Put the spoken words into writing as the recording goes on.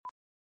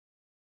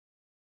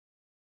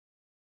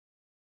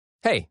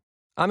Hey,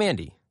 I'm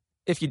Andy.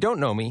 If you don't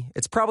know me,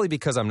 it's probably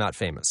because I'm not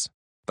famous.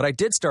 But I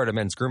did start a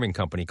men's grooming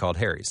company called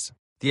Harry's.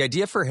 The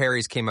idea for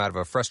Harry's came out of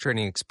a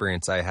frustrating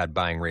experience I had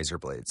buying razor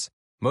blades.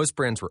 Most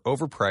brands were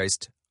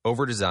overpriced,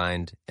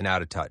 overdesigned, and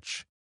out of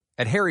touch.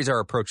 At Harry's, our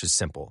approach is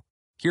simple.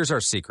 Here's our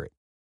secret.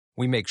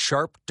 We make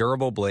sharp,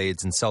 durable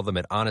blades and sell them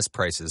at honest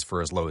prices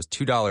for as low as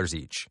 $2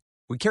 each.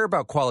 We care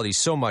about quality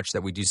so much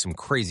that we do some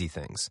crazy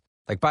things,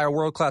 like buy a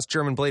world-class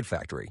German blade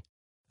factory.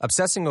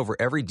 Obsessing over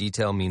every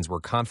detail means we're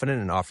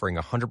confident in offering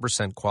a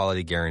 100%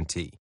 quality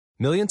guarantee.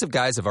 Millions of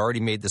guys have already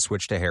made the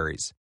switch to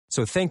Harry's,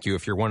 so thank you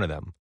if you're one of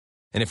them.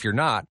 And if you're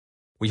not,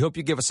 we hope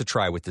you give us a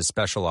try with this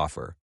special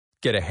offer.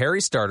 Get a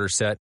Harry starter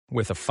set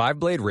with a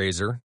 5-blade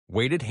razor,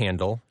 weighted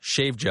handle,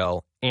 shave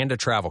gel, and a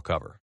travel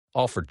cover.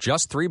 All for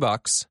just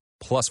 $3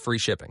 plus free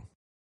shipping.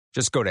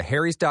 Just go to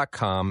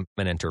harrys.com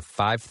and enter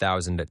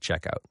 5000 at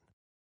checkout.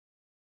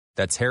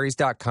 That's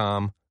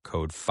harrys.com,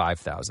 code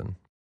 5000.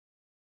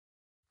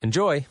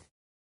 Enjoy.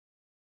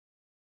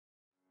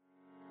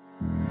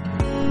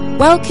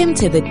 Welcome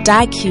to the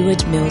Dag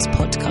Heward-Mills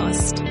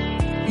podcast.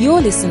 You're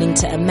listening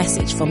to a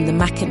message from the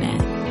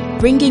Mackinac,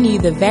 bringing you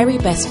the very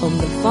best from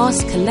the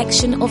vast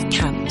collection of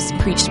camps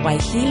preached by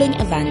healing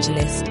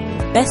evangelist,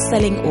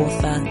 best-selling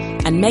author,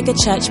 and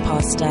mega-church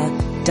pastor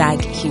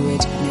Dag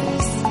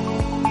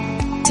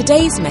Heward-Mills.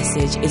 Today's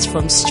message is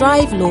from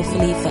Strive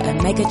Lawfully for a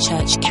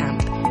Mega-Church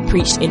camp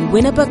preached in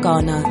Winnipeg,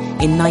 Ghana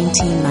in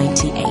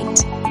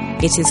 1998.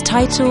 It is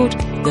titled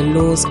The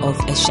Laws of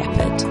a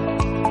Shepherd.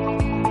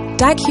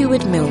 Dag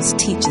Heward-Mills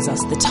teaches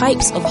us the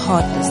types of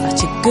hardness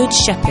that a good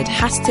shepherd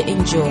has to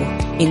endure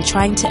in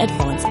trying to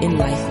advance in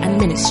life and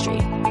ministry.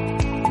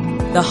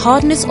 The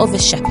hardness of a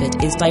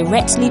shepherd is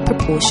directly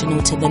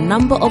proportional to the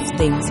number of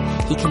things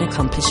he can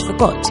accomplish for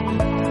God.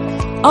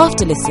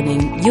 After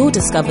listening, you'll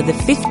discover the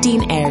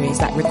 15 areas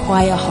that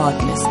require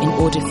hardness in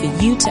order for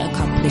you to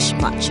accomplish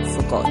much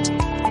for God.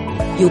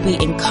 You'll be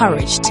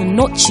encouraged to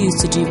not choose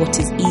to do what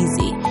is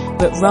easy,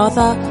 but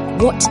rather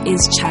what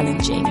is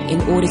challenging in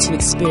order to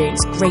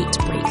experience great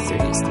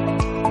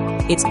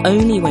breakthroughs. It's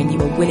only when you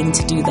are willing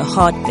to do the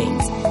hard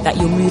things that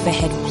you'll move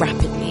ahead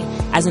rapidly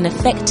as an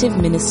effective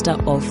minister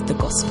of the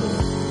gospel.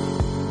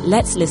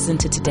 Let's listen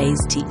to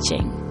today's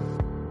teaching.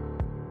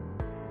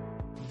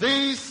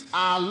 These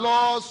are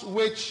laws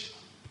which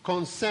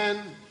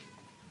concern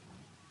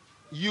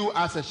you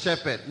as a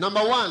shepherd.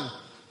 Number one,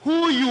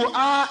 who you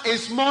are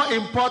is more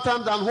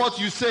important than what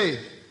you say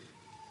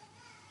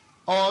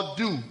or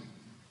do.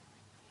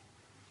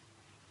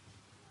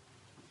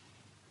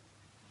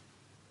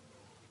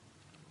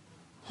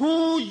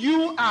 Who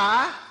you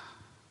are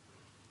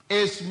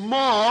is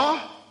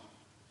more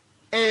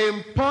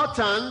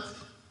important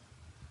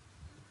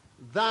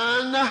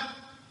than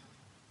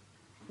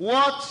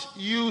what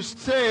you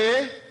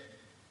say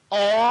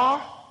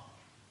or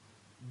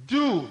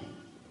do.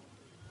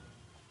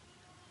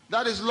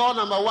 That is law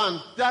number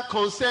one. That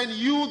concerns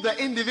you, the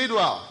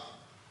individual.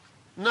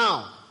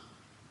 Now,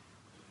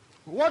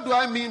 what do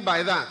I mean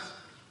by that?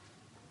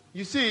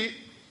 You see,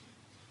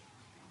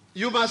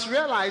 you must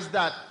realize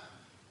that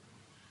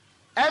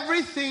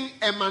everything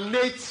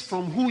emanates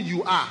from who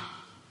you are.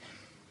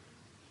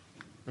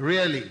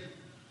 Really.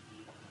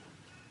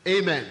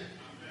 Amen.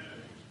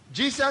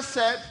 Jesus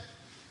said,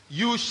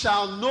 you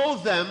shall know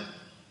them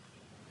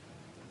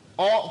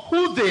or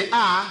who they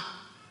are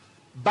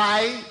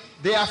by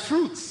their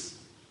fruits.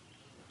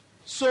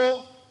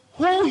 So,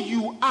 who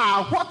you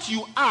are, what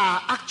you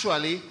are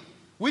actually,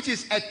 which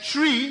is a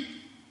tree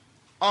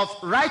of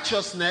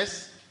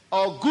righteousness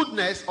or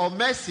goodness or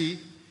mercy,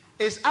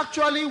 is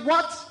actually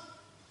what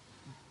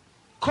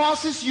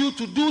causes you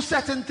to do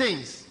certain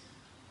things.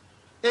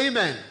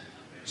 Amen.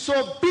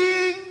 So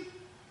being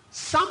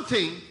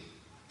something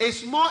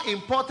is more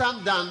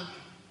important than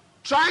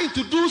trying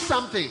to do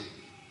something.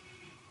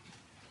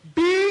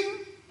 Being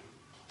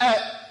a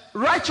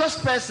righteous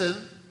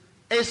person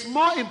is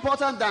more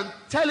important than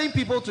telling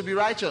people to be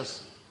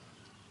righteous.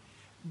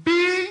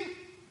 Being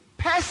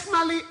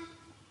personally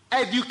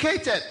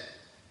educated,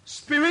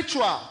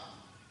 spiritual,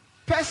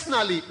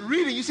 personally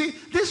reading. You see,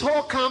 this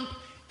whole camp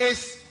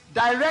is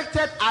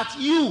directed at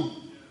you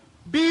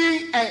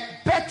being a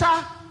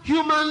better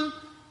human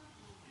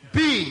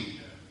being.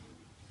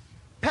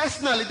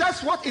 Personally,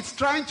 that's what it's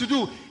trying to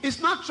do. It's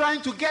not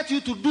trying to get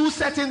you to do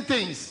certain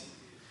things.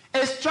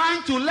 It's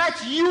trying to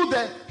let you,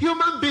 the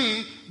human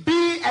being,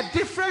 be a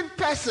different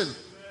person.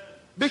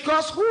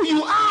 Because who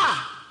you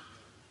are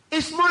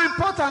is more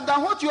important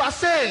than what you are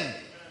saying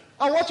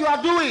or what you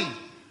are doing.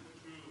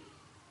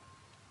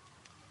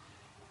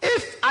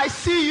 If I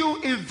see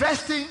you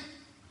investing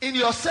in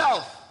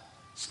yourself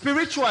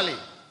spiritually,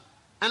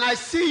 and I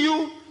see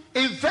you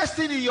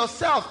investing in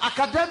yourself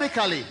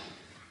academically,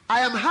 I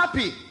am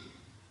happy.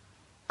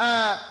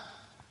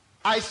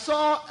 I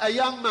saw a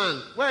young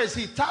man. Where is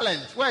he?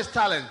 Talent. Where is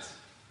talent?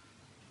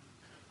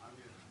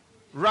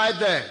 Right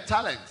there.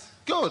 Talent.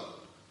 Good.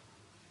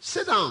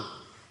 Sit down.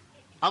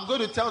 I'm going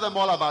to tell them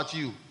all about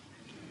you.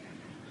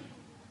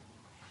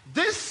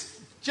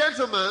 This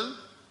gentleman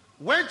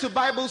went to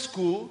Bible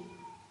school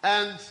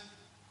and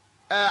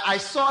I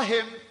saw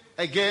him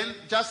again,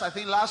 just I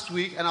think last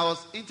week, and I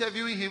was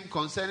interviewing him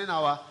concerning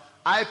our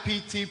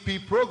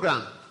IPTP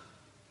program.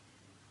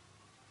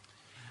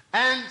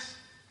 And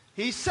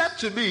he said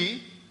to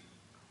me,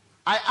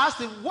 I asked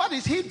him, what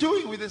is he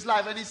doing with his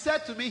life? And he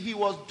said to me, he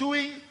was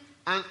doing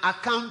an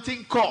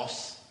accounting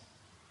course.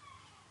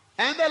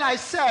 And then I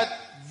said,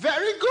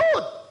 very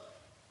good.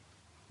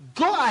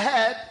 Go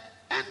ahead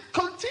and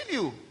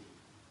continue.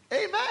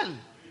 Amen.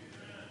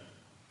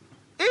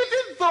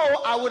 Even though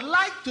I would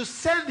like to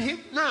send him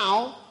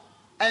now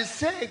and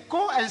say,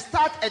 go and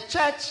start a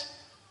church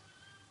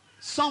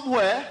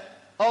somewhere,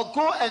 or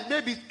go and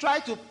maybe try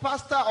to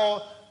pastor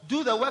or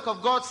do the work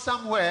of God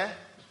somewhere,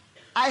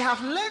 I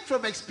have learned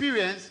from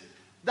experience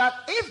that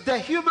if the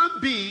human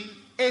being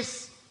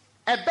is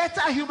a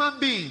better human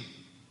being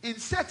in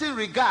certain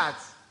regards,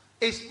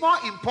 it's more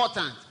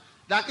important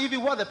than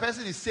even what the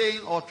person is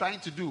saying or trying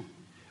to do.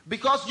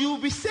 Because you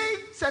will be saying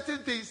certain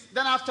things,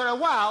 then after a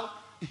while,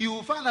 you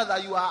will find out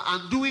that you are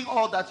undoing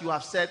all that you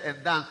have said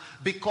and done,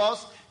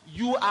 because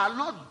you are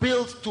not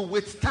built to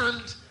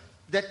withstand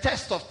the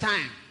test of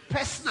time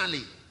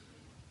personally.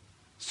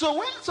 So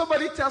when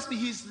somebody tells me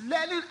he's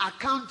learning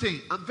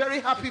accounting, I'm very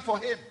happy for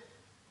him.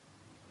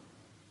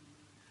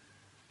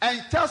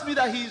 And he tells me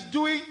that he's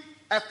doing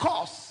a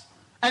course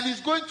and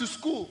he's going to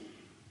school.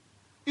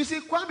 You see,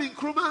 Kwame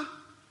Nkrumah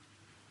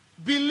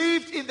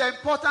believed in the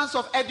importance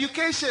of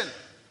education.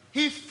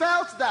 He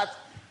felt that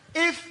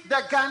if the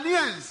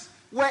Ghanaians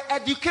were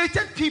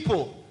educated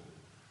people,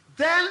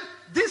 then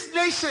this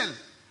nation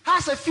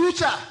has a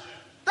future.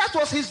 That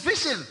was his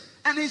vision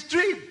and his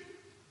dream.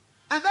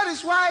 And that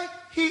is why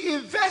he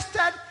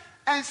invested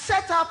and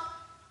set up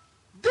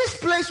this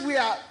place we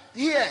are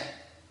here.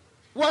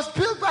 Was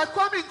built by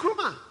Kwame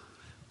Nkrumah.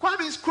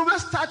 Kwame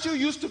Nkrumah's statue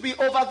used to be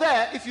over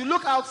there. If you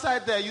look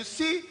outside there, you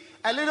see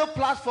a little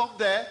platform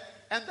there,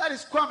 and that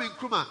is Kwame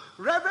Nkrumah.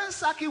 Reverend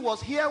Saki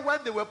was here when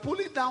they were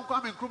pulling down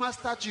Kwame Nkrumah's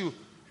statue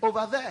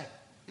over there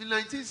in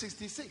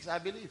 1966, I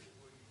believe.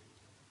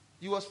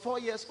 He was 4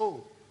 years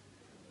old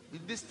in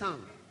this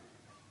town.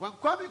 When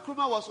Kwame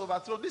Nkrumah was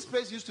overthrown, this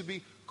place used to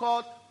be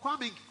called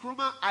Kwame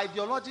Nkrumah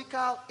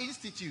Ideological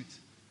Institute.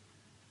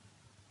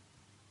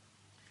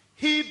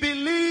 He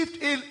believed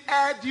in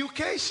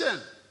education.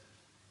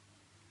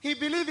 He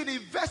believed in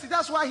investing.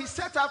 That's why he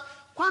set up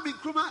Kwame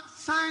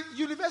Nkrumah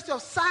University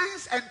of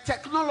Science and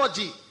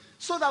Technology,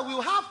 so that we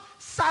will have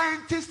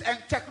scientists and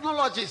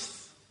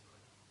technologists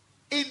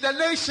in the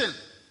nation.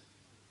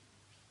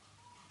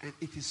 And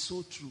it is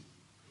so true.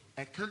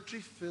 A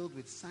country filled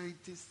with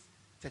scientists,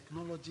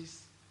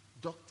 technologists,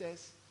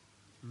 doctors,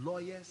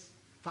 lawyers,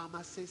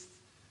 pharmacists,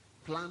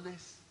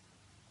 planners,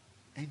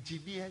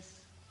 engineers.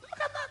 Look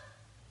at that.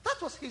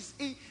 That was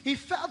he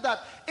felt that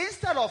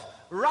instead of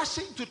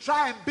rushing to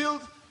try and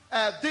build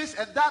this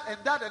and that and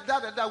that and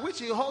that and that, which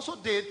he also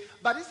did,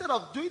 but instead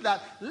of doing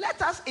that,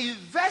 let us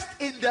invest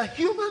in the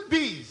human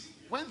beings.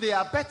 When they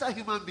are better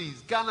human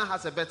beings, Ghana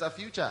has a better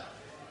future.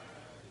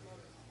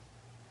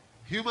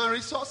 Human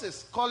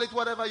resources, call it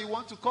whatever you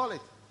want to call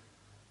it.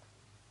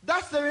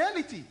 That's the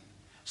reality.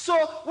 So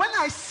when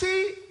I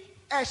see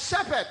a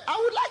shepherd, I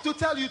would like to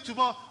tell you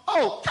tomorrow,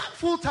 oh, come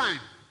full time.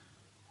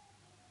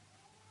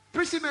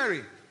 Prissy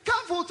Mary,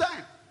 come full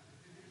time.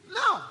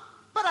 No.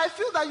 But I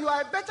feel that you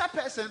are a better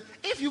person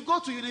if you go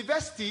to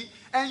university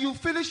and you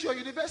finish your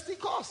university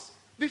course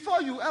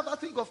before you ever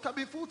think of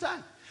coming full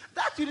time.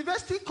 That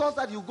university course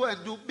that you go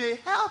and do may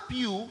help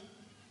you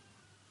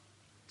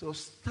to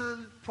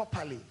stand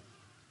properly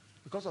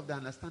because of the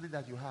understanding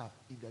that you have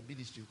in the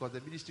ministry. Because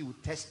the ministry will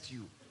test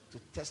you, to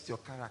test your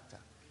character,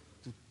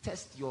 to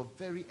test your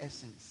very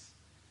essence.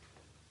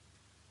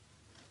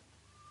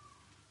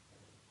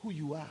 Who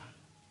you are,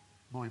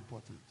 more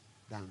important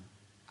than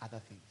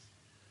other things.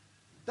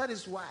 That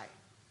is why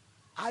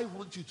I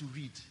want you to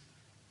read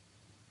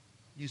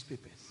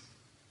newspapers,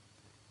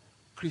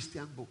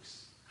 Christian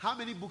books. How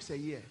many books a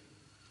year?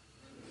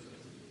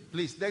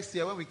 Please, next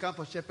year when we come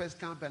for Shepherd's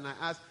Camp and I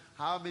ask,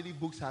 how many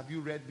books have you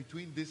read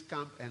between this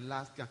camp and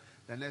last camp,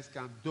 the next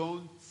camp?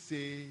 Don't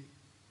say,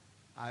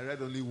 I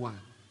read only one.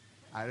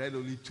 I read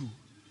only two.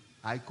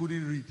 I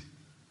couldn't read.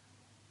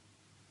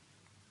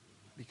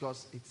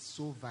 Because it's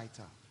so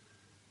vital.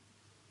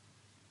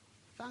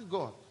 Thank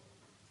God.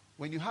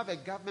 When you have a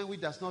government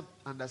which does not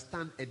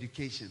understand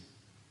education,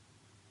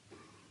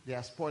 they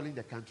are spoiling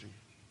the country.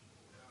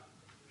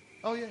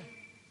 Oh yeah.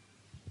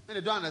 When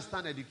they don't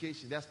understand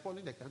education, they are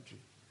spoiling the country.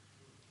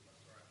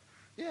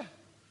 Yeah.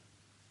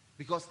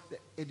 Because the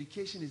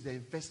education is the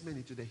investment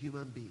into the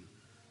human being.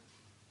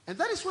 And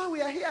that is why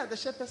we are here at the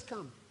Shepherd's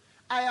Camp.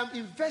 I am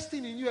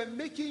investing in you and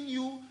making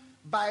you,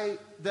 by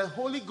the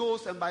Holy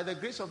Ghost and by the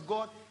grace of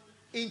God,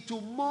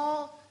 into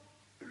more,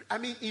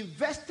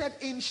 invested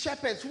in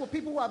shepherds,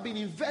 people who have been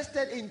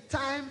invested in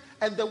time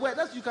and the word.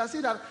 That's, you can see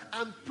that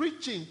I'm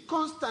preaching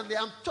constantly,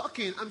 I'm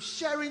talking, I'm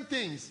sharing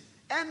things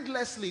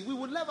endlessly. We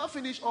will never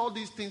finish all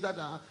these things that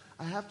I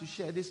have to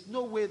share. There's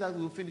no way that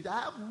we will finish.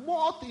 I have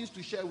more things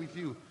to share with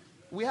you.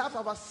 We have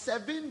about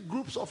 7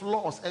 groups of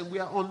laws and we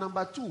are on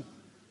number 2.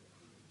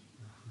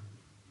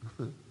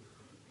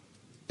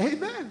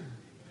 Amen.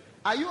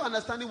 Are you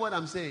understanding what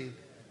I'm saying?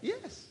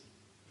 Yes.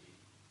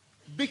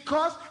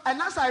 Because,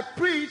 and as I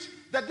preached,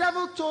 the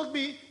devil told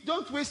me,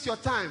 don't waste your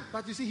time.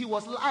 But you see, he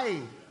was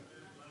lying.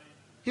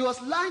 He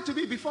was lying to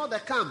me before the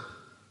camp.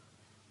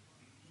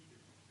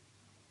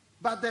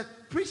 But the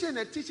preaching and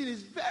the teaching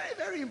is very,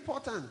 very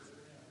important.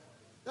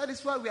 That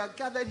is why we are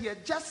gathered here,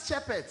 just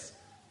shepherds.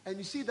 And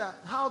you see that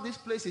how this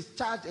place is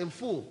charged and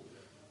full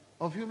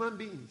of human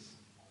beings.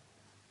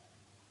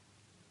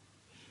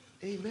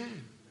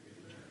 Amen.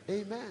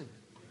 Amen.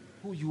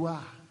 Who you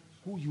are.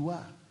 Who you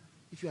are.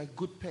 If you are a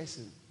good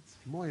person, it's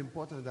more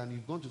important than you're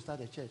going to start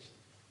a church.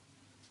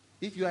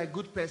 If you are a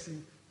good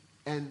person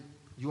and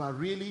you are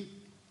really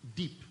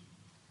deep,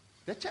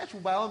 the church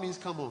will by all means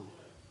come on.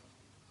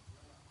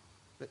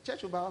 The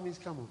church will by all means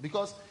come on.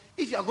 Because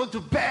if you are going to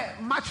bear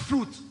much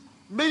fruit,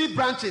 many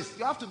branches,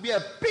 you have to be a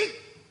big,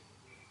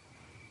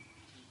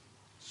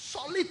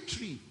 solid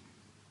tree.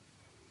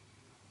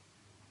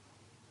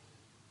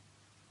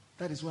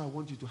 That is why I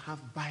want you to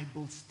have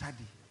Bible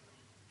study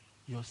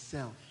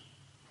yourself.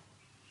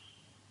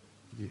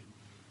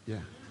 Yeah.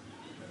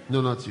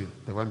 No, not you.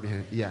 The one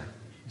behind. Yeah.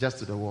 Just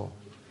to the wall.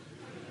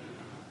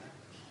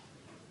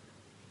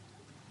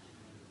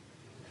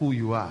 Who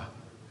you are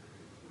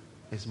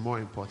is more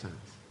important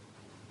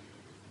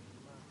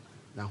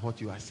than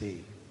what you are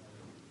saying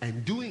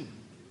and doing.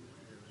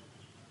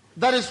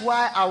 That is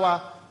why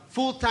our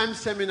full-time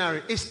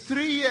seminary is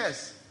 3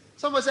 years.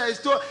 Somebody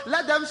says,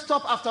 let them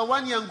stop after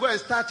 1 year and go and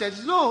start church.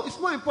 No, it's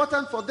more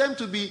important for them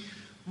to be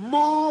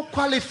more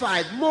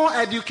qualified, more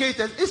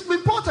educated. It's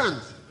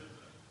important.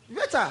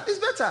 Better. It's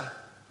better.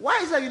 Why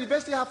is that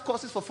university have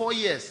courses for 4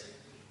 years?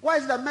 Why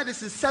is that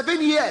medicine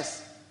 7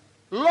 years?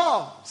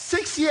 Law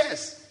 6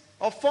 years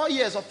or 4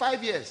 years or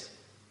 5 years?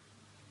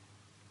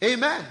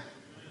 Amen.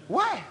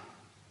 Why?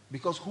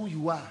 Because who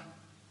you are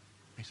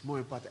is more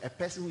important. A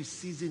person who is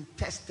seasoned,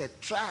 tested,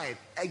 tried,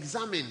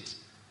 examined,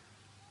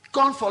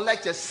 gone for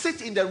lectures,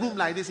 sit in the room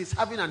like this is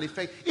having an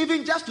effect.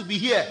 Even just to be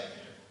here.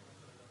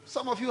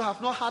 Some of you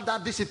have not had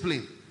that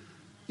discipline.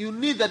 You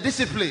need the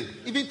discipline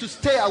even to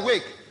stay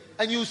awake.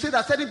 And you see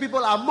that certain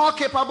people are more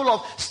capable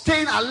of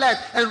staying alert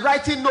and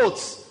writing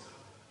notes.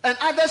 And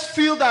others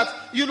feel that,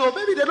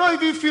 maybe they don't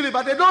even feel it,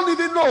 but they don't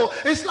even know.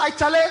 It's like,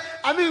 Chale,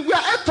 we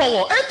are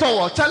etowo.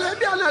 Chale,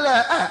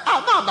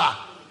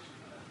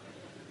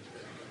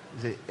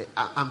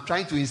 I'm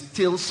trying to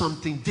instill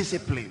something,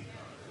 discipline.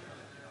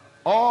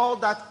 All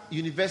that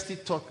university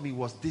taught me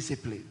was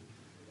discipline.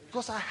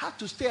 Because I had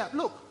to stay up.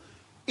 Look,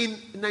 in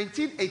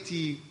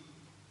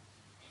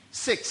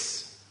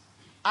 1986,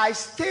 I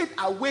stayed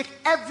awake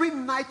every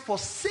night for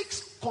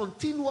 6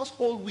 continuous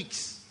whole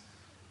weeks.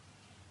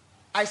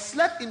 I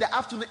slept in the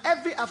afternoon.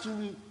 Every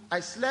afternoon,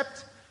 I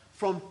slept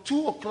from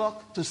 2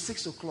 o'clock to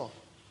 6 o'clock.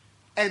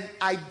 And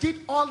I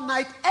did all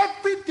night,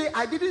 every day.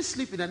 I didn't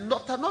sleep in a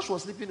note. Tanosh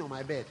was sleeping on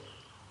my bed.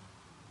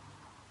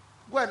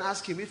 Go and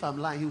ask him if I'm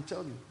lying. He'll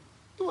tell you.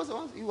 He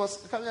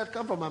had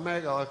come from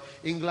America or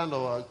England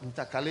or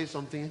Intercalais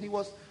something. And he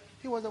was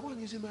the one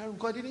using my room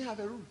because I didn't have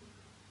a room.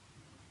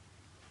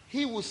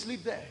 He will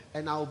sleep there,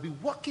 and I will be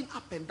walking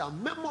up and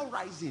down,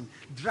 memorizing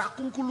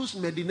Dracunculus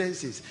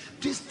medinensis,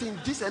 this thing,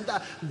 this and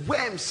that,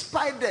 worms,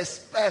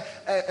 spiders,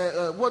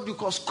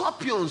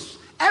 scorpions,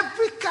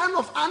 every kind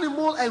of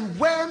animal and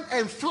worm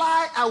and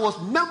fly. I was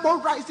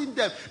memorizing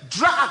them.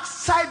 Drugs,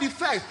 side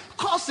effects,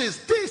 causes,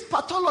 this,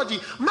 pathology,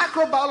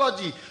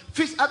 microbiology.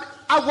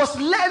 I was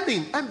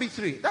learning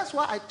MB3. That's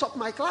why I taught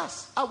my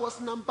class. I was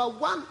number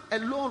 1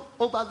 alone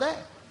over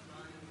there.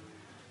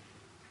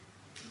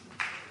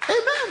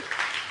 Amen.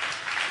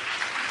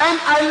 And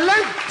I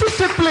learned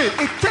discipline.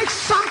 It takes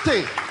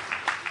something.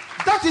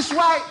 That is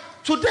why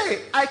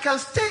today I can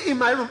stay in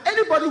my room.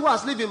 Anybody who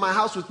has lived in my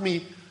house with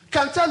me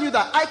can tell you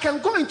that I can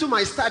go into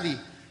my study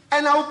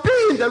and I'll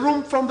be in the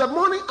room from the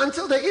morning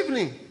until the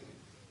evening.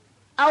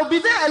 I'll be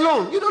there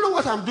alone. You don't know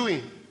what I'm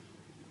doing.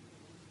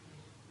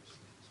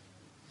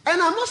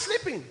 And I'm not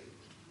sleeping.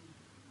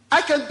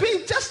 I can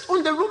be just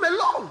on the room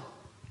alone.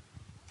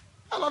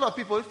 A lot of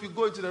people, if you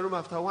go into the room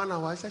after 1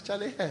 hour, I say,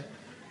 Charlie, hey,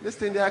 this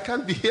thing there, I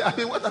can't be here.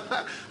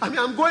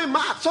 I'm going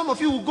mad. Some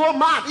of you will go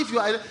mad if you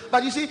are.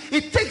 But you see,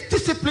 it takes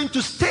discipline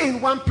to stay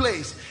in one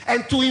place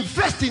and to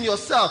invest in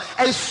yourself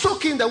and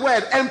soak in the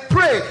word and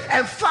pray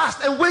and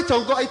fast and wait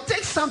on God. It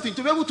takes something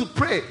to be able to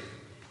pray.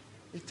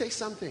 It takes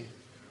something.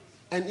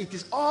 And it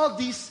is all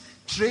this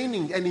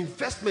training and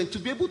investment to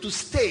be able to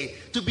stay,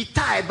 to be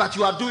tired, but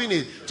you are doing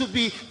it, to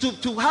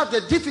have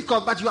the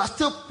difficult, but you are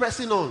still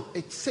pressing on.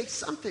 It takes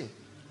something.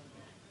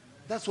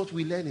 That's what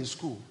we learn in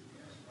school.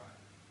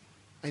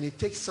 And it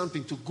takes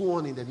something to go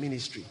on in the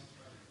ministry.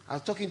 I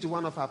was talking to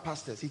one of our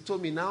pastors. He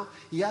told me now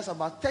he has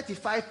about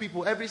 35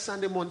 people every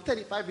Sunday morning.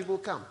 35 people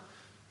come.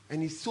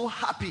 And he's so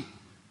happy.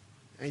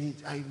 And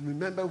I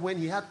remember when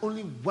he had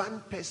only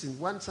one person.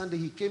 One Sunday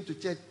he came to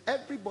church.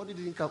 Everybody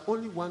didn't come.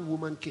 Only one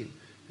woman came.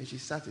 And she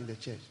sat in the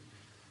church.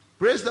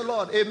 Praise the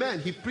Lord.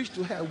 Amen. He preached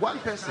to her. One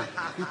person.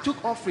 He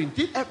took offering.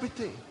 Did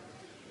everything.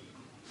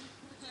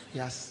 He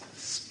has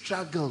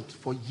struggled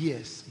for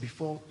years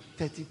before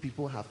 30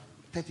 people have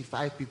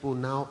 35 people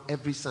now,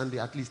 every Sunday,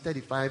 at least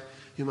 35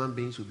 human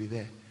beings will be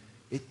there.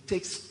 It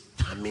takes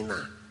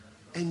stamina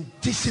and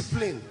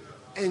discipline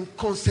and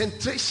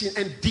concentration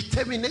and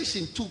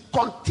determination to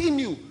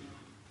continue.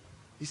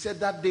 He said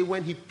that day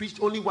when he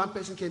preached, only one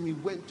person came. He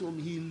went to him.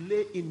 He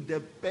lay in the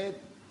bed,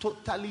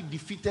 totally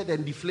defeated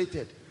and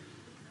deflated.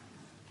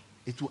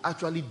 It will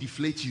actually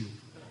deflate you.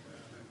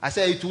 I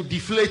said it will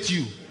deflate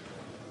you.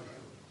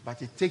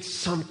 But it takes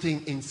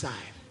something inside.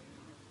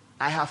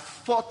 I have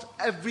fought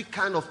every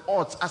kind of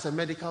odds as a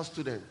medical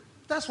student.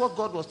 That's what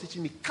God was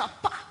teaching me.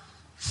 Kappa,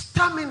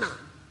 stamina,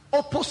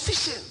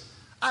 opposition.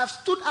 I have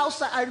stood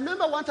outside. I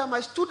remember one time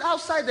I stood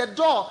outside the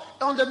door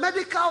on the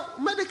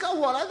medical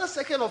ward, either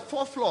second or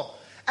fourth floor.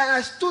 And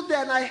I stood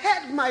there and I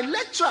heard my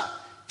lecturer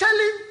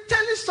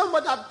telling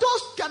somebody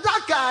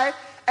that guy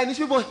and his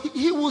people,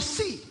 he will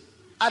see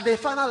at the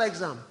final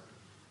exam.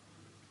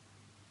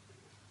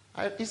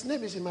 His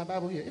name is in my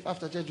Bible here. If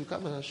after church you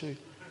come and I'll show you.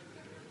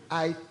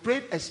 I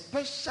prayed a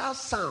special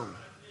psalm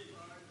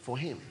for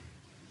him.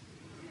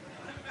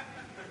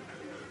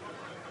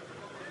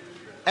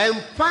 And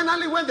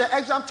finally, when the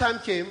exam time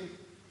came,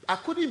 I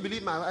couldn't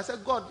believe I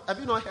said, God, have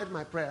you not heard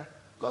my prayer?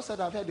 God said,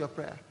 I've heard your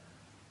prayer.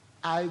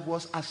 I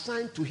was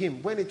assigned to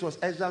him. When it was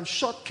exam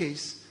short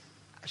case,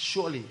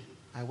 surely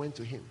I went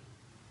to him.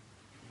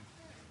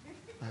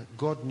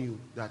 God knew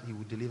that he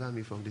would deliver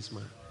me from this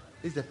man.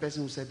 This is the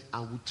person who said,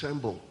 I will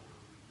tremble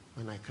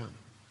when I come.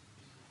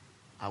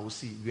 I will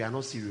see. We are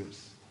not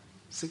serious.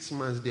 6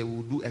 months, they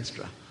will do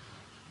extra.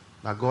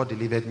 But God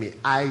delivered me.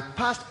 I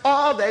passed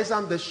all the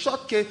exams, the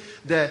short case,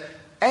 the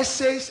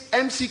essays,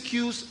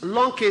 MCQs,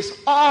 long case,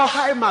 all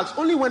high marks.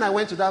 Only when I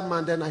went to that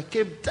man, then I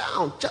came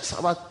down just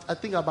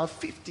about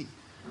 50.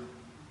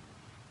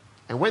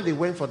 And when they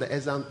went for the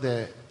exam,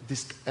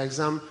 this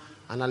exam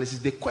analysis,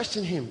 they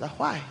questioned him that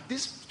why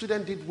this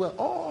student did well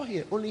all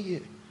here,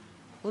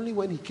 only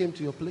when he came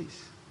to your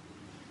place.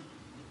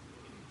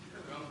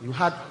 You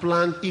had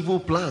planned evil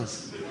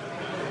plans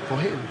for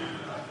him.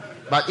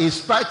 But in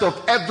spite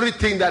of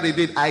everything that he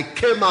did, I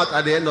came out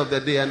at the end of the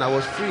day and I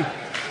was free.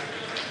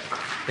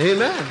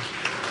 Amen.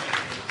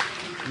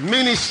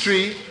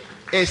 Ministry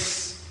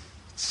is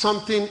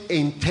something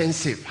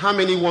intensive. How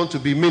many want to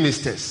be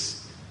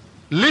ministers?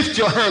 Lift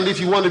your hand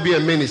if you want to be a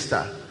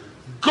minister.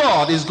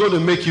 God is going to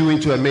make you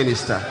into a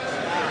minister.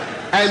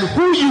 And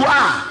who you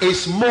are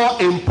is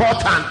more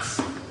important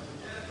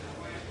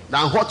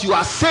than what you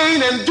are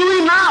saying and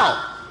doing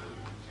now.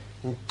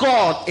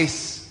 God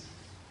is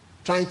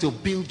trying to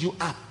build you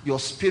up. Your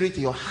spirit,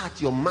 your heart,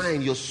 your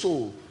mind, your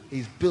soul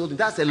is building.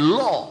 That's a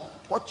law.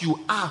 What you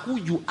are, who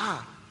you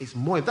are is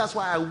more. That's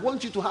why I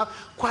want you to have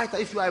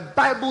if you are a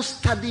Bible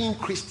studying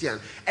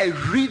Christian, a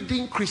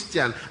reading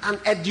Christian, an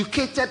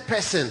educated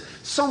person,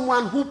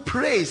 someone who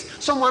prays,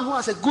 someone who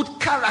has a good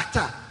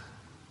character,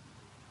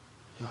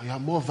 you are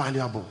more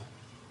valuable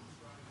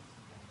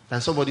than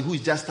somebody who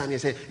is just standing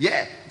and saying,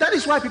 yeah, that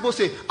is why people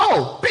say,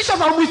 oh,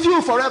 Bishop, I'm with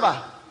you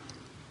forever.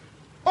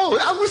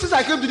 Oh, since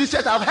I came to this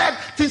church, I've heard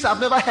things I've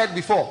never heard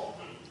before.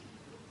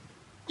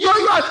 You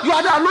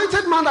are the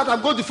anointed man that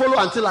I'm going to follow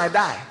until I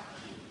die.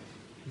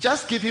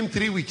 Just give him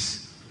 3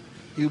 weeks.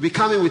 He'll be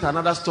coming with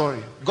another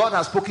story. God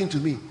has spoken to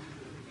me.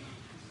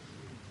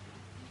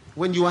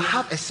 When you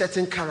have a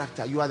certain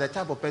character, you are the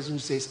type of person who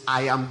says,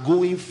 I am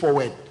going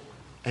forward.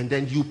 And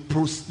then you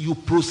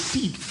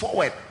proceed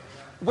forward.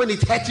 When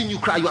it's hurting you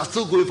cry, you are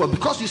still going forward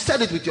because you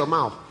said it with your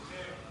mouth.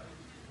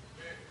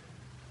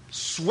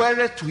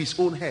 Sweareth to his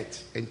own head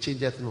and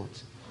changeth not.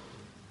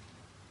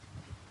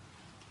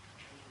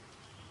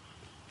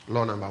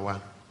 Law number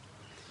 1.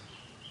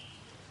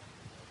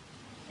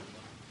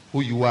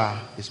 Who you are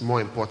is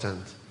more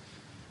important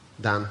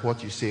than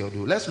what you say or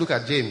do. Let's look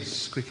at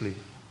James quickly.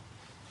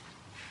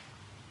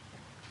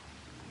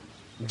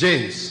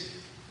 James,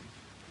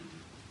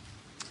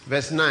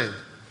 verse 9,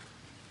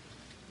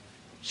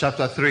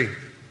 chapter 3.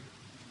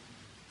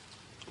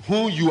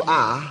 Who you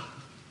are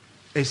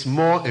is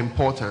more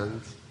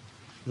important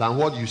than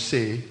what you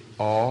say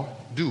or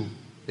do.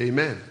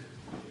 Amen.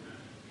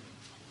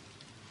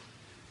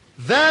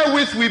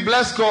 Therewith we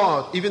bless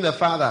God, even the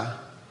Father,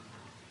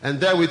 and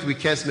therewith we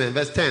curse men.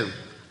 Verse 10.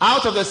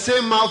 Out of the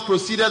same mouth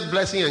proceeded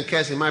blessing and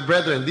cursing. My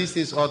brethren, these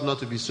things ought not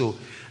to be so.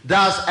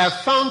 Does a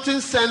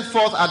fountain send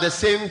forth at the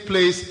same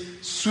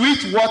place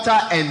sweet water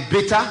and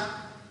bitter?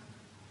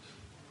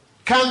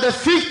 Can the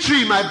fig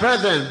tree, my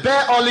brethren,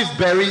 bear olive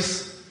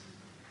berries?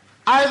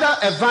 Either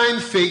a vine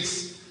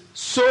figs,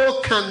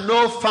 so can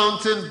no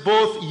fountain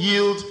both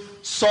yield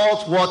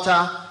salt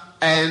water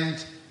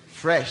and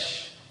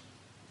fresh.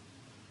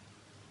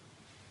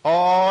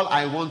 All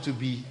I want to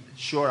be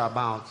sure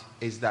about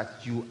is that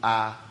you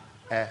are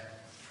a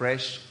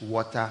fresh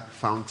water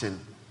fountain.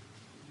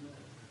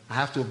 I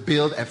have to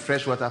build a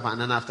fresh water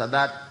fountain, and after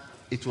that,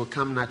 it will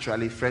come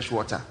naturally, fresh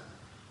water.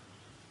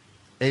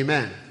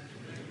 Amen.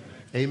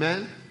 Amen.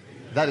 Amen.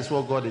 That is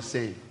what God is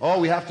saying. All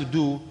we have to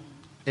do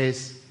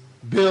is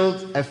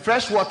build a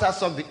freshwater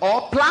something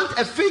or plant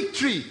a fig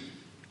tree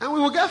and we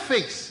will get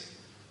figs.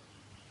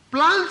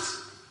 Plant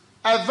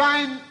a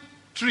vine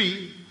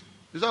tree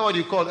Is that what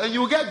you call it? And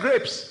you get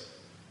grapes.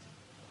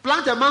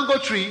 Plant a mango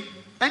tree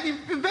and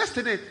invest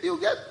in it. You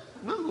get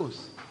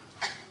mangoes.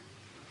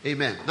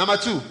 Amen. Number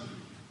 2.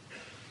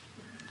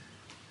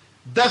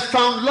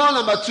 Law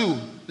number 2.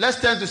 Let's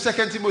turn to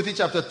 2 Timothy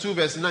chapter 2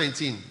 verse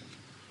 19.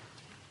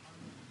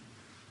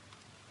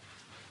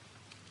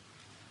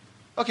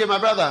 Okay, my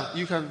brother,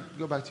 you can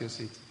go back to your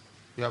seat.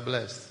 You are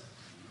blessed.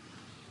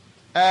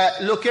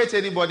 Locate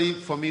anybody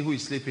for me who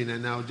is sleeping,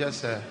 and I'll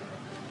just...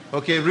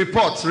 okay,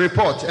 report. You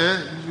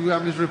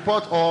have to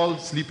report all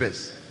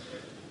sleepers.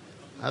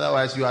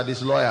 Otherwise, you are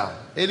disloyal.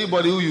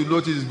 Anybody who you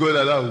notice is going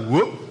like that,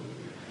 whoop,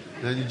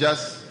 then you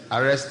just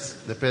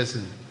arrest the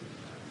person.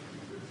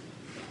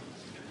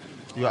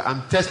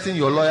 I'm testing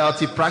your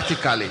loyalty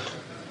practically.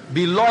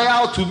 Be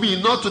loyal to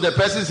me, not to the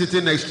person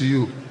sitting next to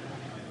you.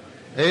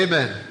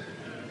 Amen.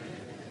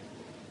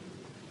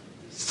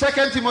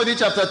 2 Timothy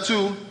chapter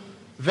 2,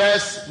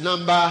 verse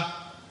number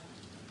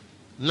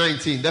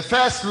 19. The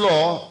second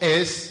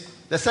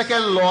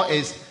law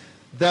is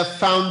the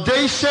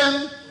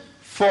foundation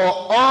for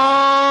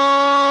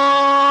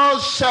all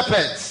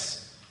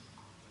shepherds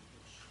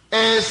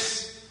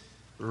is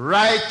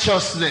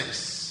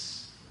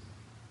righteousness.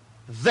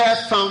 The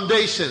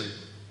foundation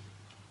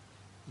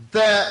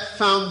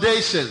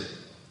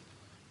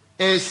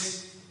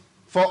is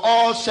for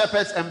all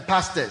shepherds and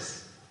pastors.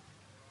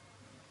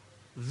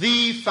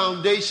 The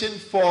foundation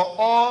for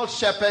all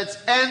shepherds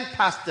and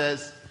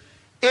pastors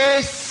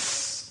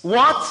is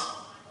what?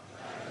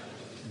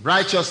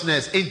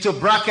 Righteousness. Into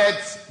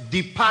brackets,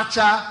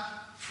 departure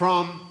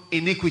from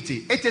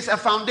iniquity. It is a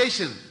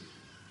foundation.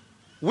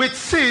 With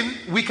sin,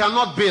 we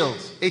cannot build.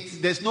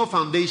 There's no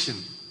foundation.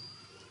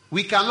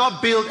 We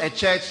cannot build a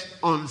church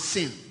on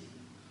sin.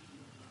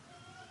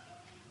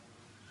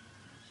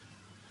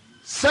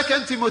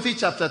 2 Timothy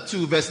chapter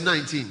 2 verse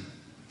 19.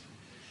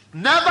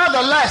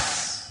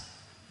 Nevertheless,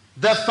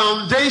 the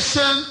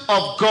foundation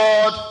of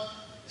God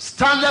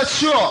standeth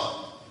sure,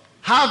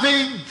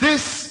 having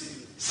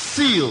this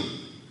seal.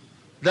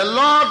 The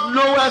Lord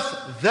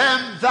knoweth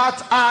them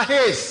that are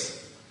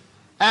his.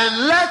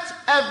 And let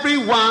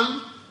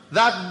everyone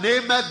that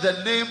nameth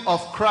the name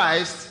of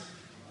Christ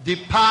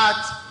depart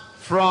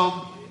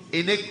from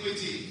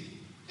iniquity.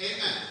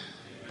 Amen.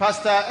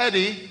 Pastor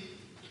Eddie,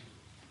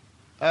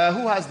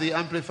 who has the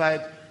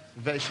amplified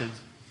version?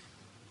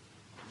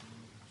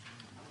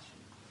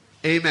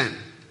 Amen.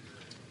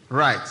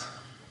 Right.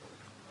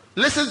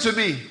 Listen to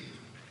me.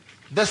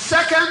 The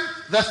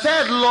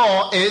third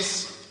law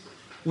is,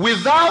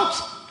 without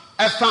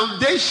a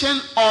foundation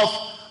of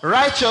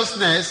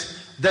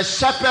righteousness, the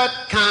shepherd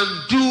can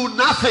do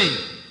nothing.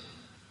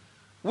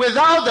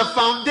 Without the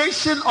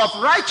foundation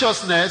of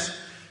righteousness,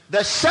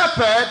 the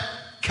shepherd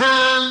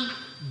can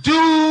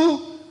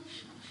do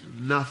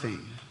nothing.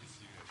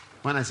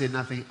 When I say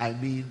nothing, I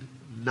mean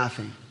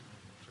nothing.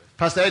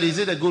 Pastor Ed, is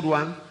it a good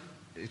one?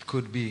 It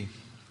could be.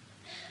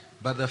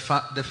 But the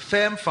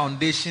firm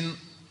foundation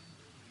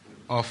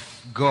of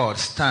God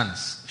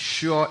stands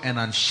sure and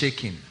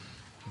unshaken,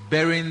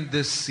 bearing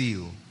this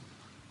seal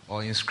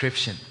or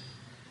inscription.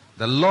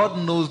 The Lord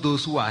knows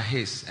those who are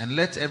his, and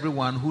let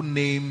everyone who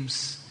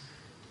names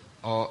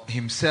or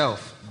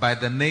himself by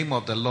the name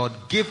of the Lord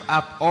give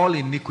up all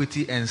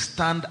iniquity and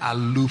stand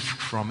aloof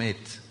from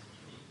it.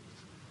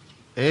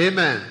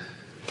 Amen.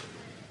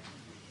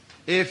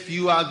 If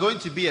you are going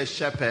to be a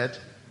shepherd,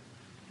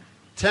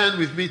 turn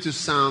with me to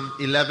Psalm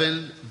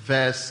 11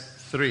 verse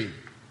 3.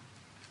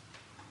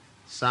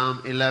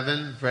 Psalm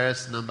 11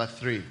 verse number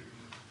 3.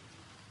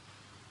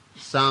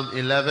 Psalm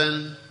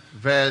 11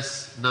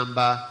 verse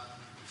number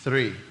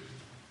 3.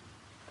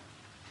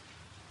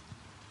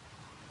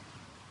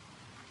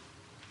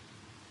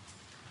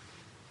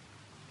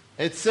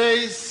 It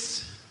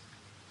says,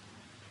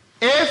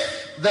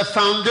 if the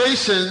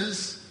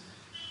foundations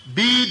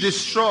be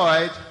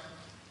destroyed,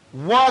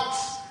 what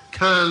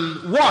can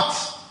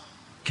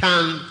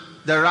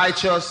the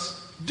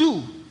righteous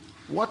do?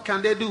 What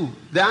can they do?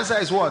 The answer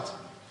is what?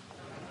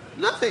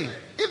 Nothing.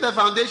 If the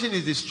foundation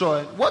is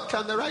destroyed, what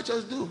can the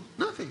righteous do?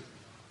 Nothing.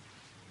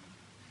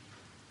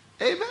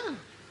 Amen.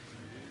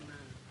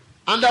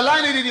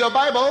 Underline it in your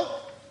Bible.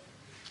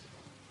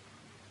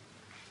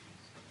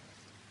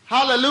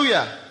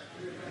 Hallelujah.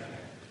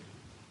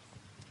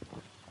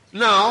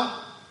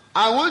 Now,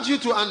 I want you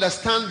to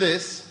understand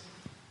this.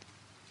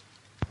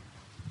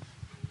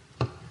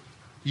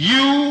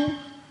 You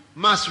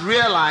must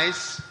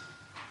realize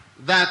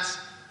that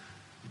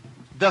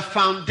the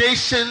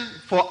foundation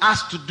for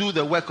us to do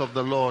the work of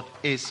the Lord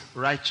is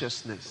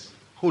righteousness,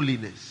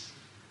 holiness.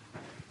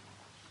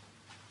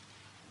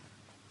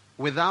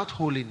 Without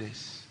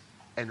holiness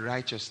and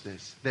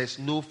righteousness, there's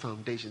no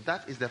foundation.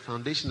 That is the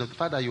foundation of the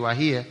fact that you are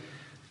here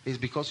is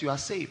because you are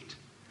saved.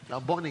 You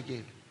are born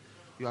again.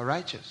 You are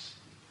righteous.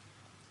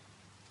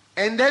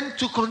 And then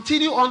to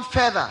continue on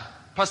further,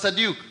 Pastor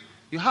Duke,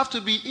 you have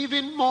to be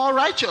even more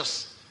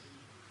righteous.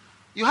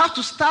 You have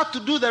to start to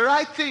do the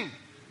right thing.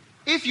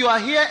 If you are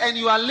here and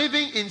you are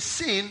living in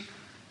sin,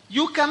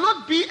 you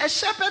cannot be a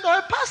shepherd or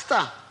a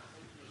pastor.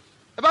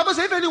 The Bible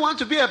says if anyone wants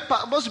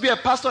to be a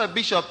pastor or a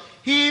bishop,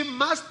 he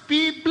must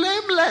be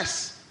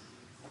blameless.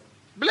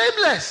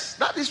 Blameless.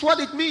 That is what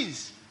it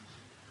means.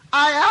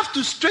 I have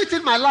to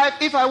straighten my life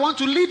if I want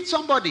to lead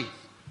somebody.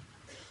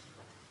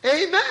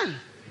 Amen.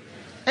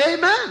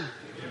 Amen.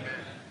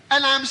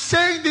 And I'm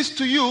saying this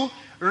to you,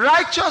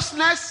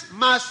 righteousness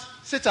must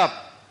sit up.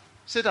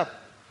 Sit up.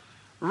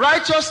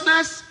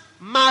 Righteousness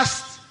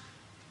must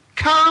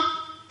come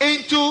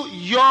into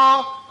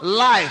your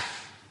life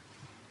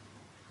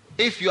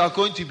if you are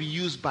going to be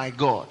used by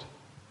God.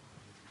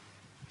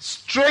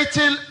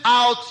 Straighten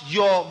out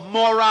your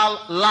moral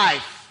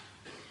life.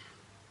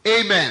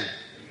 Amen.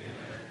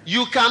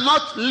 You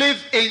cannot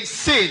live in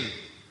sin,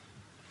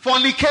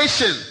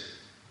 fornication,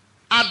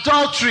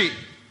 adultery,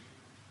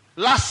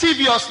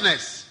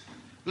 lasciviousness,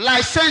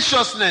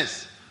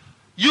 licentiousness.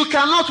 You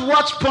cannot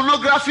watch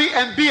pornography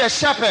and be a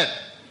shepherd.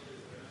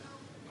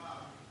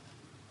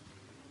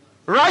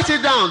 Write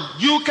it down.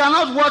 You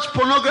cannot watch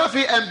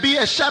pornography and be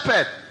a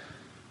shepherd.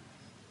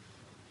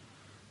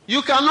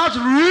 You cannot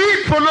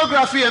read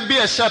pornography and be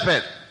a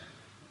shepherd.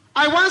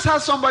 I once had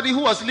somebody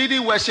who was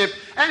leading worship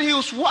and he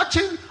was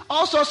watching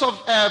all sorts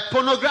of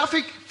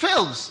pornographic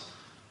films.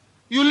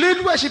 You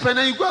lead worship and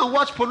then you go and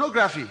watch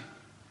pornography.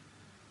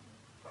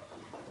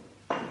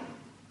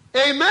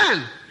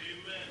 Amen.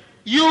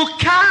 You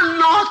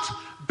cannot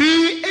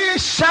be a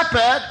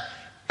shepherd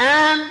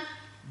and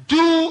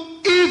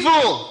do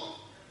evil.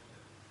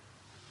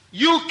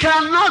 You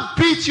cannot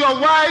beat your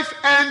wife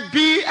and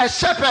be a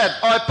shepherd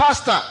or a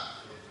pastor.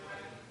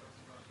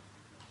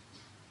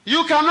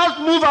 You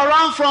cannot move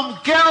around from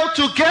girl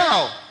to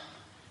girl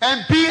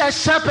and be a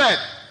shepherd.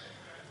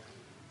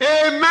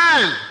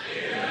 Amen.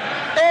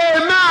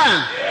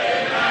 Amen.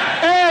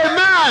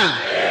 Amen.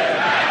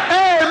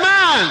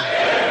 Amen.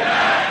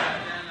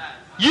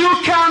 You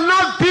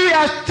cannot be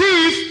a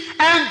thief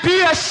and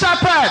be a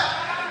shepherd.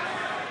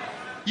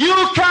 You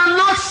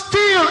cannot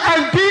steal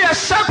and be a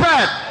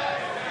shepherd.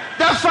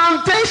 The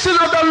foundation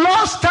of the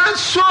law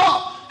stands sure,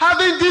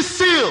 having this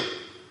seal.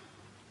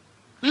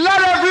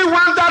 Let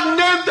everyone that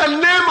name the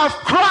name of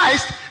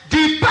Christ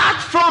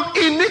depart from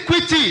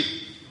iniquity.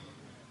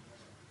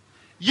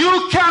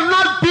 You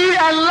cannot be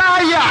a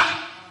liar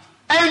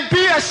and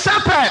be a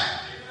shepherd,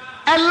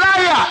 a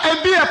liar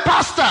and be a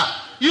pastor.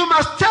 You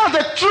must tell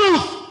the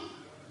truth.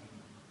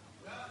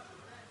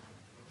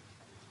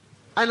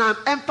 And I'm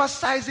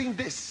emphasizing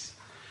this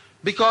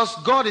because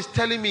God is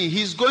telling me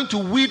He's going to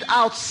weed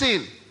out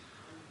sin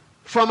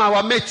from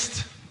our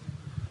midst.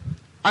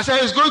 I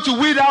said He's going to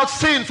weed out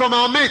sin from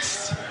our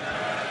midst.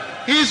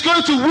 He's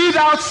going to weed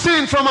out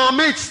sin from our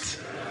midst.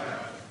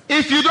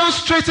 If you don't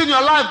straighten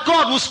your life,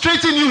 God will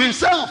straighten you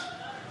Himself.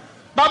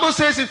 Bible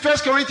says in 1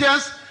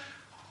 Corinthians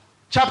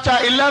chapter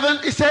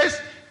 11, it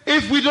says,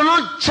 if we do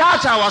not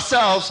judge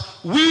ourselves,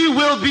 we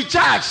will be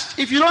judged.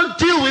 If you don't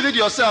deal with it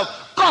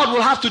yourself, God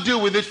will have to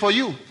deal with it for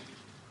you.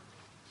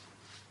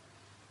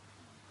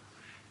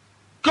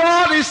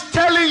 God is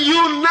telling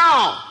you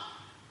now,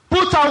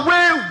 put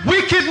away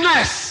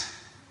wickedness,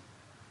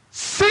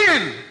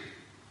 sin.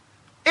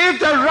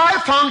 If the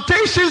right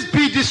foundations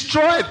be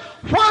destroyed,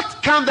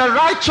 what can the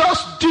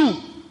righteous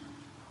do?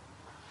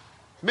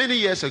 Many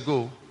years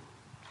ago,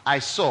 I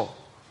saw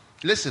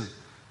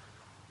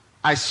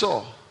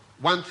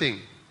one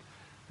thing,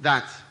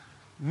 that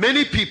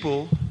many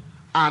people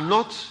are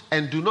not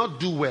and do not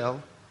do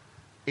well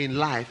in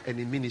life and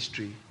in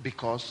ministry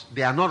because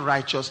they are not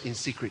righteous in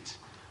secret.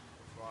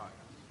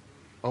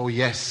 Oh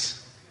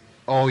yes.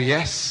 Oh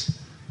yes.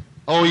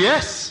 Oh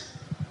yes.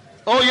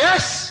 Oh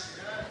yes.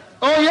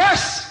 Oh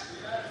yes.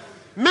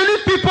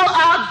 Many people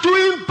are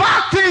doing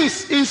bad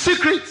things in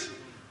secret.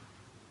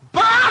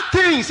 Bad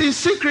things in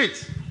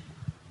secret.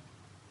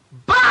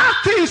 Bad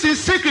things in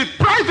secret,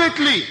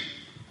 privately.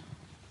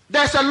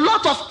 There's a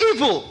lot of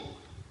evil.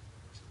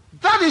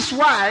 That is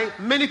why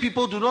many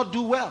people do not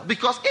do well.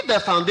 Because if their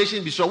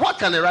foundation be strong, what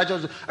can a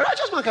righteous do? A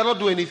righteous man cannot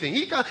do anything.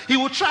 He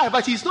will try,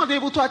 but he's not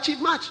able to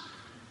achieve much.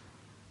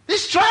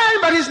 He's trying,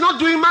 but he's not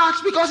doing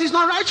much because he's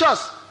not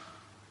righteous.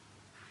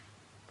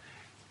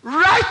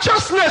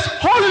 Righteousness,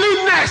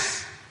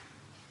 holiness,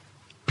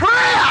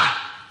 prayer,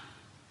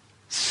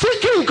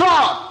 seeking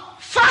God,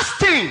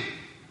 fasting,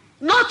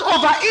 not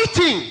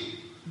overeating,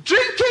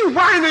 drinking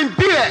wine and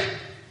beer.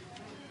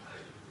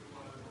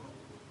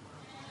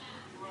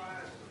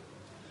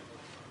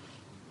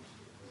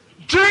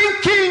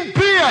 Drinking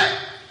beer.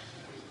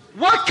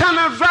 What can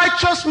a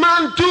righteous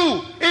man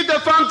do if the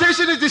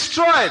foundation is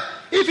destroyed?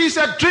 If he's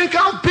a drinker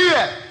of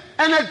beer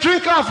and a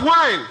drinker of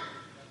wine?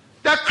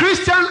 The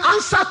Christian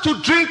answer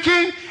to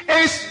drinking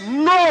is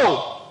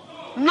no.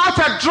 Not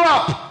a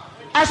drop.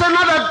 I said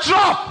not a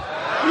drop.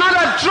 Not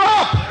a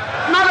drop.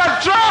 Not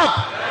a drop.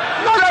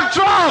 Not a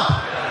drop.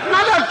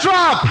 Not a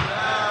drop.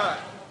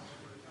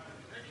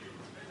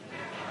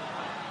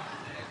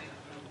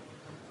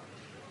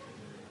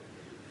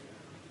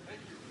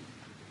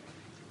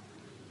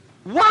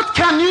 What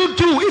can you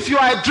do if you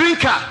are a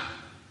drinker?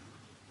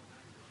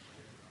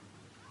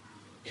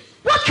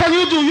 What can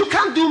you do? You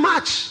can't do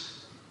much.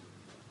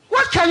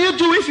 What can you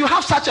do if you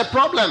have such a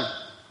problem?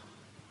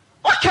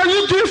 What can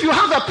you do if you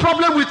have a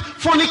problem with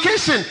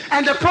fornication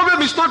and the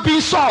problem is not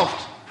being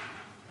solved?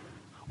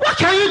 What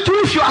can you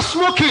do if you are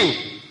smoking?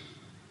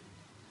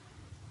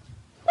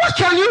 What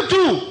can you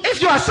do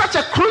if you are such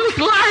a chronic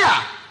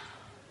liar?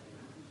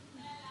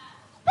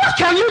 What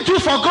can you do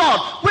for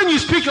God when you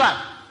speak like?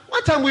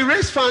 One time we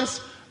raised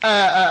funds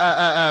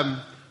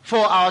for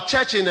our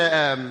church in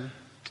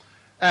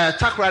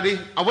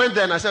Takrady. I went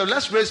there and I said,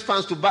 let's raise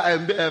funds to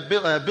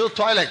build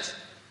toilets.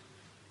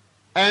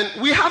 And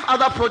we have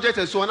other projects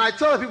and so on. I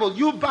tell the people,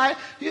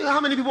 how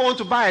many people want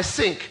to buy a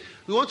sink?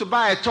 You want to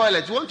buy a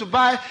toilet? You want to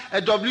buy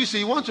a WC?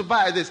 You want to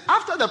buy this?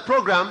 After the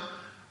program,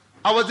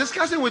 I was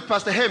discussing with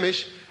Pastor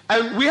Hamish,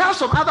 and we have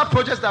some other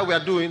projects that we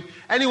are doing,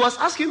 and he was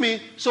asking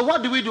me, so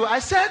what do we do? I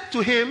said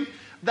to him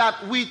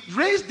that we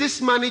raise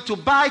this money to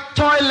buy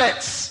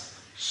toilets.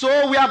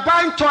 So we are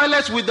buying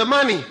toilets with the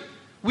money.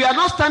 We are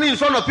not standing in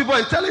front of people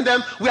and telling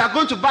them we are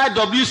going to buy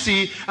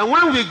WC, and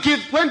when they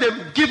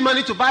give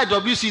money to buy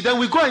WC, then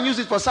we go and use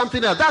it for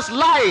something else. That's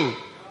lying.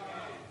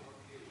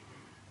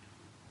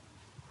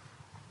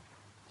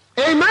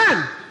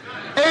 Amen.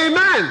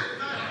 Amen.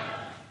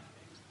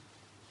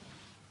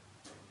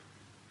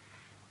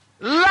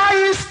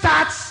 Lying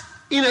starts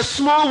in a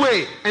small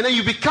way, and then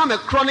you become a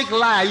chronic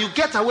liar. You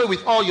get away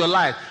with all your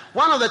life.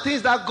 One of the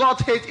things that God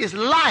hates is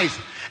lies.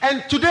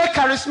 And today,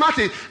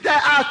 charismatic, there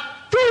are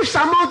thieves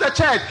among the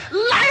church.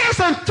 Liars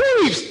and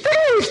thieves.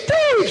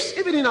 Thieves.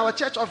 Even in our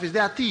church office,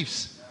 there are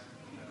thieves.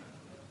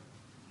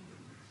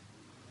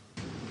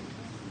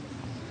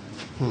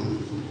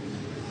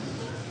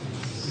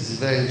 This is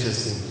very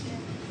interesting.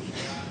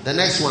 The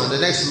next one, the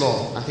next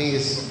law, I think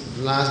is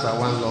last by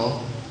one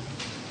law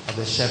of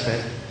the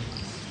shepherd.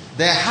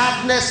 The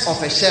hardness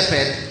of a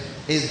shepherd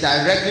is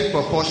directly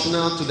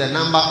proportional to the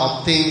number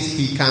of things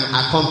he can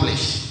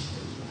accomplish.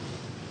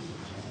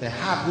 The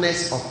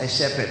hardness of a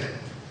shepherd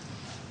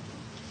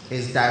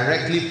is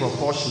directly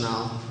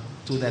proportional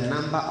to the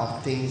number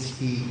of things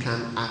he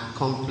can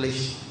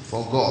accomplish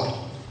for God.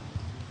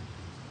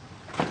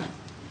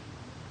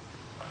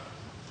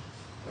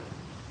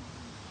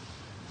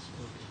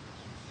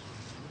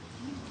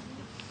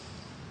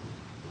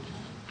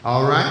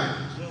 All right.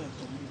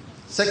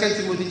 2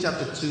 Timothy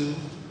chapter 2,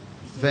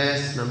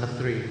 verse number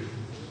 3.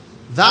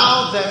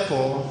 Thou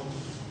therefore,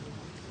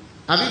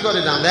 have you got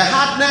it down? The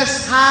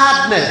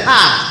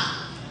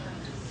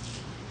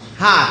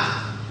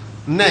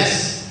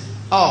hardness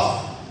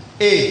of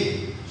a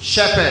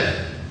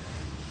shepherd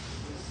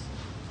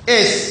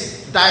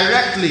is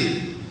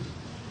directly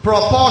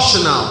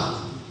proportional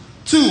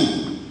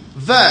to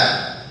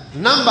the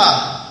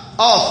number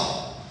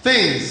of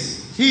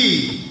things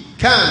he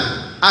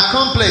can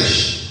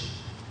accomplish.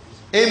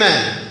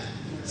 Amen.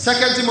 2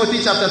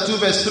 Timothy chapter 2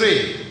 verse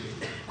 3.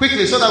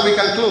 Quickly so that we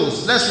can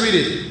close. Let's read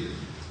it.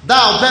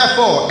 Thou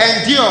therefore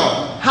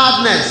endure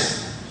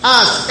hardness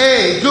as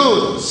a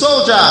good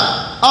soldier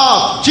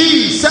of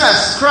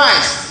Jesus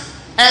Christ.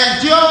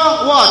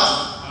 Endure what?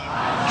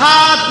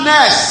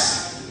 Hardness.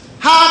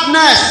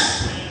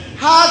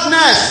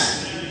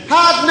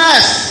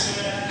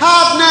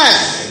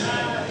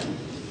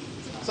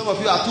 Some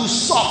of you are too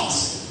soft.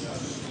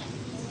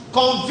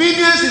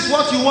 Convenience is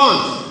what you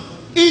want.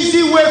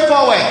 Easy way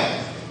forward.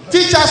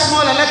 Teach us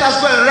more and let us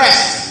go and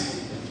rest.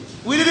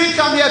 We didn't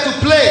come here to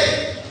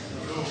play.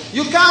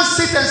 You can't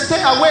sit and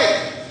stay awake.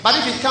 But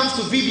if it comes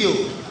to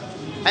video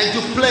and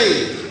to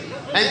play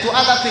and to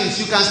other things,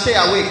 you can stay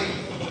awake.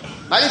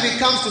 But if it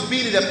comes to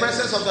being in the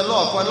presence of the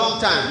Lord for a long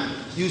time,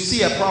 you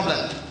see a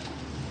problem.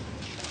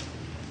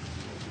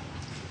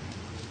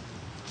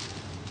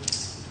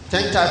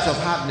 10 types of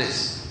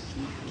hardness.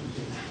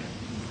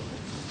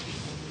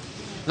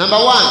 Number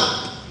 1,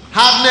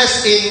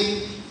 hardness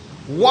in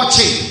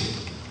watching.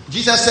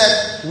 Jesus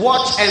said,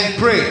 watch and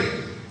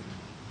pray.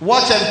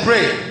 Watch and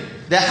pray.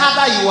 The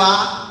harder you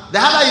are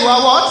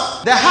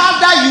what? The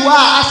harder you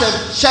are as a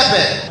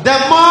shepherd, the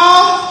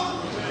more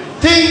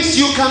things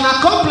you can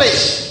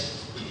accomplish.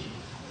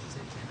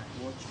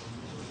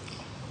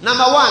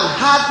 Number 1,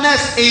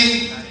 hardness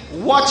in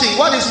watching.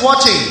 What is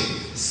watching?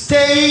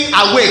 Staying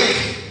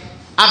awake.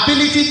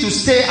 Ability to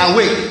stay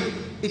awake.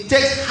 It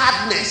takes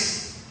hardness.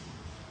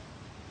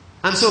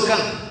 And so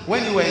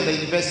when you were in the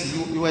university,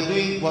 you were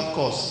doing what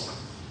course?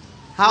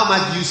 How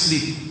much do you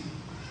sleep?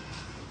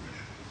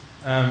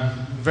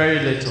 Very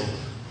little.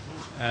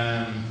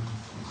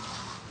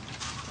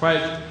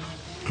 Quite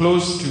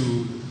close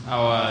to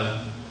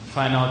our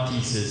final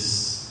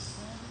thesis.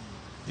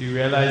 You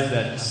realize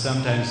that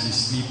sometimes you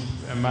sleep.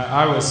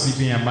 I was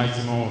sleeping a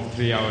maximum of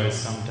 3 hours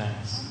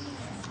sometimes.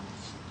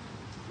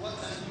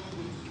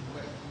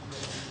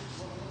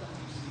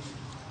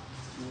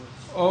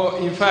 Oh,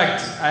 in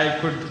fact, I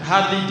could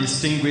hardly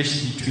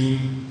distinguish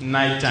between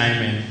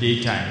nighttime and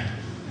daytime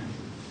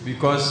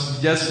because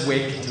you just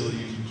wake till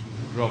you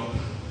drop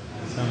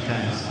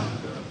sometimes.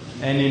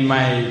 And in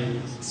my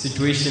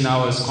situation, I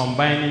was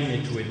combining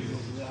it with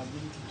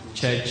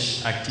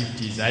church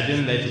activities. I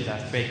didn't let it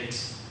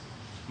affect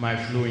my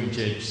flow in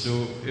church.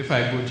 So if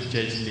I go to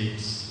church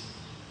late,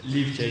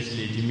 leave church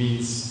late, it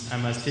means I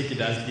must take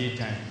it as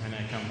daytime when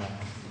I come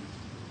back.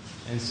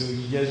 And so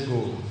you just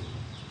go.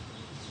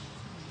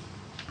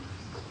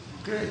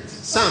 Great.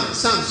 Sam,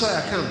 sorry,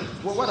 I can't.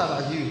 What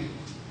about you?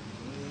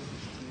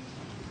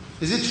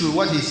 Is it true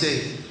what he's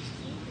saying?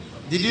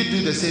 Did you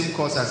do the same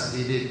course as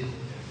he did?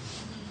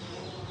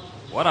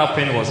 What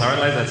happened was I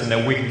realized that in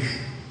a week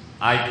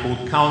I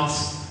could count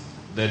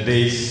the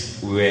days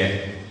we were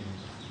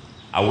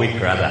awake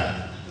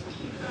rather.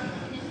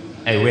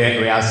 And we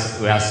are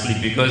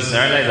asleep, because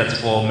I realized that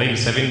for maybe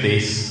 7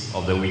 days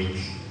of the week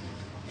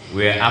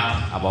we were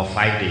up about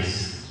 5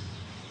 days.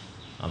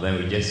 And then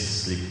we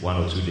just sleep 1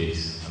 or 2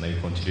 days and then we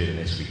continue the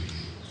next week.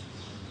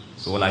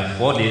 So like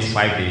 4 days,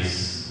 5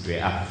 days we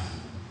were up.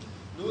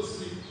 No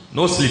sleep.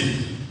 No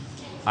sleep.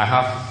 I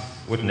have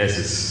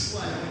witnesses.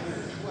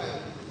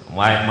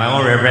 My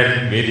own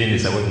Reverend Maiden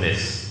is a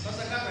witness.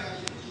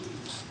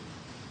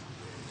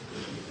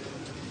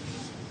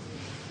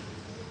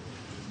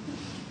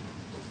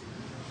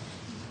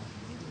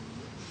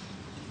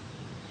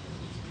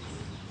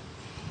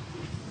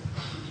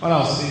 What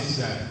I'll say is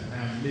that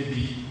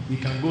maybe we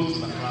can go to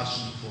the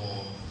classroom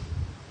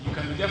you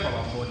can be there for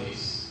about 4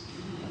 days.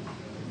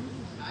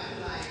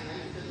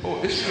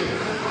 Oh, it's true.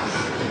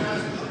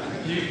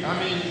 You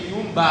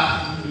won't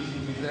back, you'll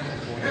be there for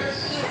 4 days.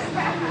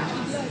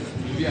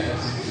 You'll be at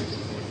the same place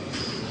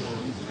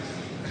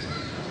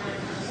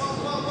for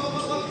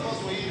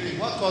 4 days.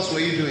 What course were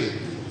you doing?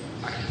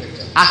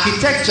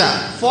 Architecture.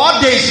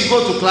 4 days you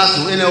go to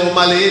classroom in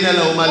Omale.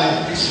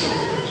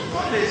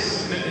 4 days.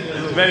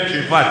 Very true.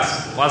 In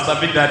fact, Pastor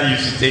Big Daddy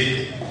used to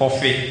take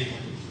coffee.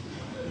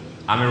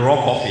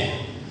 Raw coffee.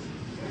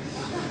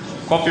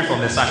 Coffee from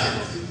the sachet.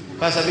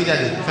 Pastor Big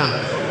Daddy, come.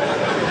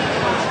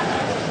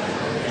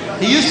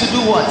 He used to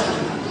do what?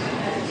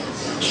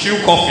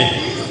 Chew coffee.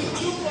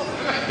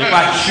 In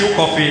fact, chew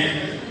coffee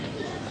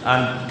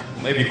and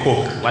maybe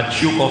Coke, but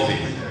chew coffee.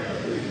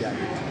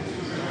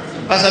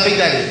 Pastor Big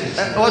Daddy,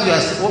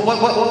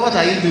 what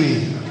are you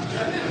doing?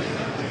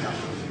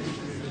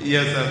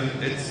 Yes,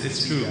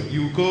 it's true.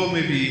 You go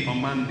maybe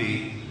on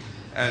Monday,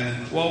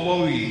 and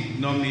what we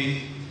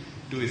normally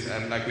do is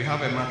like we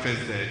have a mattress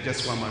there,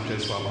 just one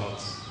mattress for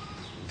about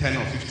 10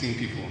 or 15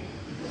 people.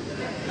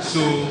 So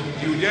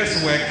you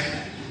just work,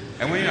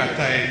 and when you are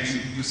tired,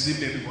 you sleep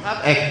maybe.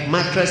 Have a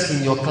mattress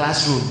in your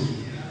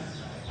classroom.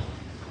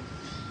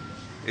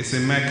 It's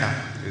in Mecca.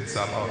 It's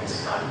about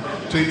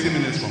 20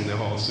 minutes from the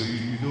hall, so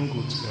you don't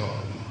go to the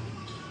hall.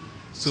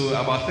 So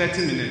about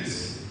 30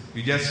 minutes.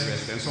 You just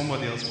rest, and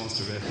somebody else wants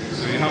to rest.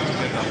 So you have to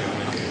get up and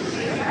work.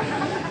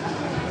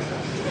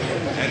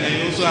 And then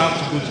you also have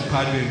to go to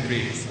Padre and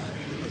pray.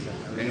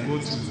 And go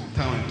to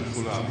town to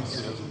follow up.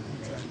 So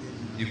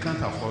you can't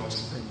afford to.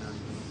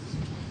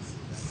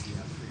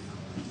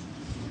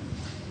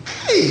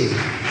 Hey!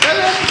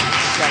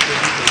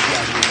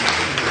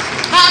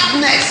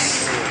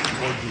 Hardness!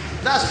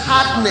 That's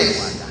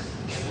hardness.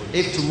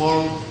 If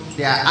tomorrow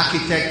they are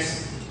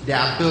architects, they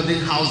are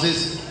building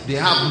houses, they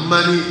have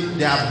money,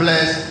 they are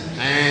blessed,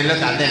 and look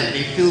at them,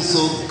 they feel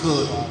so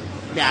good.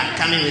 They are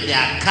coming with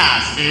their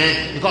cars,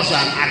 because you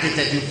are an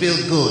architect, you feel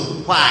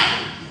good. Why?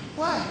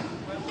 Why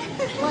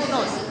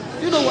not?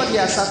 You know what he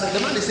has suffered?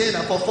 The man is saying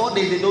that for 4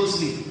 days they don't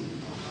sleep.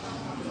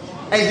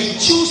 And he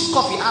chews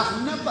coffee.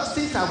 I've never,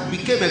 since I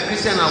became a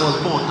Christian, I was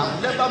born,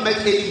 I've never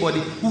met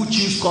anybody who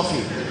chews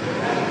coffee.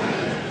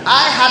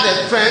 I had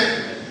a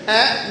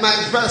friend,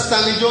 my brother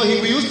Stanley Joe,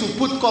 we used to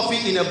put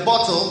coffee in a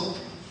bottle,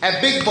 a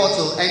big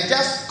bottle, and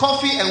just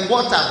coffee and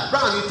water,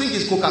 brown, you think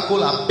it's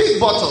Coca-Cola, big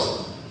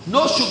bottle,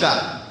 no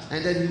sugar,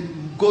 and then you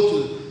go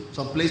to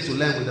some place to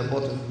learn with the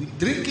bottle. We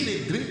drinking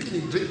it,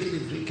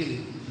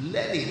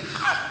 learning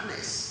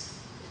hardness.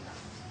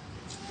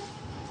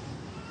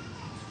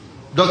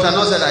 Dr.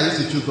 No said I used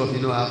to chew coffee.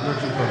 No, I have not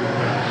chewed coffee.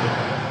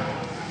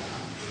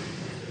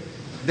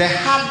 The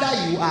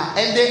harder you are,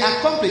 and they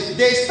accomplished.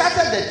 They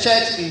started the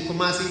church in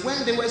Kumasi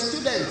when they were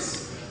students.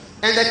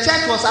 And the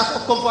church was at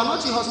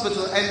Komfanochi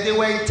Hospital, and they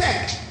were in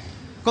tech.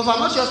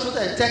 Komfanochi Hospital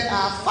and tech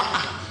are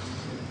far.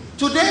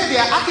 Today they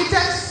are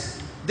architects,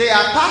 they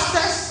are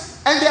pastors,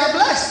 and they are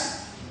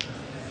blessed.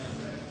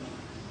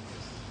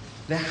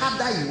 The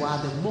harder you are,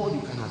 the more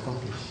you can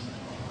accomplish.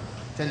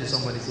 Tell me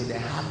somebody, say, the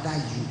harder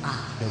you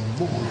are, the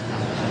more you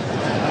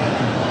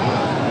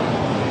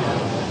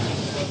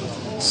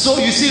can. So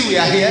you see, we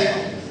are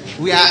here.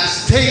 We are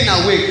staying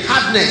awake.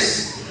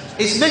 Hardness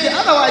is making.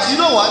 Otherwise, you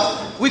know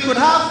what? We could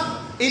have.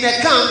 In a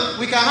camp,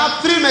 we can have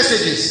 3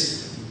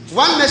 messages.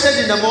 1 message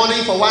in the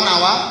morning for 1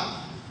 hour.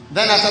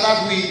 Then after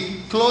that,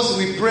 we close,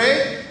 we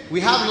pray.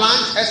 We have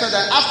lunch. After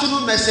the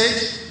afternoon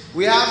message,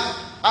 we have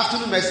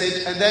afternoon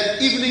message. And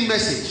then evening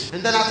message.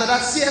 And then after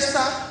that,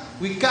 siesta,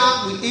 we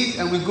come, we eat,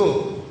 and we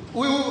go.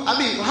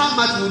 How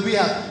much would we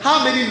have?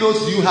 How many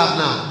notes do you have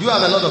now? Do you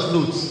have a lot of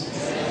notes?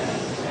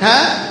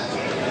 Huh?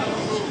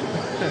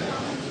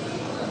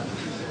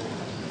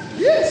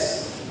 Yes.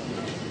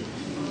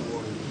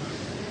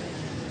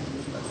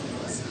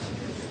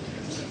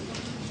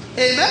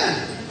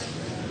 Amen.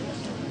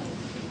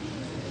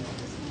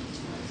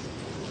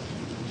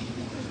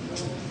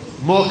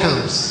 More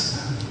camps.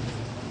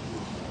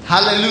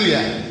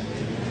 Hallelujah.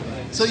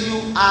 So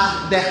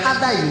the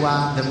harder you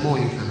are, the more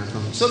you can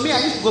accomplish. So me, I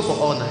used to go for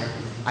all night.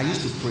 I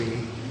used to pray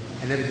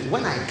and everything.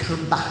 When I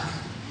come back,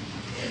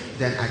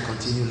 then I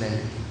continue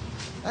learning.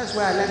 That's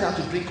why I learned how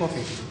to drink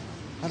coffee.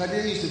 But I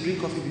didn't used to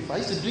drink coffee before. I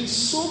used to drink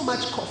so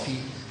much coffee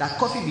that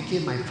coffee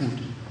became my food.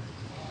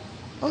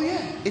 Oh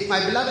yeah. If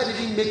my beloved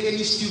didn't make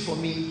any stew for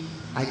me,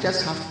 I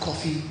just have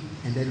coffee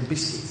and then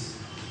biscuits.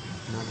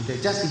 And I'll be there.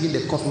 Just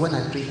even the coffee, when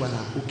I drink one,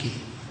 I'm okay.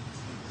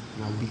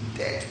 And I'll be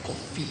there,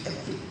 coffee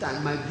every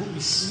time. My room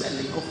is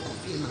smelling of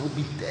coffee and I'll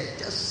be there,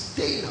 just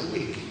staying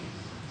awake.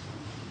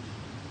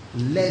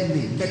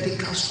 Learning,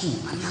 medical school,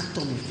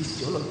 anatomy,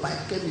 physiology,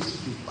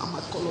 biochemistry,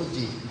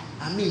 pharmacology.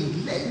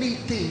 Learning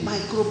things,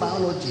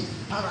 microbiology,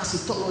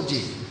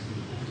 parasitology.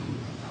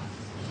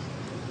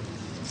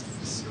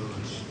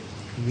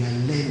 We are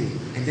learning.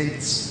 And then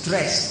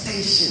stress,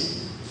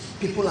 tension.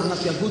 People are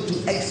not, you are going to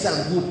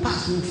exam, you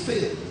pass, you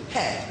fail.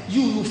 Hey,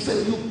 you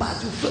fail, you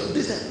pass, you fail.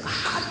 This is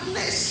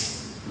hardness.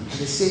 At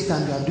the same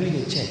time, you are doing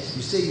a church.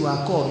 You say you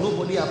are called.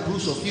 Nobody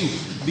approves of you.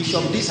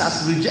 Bishop, this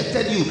has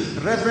rejected you.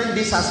 Reverend,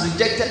 this has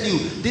rejected you.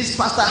 This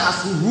pastor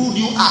has ruled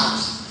you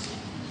out.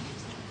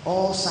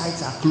 All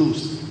sides are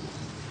closed.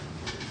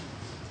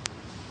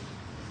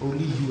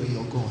 Only you and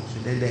your God.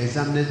 And then the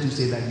examiner to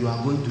say that you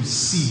are going to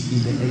see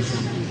in the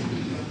exam.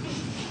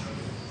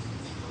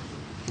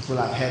 People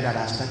have heard that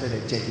I started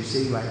a church. You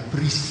say you are a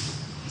priest.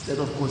 Instead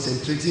of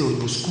concentrating on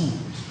your school,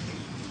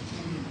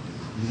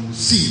 you will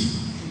see.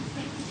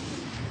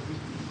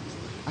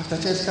 After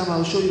church come, I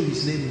will show you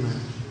his name, man.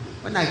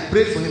 When I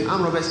prayed for him,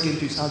 Am Roberts came to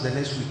his house the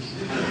next week.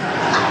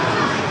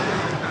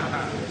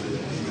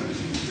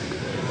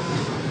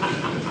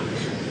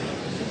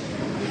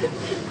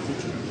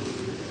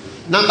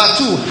 Number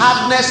 2,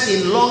 hardness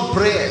in long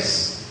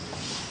prayers.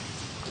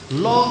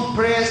 Long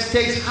prayers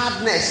takes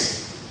hardness.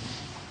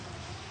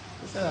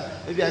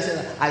 Maybe I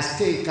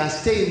said can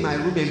stay in my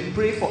room and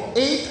pray for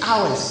 8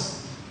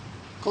 hours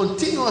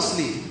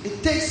continuously.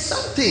 It takes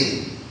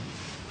something.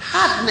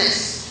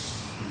 Hardness.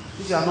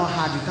 If you are not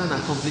hard, you can't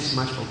accomplish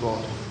much for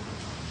God.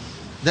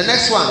 The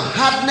next one,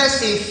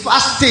 hardness in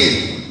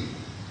fasting.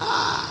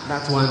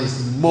 That one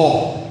is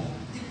more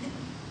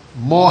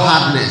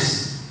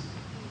hardness.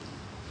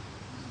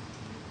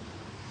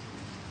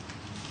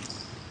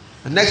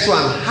 The next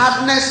one,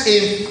 hardness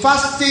in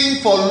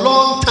fasting for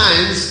long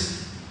times.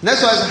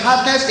 Next one is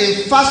hardness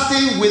in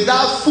fasting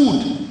without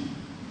food.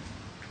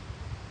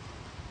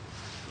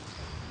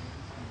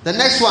 The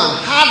next one,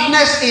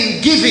 hardness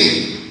in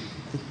giving.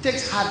 It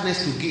takes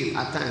hardness to give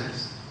at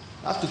times.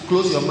 You have to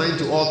close your mind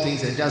to all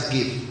things and just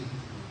give.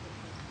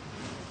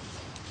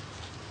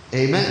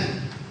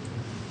 Amen.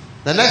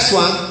 The next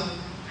one,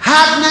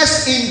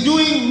 hardness in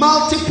doing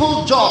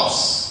multiple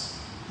jobs,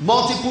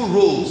 multiple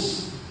roles.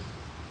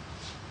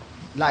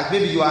 Like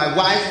maybe you are a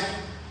wife,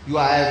 you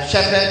are a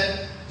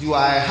shepherd, you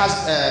are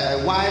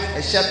a wife,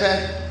 a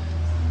shepherd,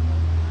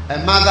 a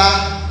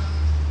mother,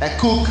 a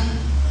cook,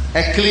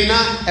 a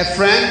cleaner, a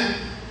friend,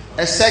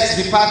 a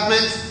sex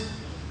department,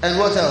 and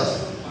what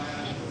else?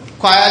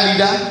 Choir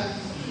leader.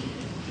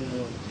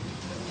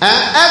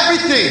 And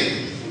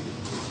everything.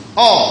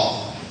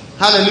 All.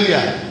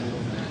 Hallelujah.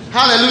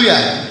 Hallelujah.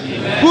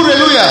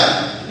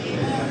 Hallelujah.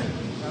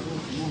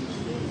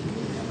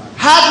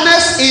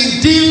 Hardness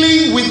in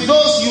dealing with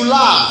those you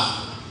love.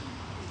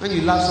 When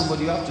you love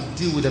somebody, you have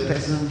to deal with a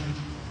person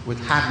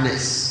with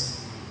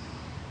hardness.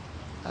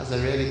 That's the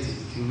reality.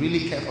 If you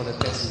really care for the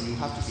person, you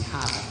have to be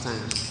hard at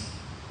times.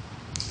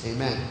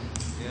 Amen.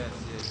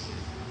 Yes.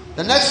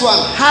 The next one,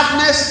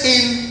 hardness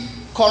in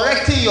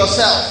correcting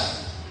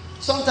yourself.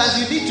 Sometimes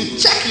you need to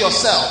check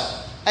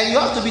yourself, and you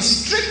have to be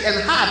strict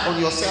and hard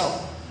on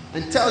yourself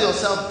and tell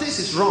yourself this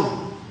is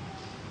wrong.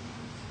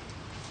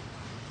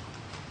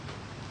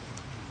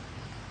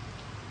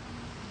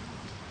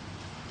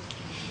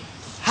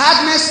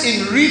 Hardness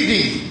in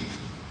reading.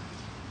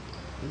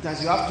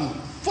 Sometimes you have to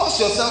force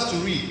yourself to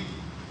read.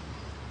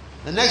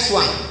 The next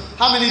one,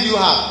 how many do you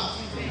have?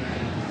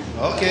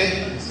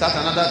 Okay, start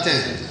another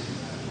 10.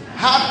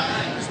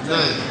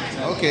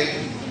 9.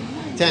 Okay,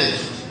 10.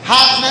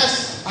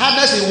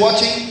 Hardness in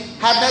watching,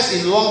 hardness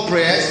in long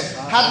prayers,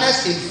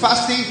 hardness in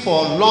fasting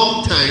for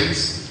long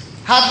times,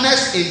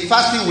 hardness in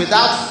fasting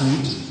without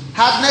food,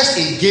 hardness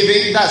in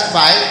giving, that's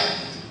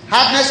 5.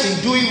 Hardness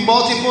in doing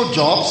multiple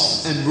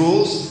jobs and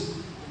roles,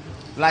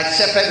 like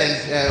shepherd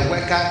and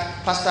worker,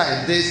 pastor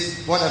and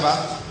this, whatever.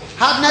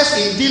 Hardness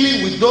in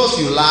dealing with those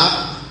you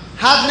love,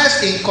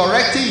 hardness in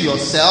correcting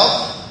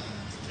yourself,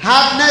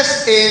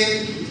 hardness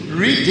in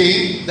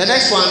reading. The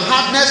next one,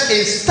 hardness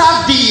in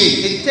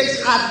studying. It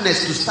takes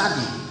hardness to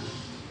study.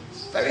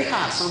 It's very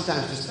hard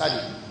sometimes to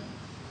study.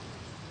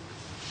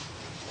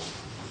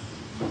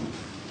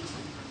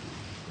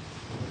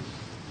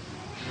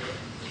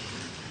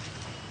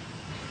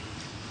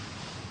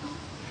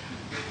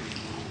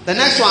 The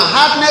next one,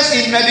 hardness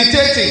in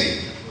meditating.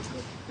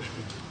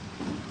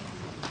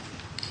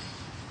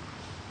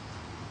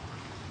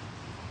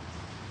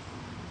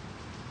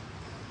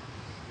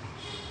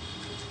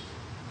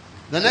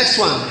 The next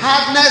one,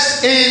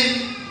 hardness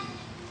in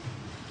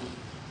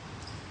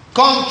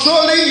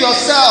controlling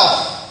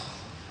yourself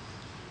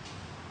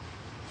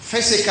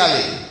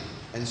physically,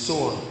 and so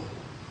on.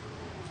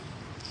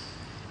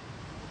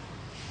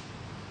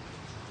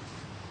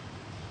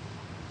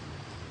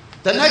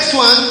 The next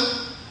one,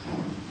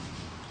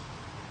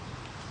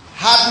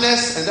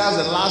 hardness, and that's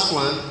the last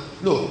one.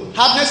 No,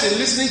 hardness in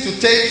listening to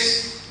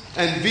tapes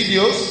and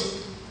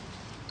videos.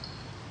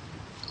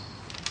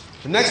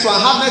 The next one,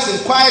 hardness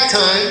in quiet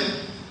time.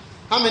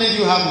 How many do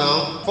you have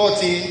now?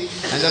 14.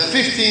 And the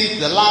 15th,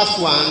 the last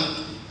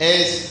one,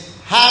 is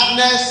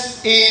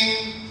hardness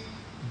in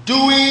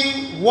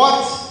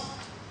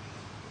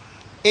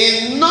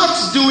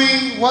not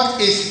doing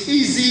what is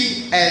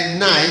easy and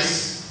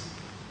nice.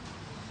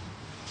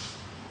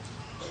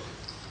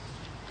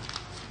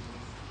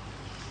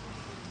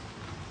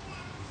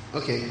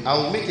 Okay, I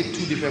will make it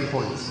two different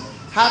points.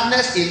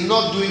 Hardness in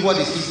not doing what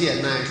is easy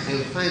and nice.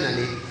 And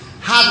finally,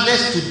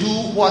 hardness to do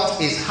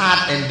what is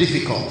hard and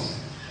difficult.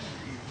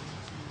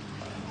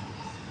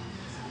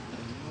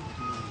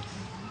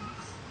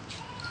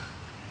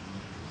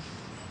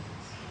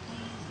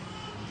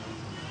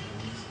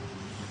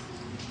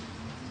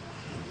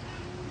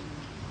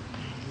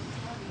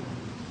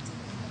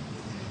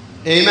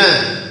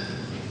 Amen.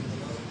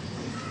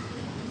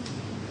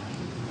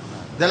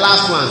 The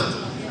last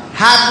one.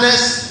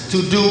 Hardness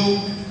to do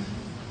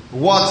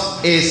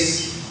what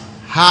is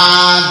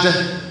hard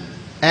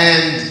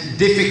and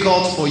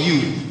difficult for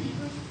you.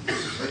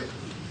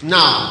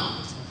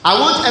 Now, I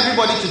want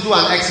everybody to do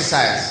an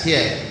exercise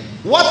here.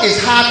 What is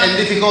hard and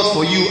difficult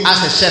for you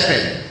as a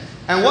shepherd?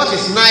 And what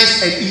is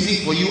nice and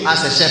easy for you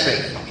as a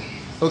shepherd?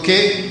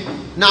 Okay?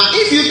 Now,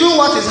 if you do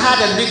what is hard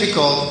and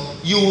difficult,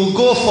 you will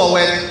go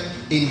forward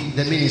in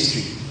the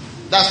ministry.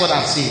 That's what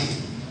I've seen.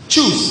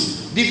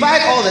 Choose.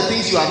 Divide all the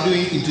things you are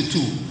doing into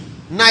two.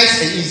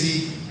 Nice and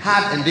easy,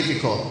 hard and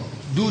difficult.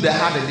 Do the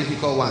hard and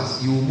difficult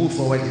ones. You will move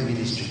forward in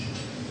ministry.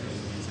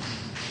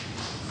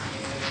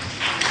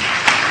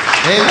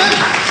 Amen.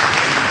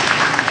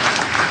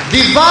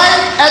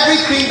 Divide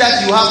everything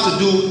that you have to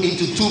do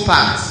into two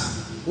parts.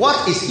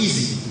 What is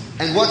easy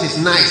and what is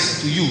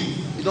nice to you.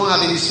 You don't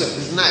have any sweat.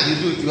 It's nice. You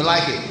do it. You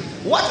like it.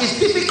 What is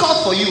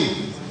difficult for you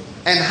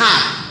and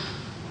hard.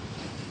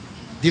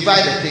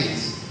 Divide the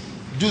things.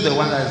 Do the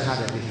one that is hard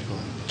and difficult.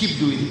 Keep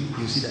doing it.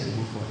 You see that you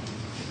move forward.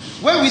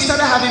 When we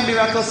started having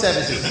miracle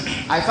services,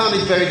 I found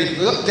it very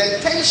difficult. The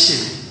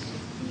tension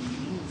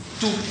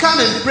to come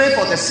and pray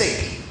for the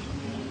sick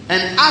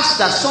and ask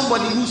that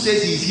somebody who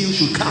says he is healed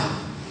should come.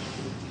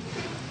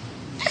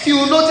 If you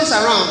will notice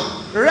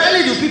around,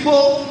 rarely do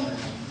people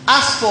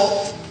ask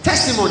for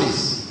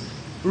testimonies.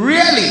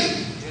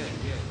 Rarely.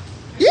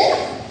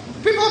 Yeah.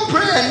 People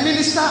pray and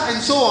minister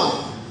and so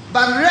on.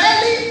 But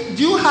rarely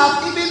do you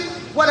have even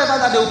whatever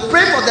that they will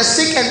pray for the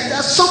sick and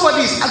that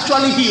somebody is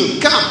actually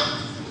healed. Come.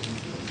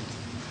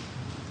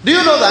 Do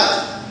you know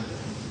that?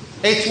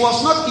 It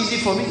was not easy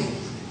for me.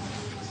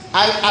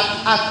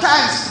 At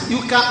times, you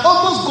can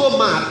almost go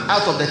mad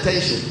out of the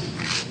tension.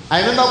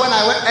 I remember when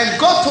I went, and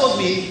God told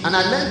me, and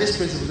I learned this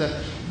principle,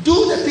 that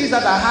do the things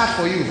that are hard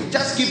for you.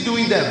 Just keep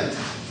doing them.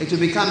 It will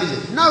become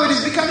easy. Now it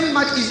is becoming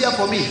much easier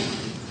for me.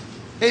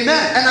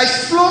 Amen. And I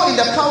flow in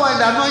the power and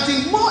the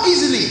anointing more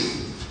easily.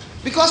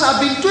 Because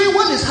I've been doing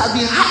what has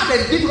been hard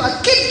and difficult.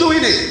 I keep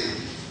doing it.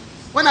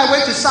 When I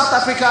went to South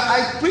Africa,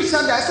 I preached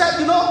and I said,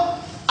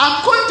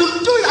 I'm going to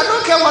do it. I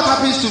don't care what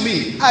happens to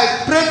me.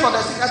 I prayed for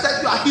the sick. I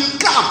said, you are healed.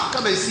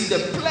 Come and see them.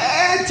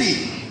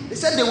 Plenty. They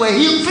said they were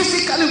healed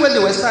physically when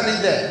they were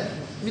standing there.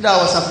 I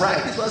was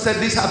surprised. This one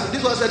said this happened.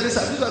 This one said this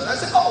happened. I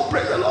said, oh,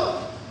 praise the Lord.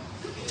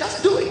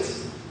 Just do it.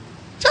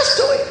 Just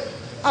do it.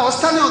 I was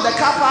standing on the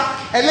car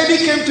park. A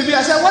lady came to me.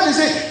 I said, what is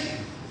it?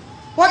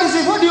 What is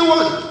it? What do you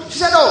want? She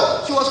said,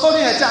 oh, she was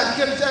holding her child.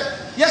 She came and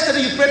said,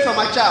 yesterday you prayed for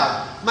my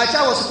child. My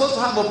child was supposed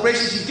to have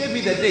operation. She gave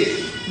me the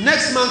date.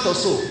 Next month or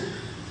so.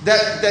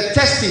 The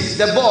testes,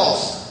 the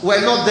balls were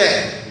not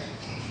there.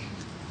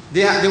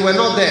 They were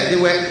not there.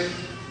 They were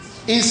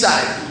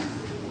inside.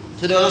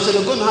 So they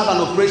were going to have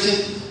an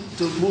operation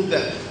to move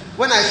them.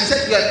 She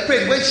said we had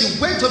prayed. When she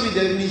went to me,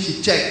 then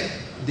she checked.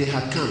 They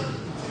had come.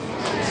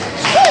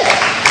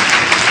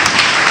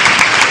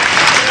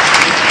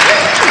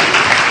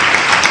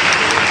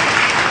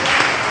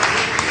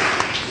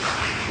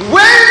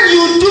 When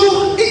you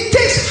do, it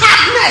takes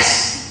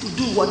hardness to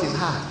do what is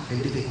hard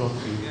and difficult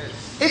for you.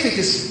 If it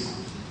is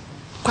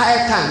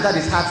quiet time that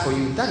is hard for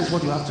you, that is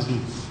what you have to do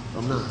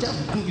from now.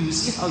 Just do, you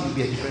see how you'll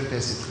be a different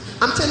person.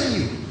 I'm telling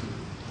you,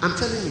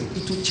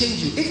 it will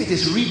change you. If it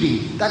is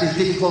reading that is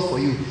difficult for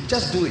you,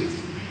 just do it.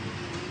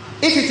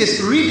 If it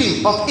is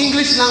reading of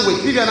English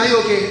language, Vivian, are you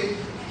okay?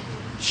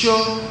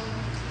 Sure.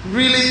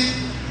 Really?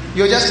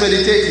 You're just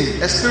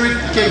meditating. A spirit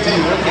came to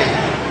you. Okay.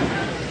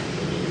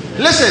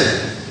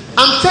 Listen.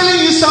 I'm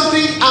telling you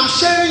something. I'm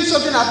sharing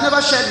something I've never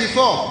shared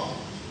before.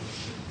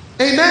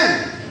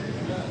 Amen.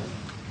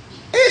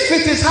 If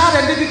it is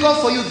hard and difficult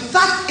for you,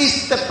 that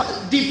is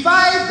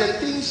divide the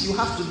things you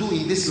have to do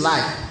in this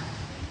life,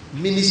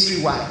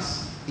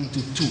 ministry-wise,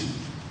 into two.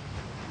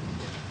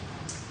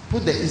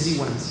 Put the easy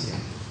ones here.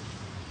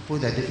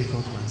 Put the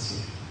difficult ones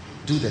here.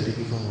 Do the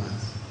difficult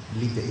ones.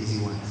 Leave the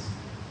easy ones.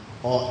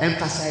 Or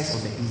emphasize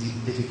on the easy,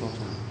 difficult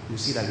one. You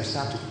see that you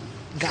start to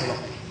gallop.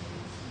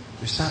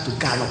 You start to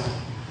gallop.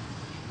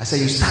 I say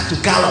you start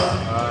to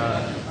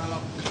gallop.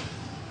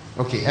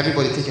 Okay,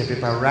 everybody take a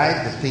paper.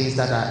 Write the things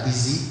that are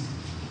easy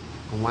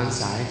on one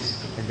side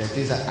and the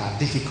things that are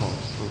difficult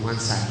on one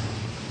side.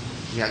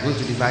 We are going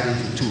to divide it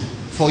into two.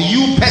 For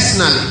you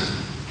personally,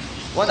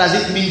 what does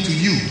it mean to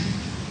you?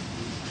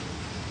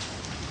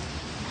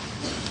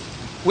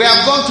 We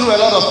have gone through a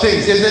lot of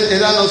things. Is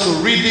that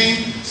also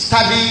reading,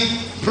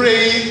 studying,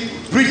 praying,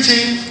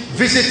 preaching,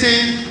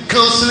 visiting,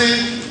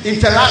 counseling,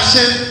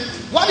 interaction?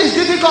 What is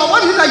difficult?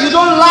 What is it that you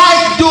don't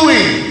like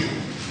doing?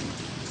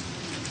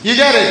 You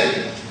get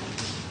it?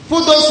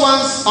 Put those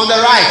ones on the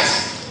right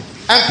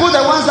and put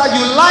the ones that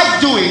you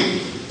like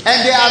doing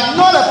and they are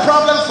not a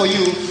problem for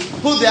you.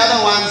 Put the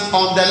other ones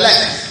on the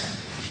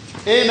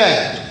left.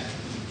 Amen.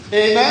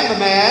 Amen, the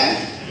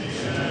man.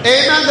 Amen,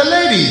 Amen the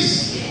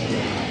ladies.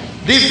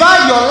 Amen.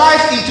 Divide your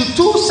life into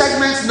two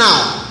segments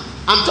now.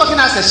 I'm talking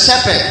as a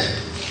shepherd,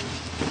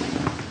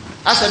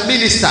 as a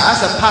minister,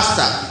 as a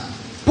pastor.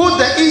 Put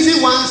the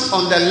easy ones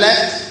on the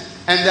left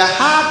and the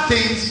hard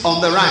things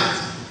on the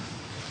right.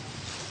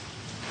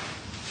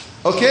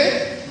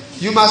 Okay?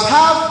 You must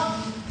have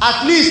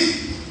at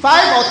least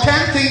 5 or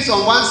 10 things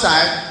on one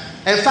side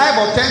and 5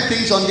 or 10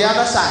 things on the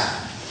other side.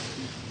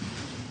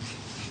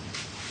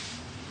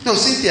 No,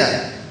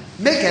 Cynthia,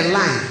 make a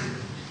line.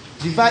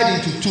 Divide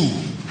into two.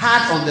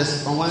 Hard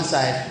on one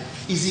side,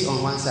 easy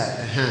on one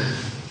side.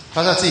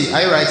 Pastor T,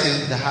 are you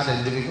writing the hard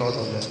and difficult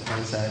on the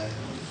one side?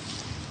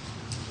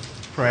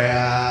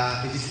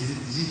 Prayer.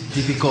 Is it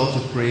difficult to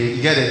pray?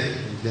 You get it?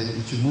 Then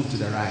it should move to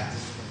the right.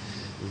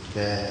 With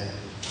the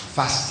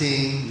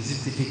fasting, is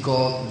it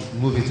difficult?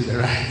 Move it to the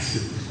right.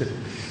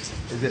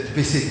 The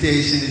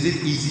visitation, is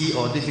it easy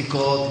or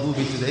difficult? Move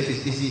it to the if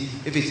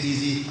it's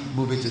easy,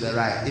 move it to the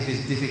right. If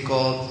it's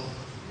difficult,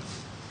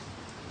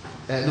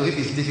 if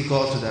it's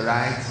difficult to the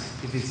right,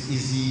 if it's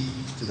easy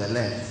to the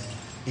left.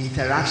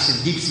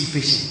 Interaction, deep sea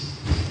fishing.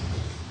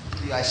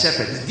 You are a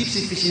shepherd. Is deep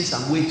sea fishing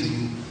some way to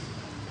you?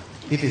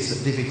 If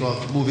it's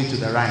difficult, move it to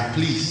the right,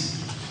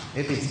 please.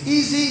 If it's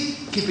easy,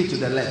 keep it to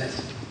the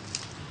left.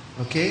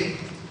 Okay?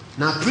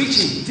 Now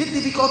preaching. Is it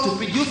difficult to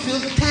preach? Do you feel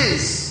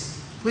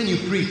tense when you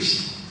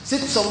preach?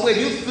 Sit somewhere.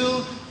 Do you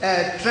feel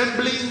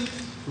trembling,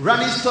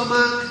 running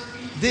stomach?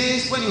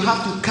 This, when you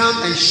have to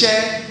come and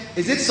share,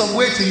 is it some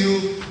way to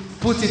you?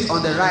 Put it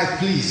on the right,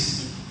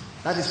 please.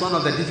 That is one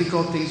of the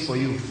difficult things for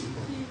you.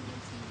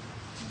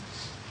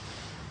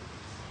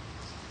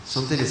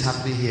 Something is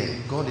happening here.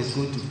 God is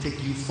going to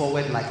take you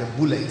forward like a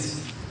bullet.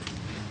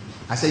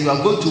 I said you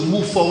are going to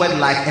move forward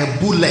like a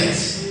bullet.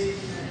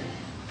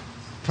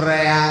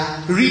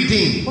 Prayer,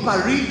 reading. What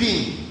about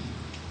reading?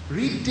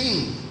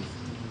 Reading.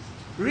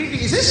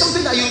 Is it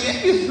something that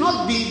you've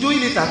not been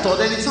doing it at all?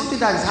 Then it's something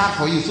that is hard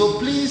for you. So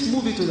please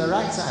move it to the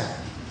right side.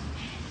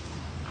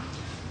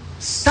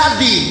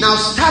 Study. Now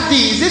study.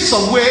 Is it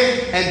some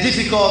way and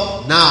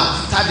difficult?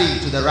 Now study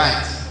to the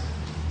right.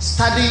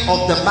 Study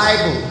of the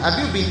Bible. Have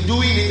you been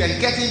doing it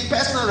and getting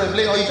personal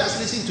revelation, or you just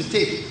listen to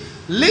tape?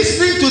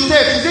 Listening to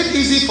tape, is it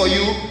easy for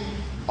you?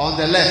 On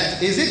the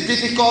left. Is it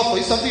difficult for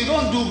you? Something you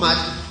don't do much?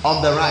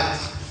 On the right.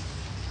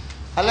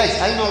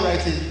 Alex, are you not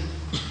writing?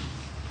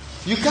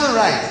 You can't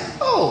write.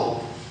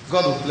 Oh,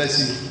 God will bless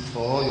you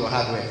for all your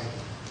hard work.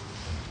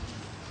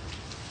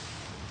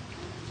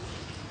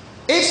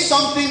 If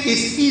something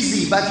is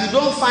easy but you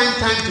don't find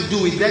time to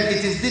do it, then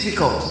it is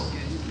difficult.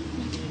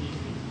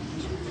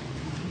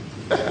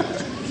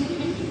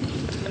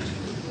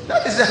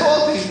 That is the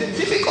whole thing. The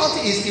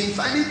difficulty is in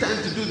finding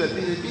time to do the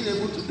thing and being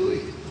able to do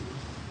it.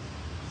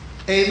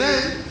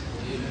 Amen.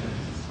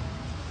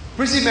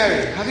 Prissy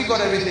Mary, have you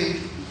got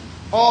everything?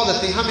 All the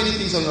things. How many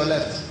things on your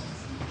left?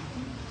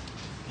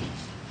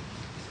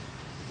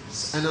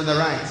 And on the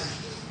right?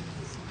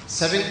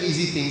 7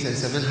 easy things and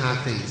 7 hard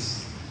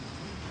things.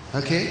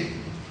 Okay?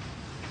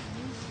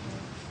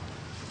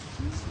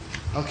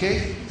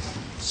 Okay?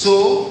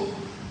 So,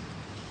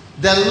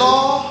 the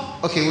law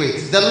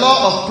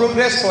of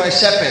progress for a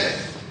shepherd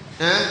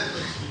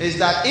is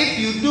that if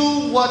you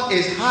do what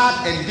is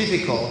hard and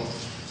difficult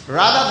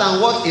rather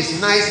than what is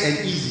nice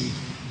and easy,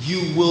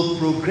 you will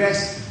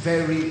progress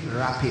very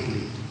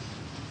rapidly.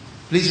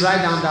 Please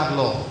write down that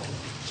law.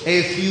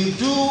 If you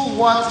do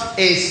what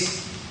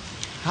is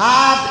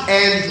hard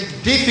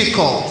and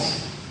difficult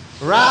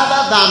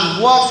rather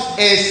than what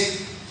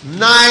is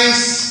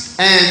nice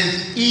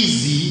and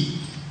easy,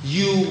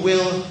 you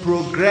will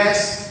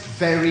progress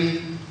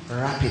very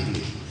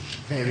rapidly.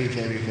 Very,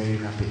 very, very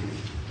rapidly.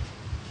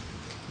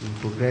 You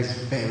progress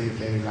very,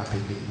 very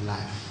rapidly in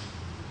life.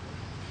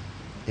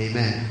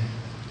 Amen.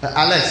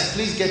 Alex,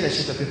 please get a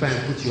sheet of paper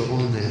and put your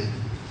own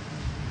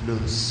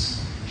notes.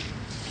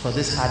 For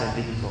this hard and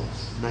difficult,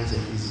 nice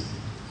and easy.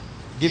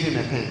 Give him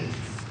a pen.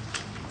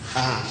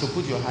 So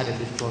put your hard and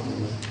difficult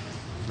in there.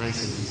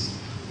 Nice and easy.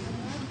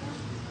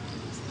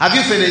 Have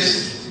you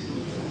finished?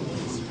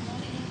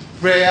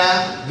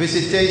 Prayer,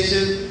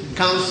 visitation,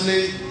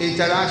 counseling,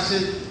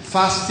 interaction,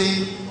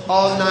 fasting,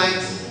 all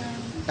night.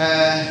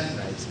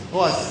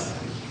 What?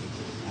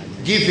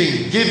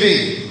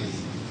 Giving.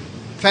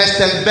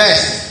 First and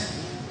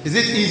best. Is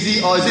it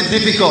easy or is it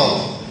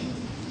difficult?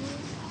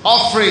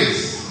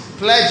 Offerings,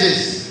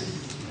 pledges.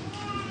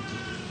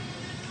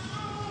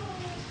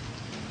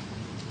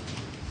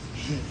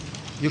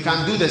 You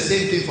can do the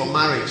same thing for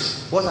marriage.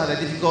 What are the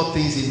difficult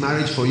things in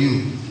marriage for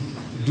you?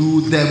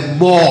 Do them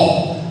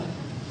more.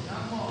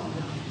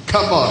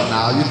 Come on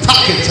now, you're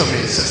talking to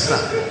me, sister.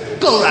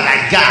 Glory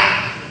to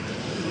God.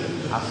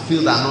 I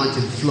feel the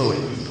anointing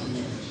flowing.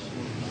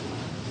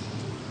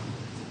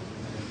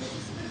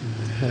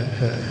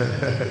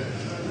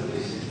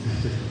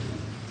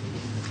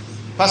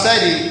 Pastor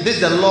Eddie, this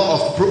is the law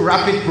of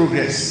rapid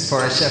progress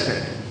for a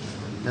shepherd.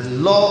 The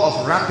law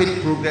of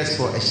rapid progress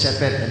for a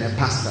shepherd and a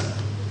pastor.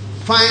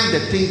 Find the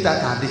things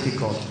that are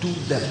difficult. Do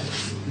them.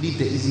 Leave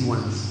the easy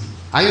ones.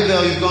 Are you there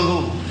or you've gone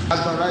home?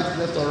 Husband, right,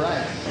 left or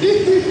right?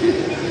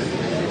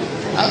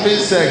 Having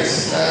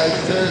sex. I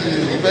tell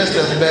you, first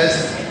and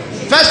best.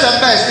 First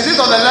and best. Is it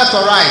on the left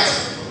or right?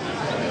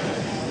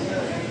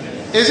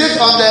 Is it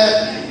on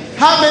the...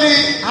 How many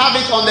have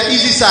it on the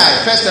easy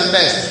side? First and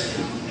best.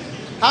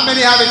 How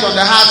many have it on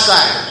the hard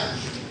side?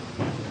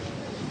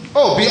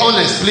 Oh, be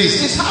honest,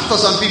 please. It's hard for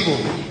some people.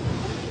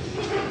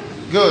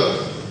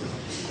 Good.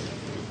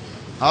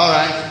 All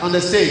right. On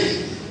the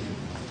stage.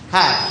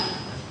 Hard.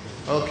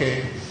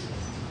 Okay.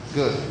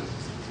 Good.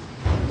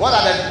 What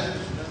are the...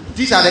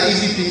 These are the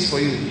easy things for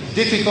you.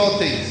 Difficult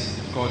things.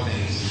 Difficult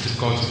things.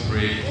 Difficult to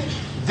pray.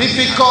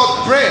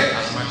 Difficult prayer.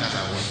 As much as I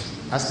want.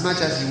 As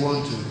much as you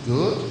want to.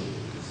 Good.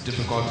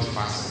 Difficult to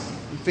fast.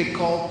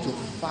 Difficult to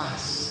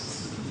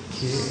fast.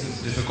 Okay.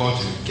 It's difficult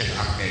to get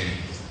up early.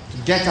 To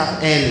get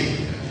up early.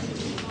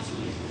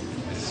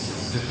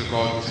 It's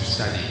difficult to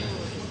study.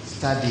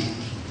 Study.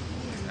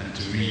 And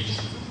to read.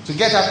 To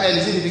get up early,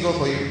 is it difficult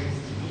for you?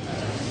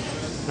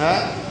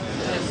 Huh?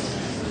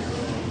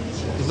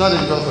 It's not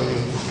difficult for you.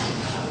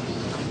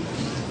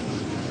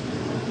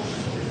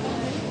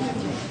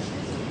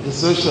 It's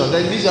so short.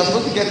 That means you are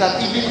supposed to get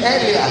up even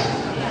earlier.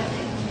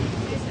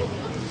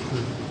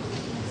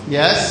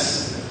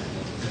 Yes?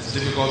 It's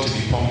difficult to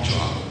be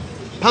punctual.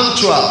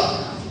 Punctual.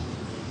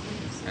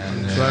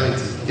 And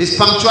punctuality. It's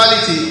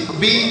punctuality,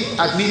 being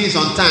at meetings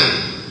on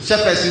time.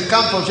 Shepherds, you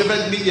come from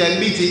shepherd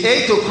meeting,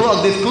 8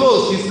 o'clock, they've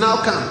closed, you've now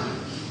come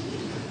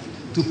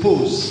to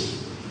pose.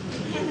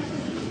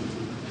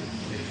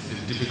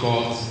 It's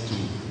difficult to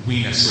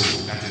win a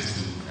soul, that is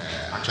to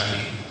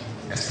actually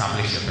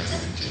establish a person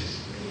in church.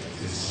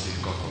 It's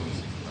difficult for me.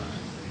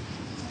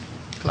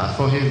 Clap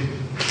for him.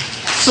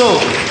 So,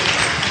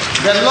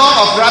 the law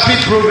of rapid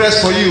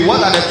progress for you,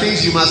 what are the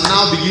things you must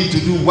now begin to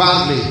do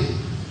wildly?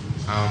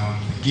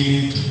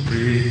 Beginning to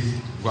pray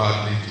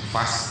wildly, to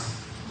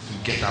fast, to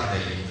get up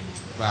early.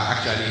 But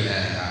actually, I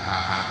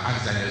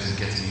asked Daniel to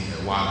get me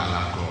a wild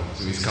alarm clock,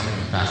 so he's coming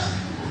and passing.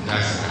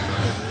 That's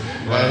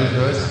very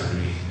good.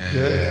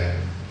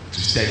 To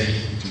study,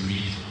 to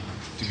read,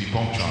 to be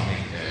punctual,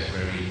 make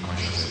very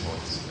conscious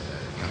effort,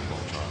 become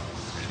punctual,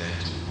 and then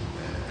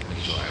to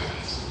make sure I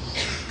wait.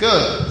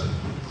 Good.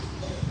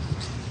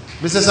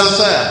 Mr.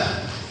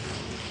 Samsoya,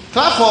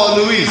 clap for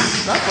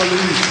Louise. Clap for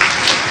Louise.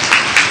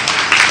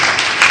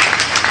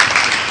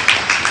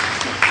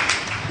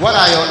 What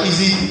are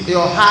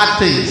your hard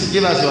things?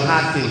 Give us your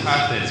hard things.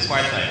 Hard things,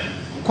 quiet time.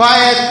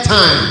 Quiet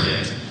time.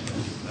 Yeah,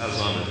 that's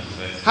one of the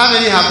first. How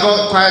many have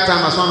got quiet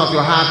time as one of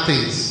your hard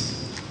things?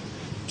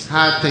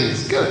 Hard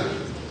things. Good.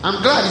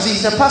 I'm glad. You see,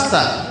 he's a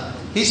pastor.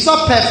 He's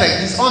not perfect.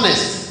 He's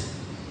honest.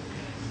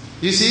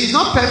 You see, he's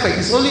not perfect.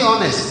 He's only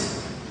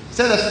honest.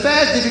 So the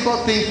first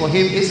difficult thing for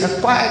him is a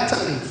quiet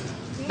time.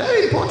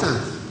 Very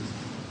important.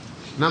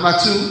 Number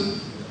 2.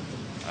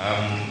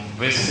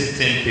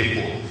 Visiting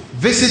people.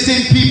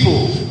 Visiting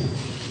people.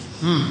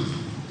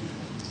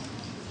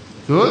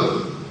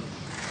 Good.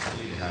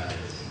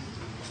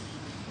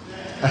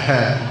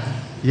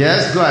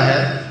 Yes, go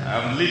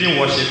ahead. Leading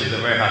worship is a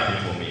very hard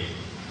thing for me.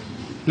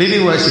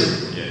 Leading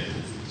worship? Yeah.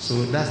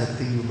 So that's the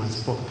thing you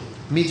must put.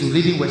 Me too,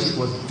 leading worship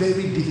was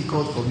very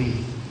difficult for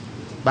me.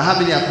 But how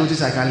many have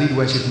noticed I can lead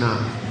worship now?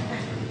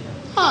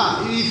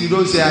 If you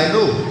don't say, I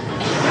know.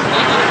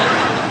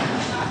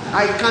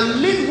 I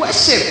can lead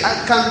worship.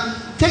 I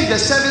can take the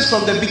service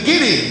from the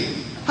beginning.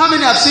 How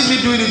many have seen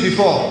me doing it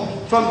before?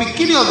 From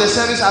beginning of the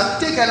service, I'll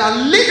take and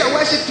I'll lead the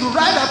worship through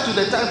right up to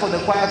the time for the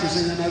choir to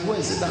sing, and I go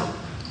and sit down.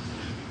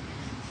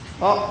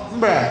 Oh,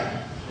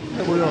 bruh.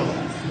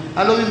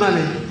 Hello,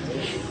 Mimani.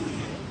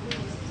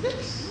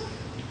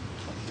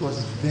 It was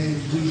very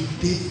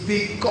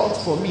difficult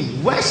for me.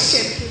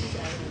 Worship.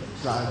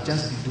 So I'll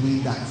just be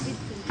doing that.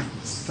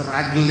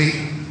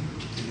 Struggling.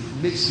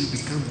 It makes you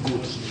become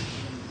good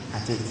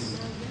at it.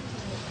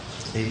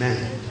 Amen.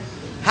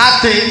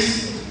 Hard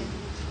things.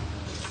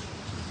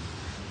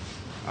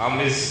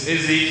 It's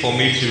easy for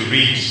me to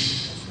read.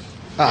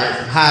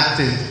 Hard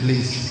things,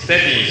 please.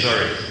 Studying,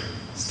 sorry.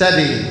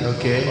 Studying,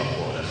 okay.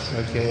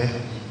 Okay.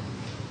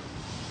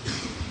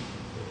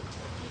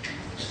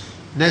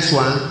 Next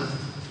one.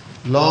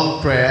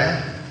 Long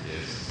prayer.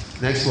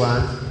 Yes. Next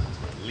one.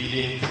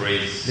 Leading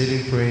praise.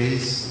 Leading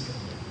praise.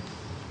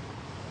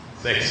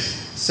 Sex.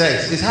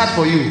 Sex. It's hard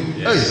for you.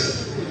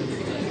 Yes.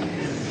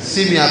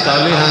 See me after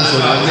I'll lay hands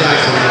on you.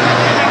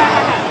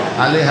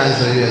 I'll lay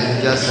hands on you and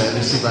you just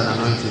receive an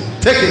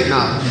anointing. Take it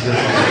now.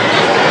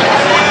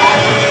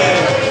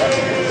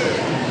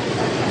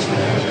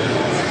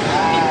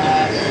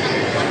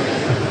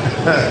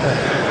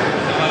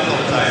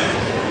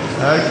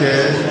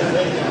 Okay.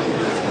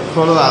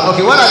 Follow up.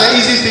 Okay, what are the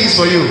easy things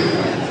for you?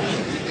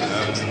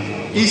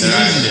 Easy.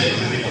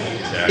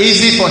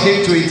 Easy for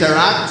him to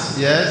interact.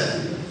 Yes.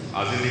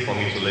 It's easy for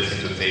me to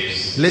listen to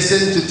tapes.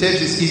 Listen to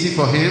tapes is easy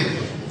for him.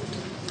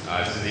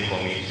 It's easy for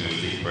me to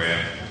lead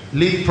prayer.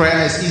 Lead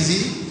prayer is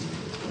easy.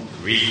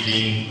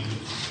 Reading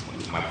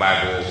my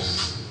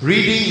Bibles.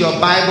 Reading your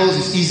Bibles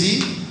is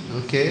easy.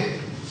 Okay.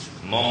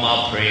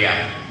 Normal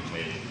prayer,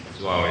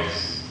 2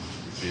 hours.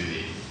 It's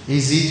easy.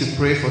 Easy to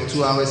pray for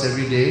 2 hours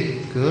every day.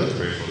 Good.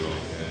 Pray for God.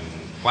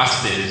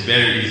 Fasting is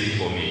very easy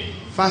for me.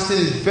 Fasting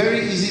is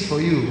very easy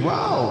for you.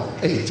 Wow.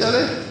 Hey,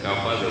 Charlie. I'll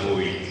fast the whole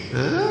week.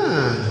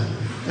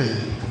 Hey.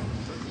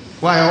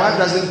 Why your wife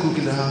doesn't cook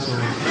in the house?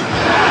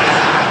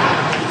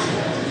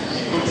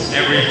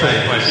 Every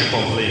time, but she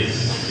complains.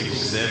 She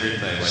cooks every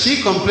time.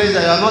 She complains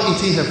that you are not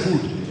eating her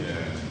food. Yeah.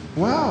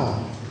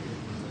 Wow.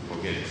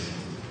 Forget.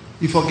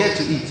 You forget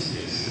to eat.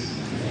 Yes.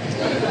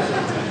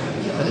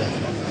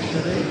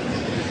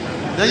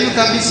 Then you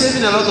can be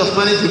saving a lot of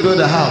money to build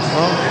a house.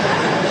 Oh?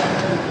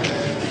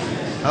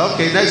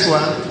 Okay, next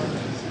one.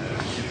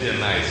 Easy and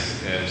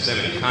nice.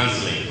 7.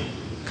 Counseling.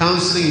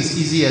 Counseling is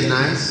easy and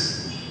nice.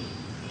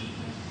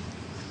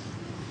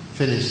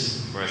 Finished.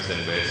 First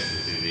and best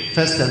is easy.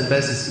 First and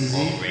best is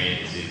easy. Offering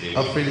is easy.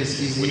 Offering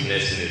is easy.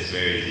 Witnessing is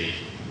very easy.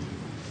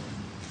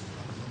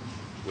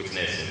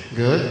 Witnessing.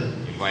 Good.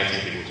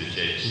 Inviting people to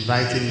church.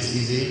 Inviting is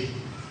easy.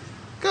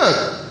 Good.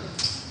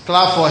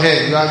 Clap for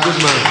him. You are a good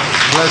man.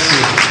 Bless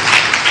you.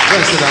 Go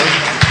and sit down.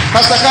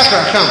 Pastor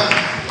Kakra, come.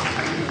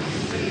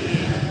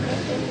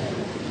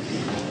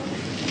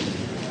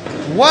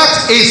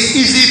 What is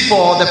easy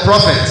for the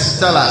prophets?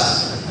 Tell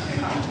us.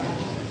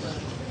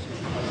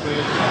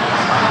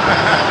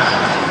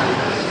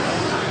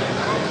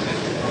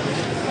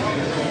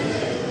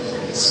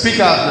 Speak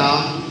out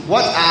now.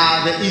 What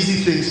are the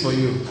easy things for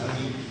you?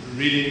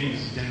 Reading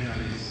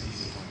generally is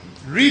easy for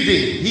me.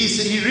 Reading.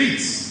 He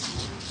reads.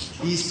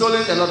 He's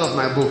stolen a lot of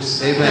my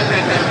books. Amen.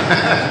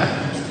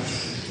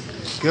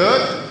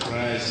 Good.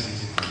 Prayer is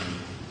easy for me.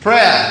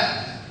 Prayer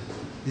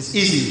is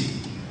easy.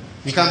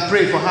 You can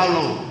pray for how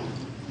long?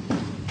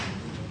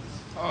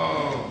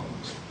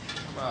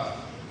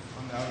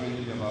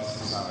 About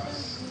 6 hours.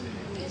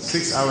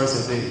 6 hours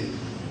a day.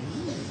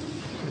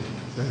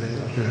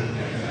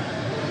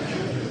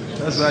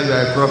 That's why you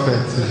are a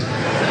prophet.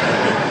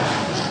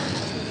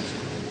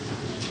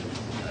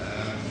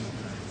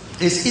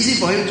 It's easy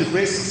for him to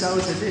pray 6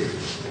 hours a day.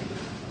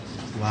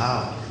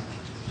 Wow.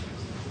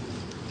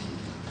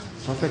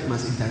 Prophet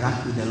must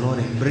interact with the Lord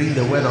and bring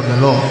the word of the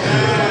Lord.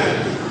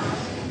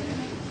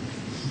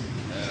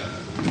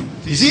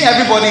 You see,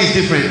 everybody is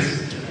different.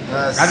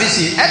 Yes. Have you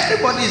seen?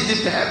 Everybody is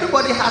different.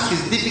 Everybody has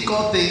his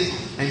difficult things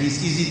and his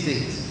easy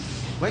things.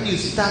 When you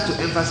start to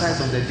emphasize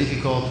on the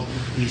difficult,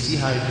 you see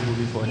how you're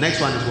moving forward.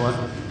 Next one is what?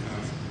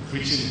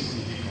 Preaching is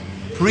easy for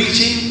me.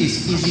 Preaching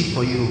is easy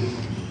for you.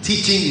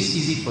 Teaching is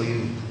easy for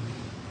you.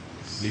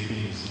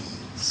 Sleeping is easy.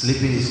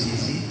 Sleeping is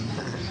easy.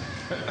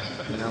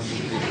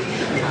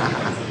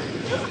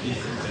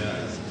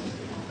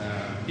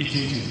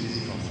 Eating is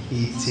easy for me.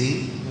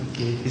 Eating.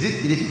 Okay. Is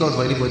it difficult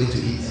for anybody to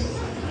eat?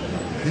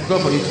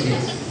 Difficult for you to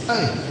eat?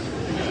 Hey.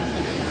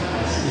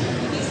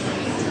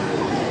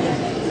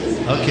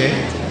 Okay.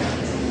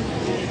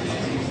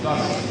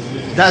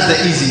 That's the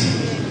easy.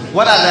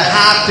 What are the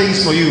hard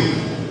things for you?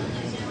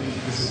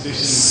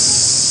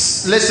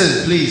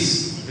 Listen,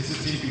 please.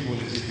 Visiting people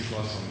is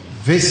difficult for me.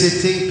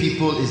 Visiting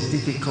people is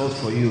difficult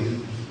for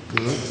you.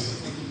 Good.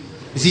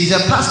 You see, he's a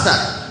pastor,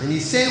 and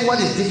he's saying what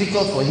is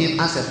difficult for him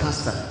as a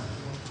pastor.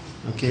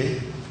 Okay?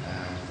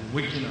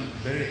 Waking up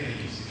very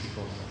early is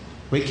difficult for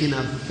me. Waking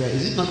up,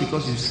 is it not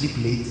because you sleep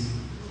late?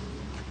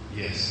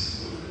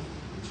 Yes.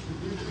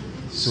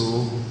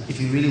 So, if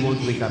you really want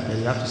to wake up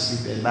early, you have to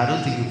sleep early. But I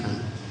don't think you can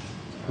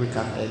wake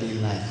up early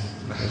in life.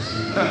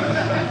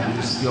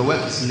 Because your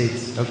work is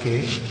late.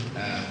 Okay?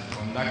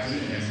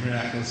 Conducting a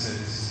miracle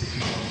service is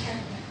difficult.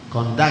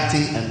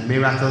 Conducting a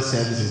miracle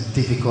service is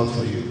difficult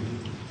for you.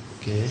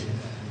 Okay?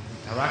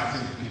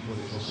 Interacting with people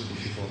is also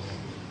difficult for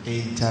me.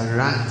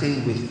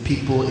 Interacting with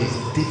people is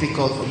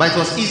difficult for, but it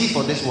was easy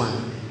for this one.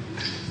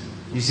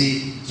 You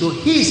see, so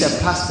he is a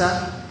pastor,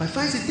 but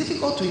finds it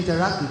difficult to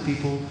interact with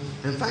people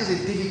and finds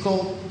it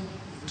difficult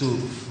to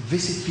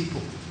visit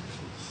people.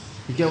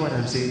 You get what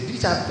I'm saying?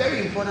 These are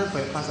very important for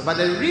a pastor. But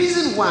the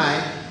reason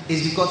why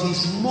is because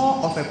he's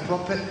more of a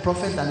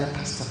prophet than a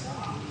pastor.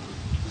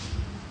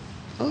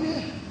 Oh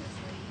yeah.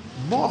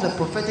 More of the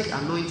prophetic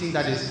anointing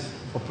that is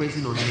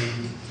operating on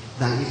him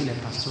than even a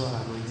pastoral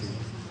anointing.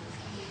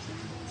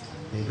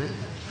 Amen.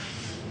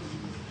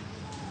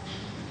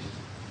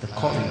 The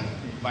calling.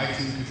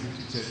 inviting people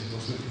to church is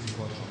also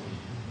difficult for me.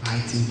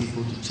 Inviting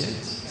people to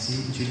church.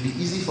 See, it should be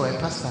easy for a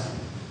pastor.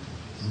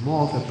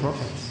 More of a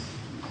prophet.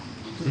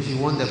 If you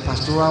want the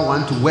pastoral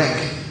one to work,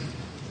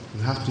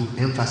 you have to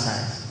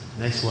emphasize.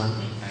 Next one.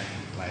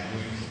 Like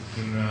going for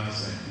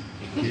funerals and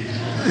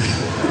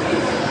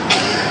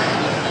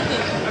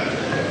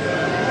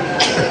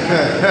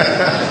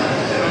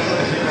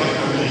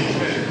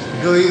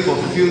Going for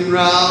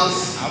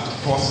funerals, I have to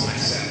force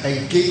myself.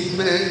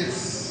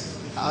 engagements,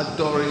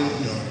 outdooring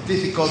is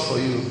difficult for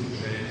you.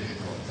 Very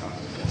difficult. I have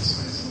to force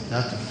myself. You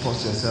have to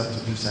force yourself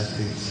to do such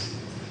things.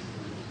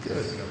 Good.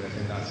 I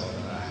think that's all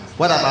that I have.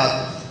 What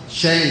about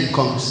sharing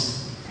incomes?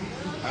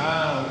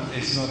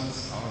 It's not.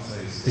 I would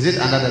say it's, Is it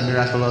under the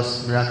miracle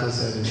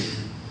service?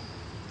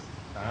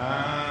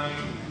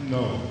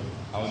 no.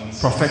 I wouldn't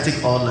say.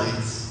 Prophetic all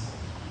nights.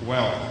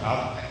 Well,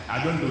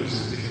 I don't do it.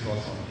 It's difficult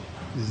for me.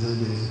 It's not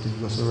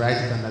difficult. So write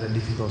it under the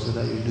difficult so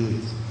that you do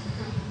it.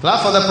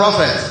 Clap for the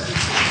prophet.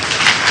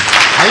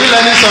 Are you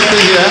learning something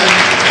here?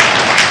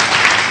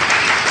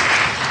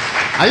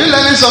 Are you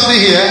learning something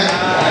here?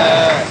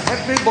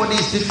 Everybody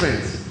is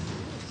different.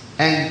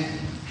 And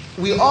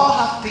we all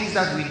have things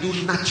that we do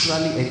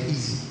naturally and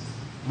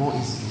more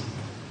easily.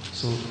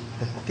 So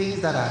the things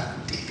that are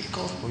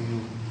difficult for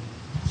you,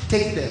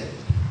 take them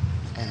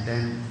and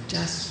then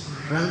just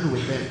run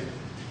with them.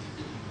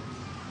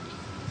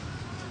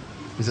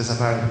 Mr.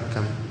 Safari,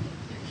 come.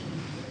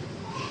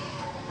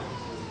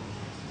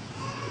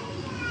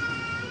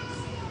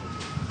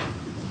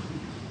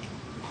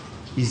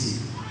 Easy.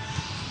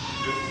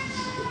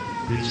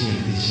 Preaching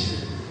and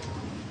teaching.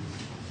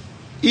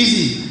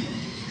 Easy.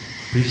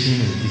 Preaching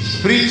and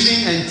teaching.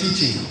 Preaching and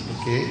teaching.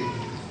 Okay.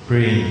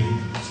 Praying.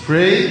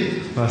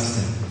 Praying.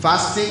 Fasting.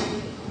 Fasting.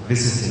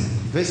 Visiting.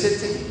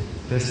 Visiting.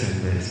 First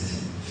and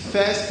best.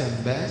 First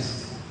and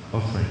best.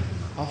 Offering.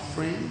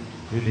 Offering.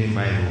 Reading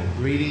Bible.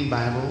 Reading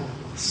Bible.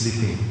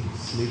 Sleeping.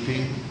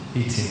 Sleeping.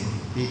 Eating.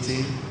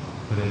 Eating.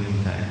 For the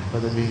meantime. For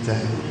the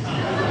meantime.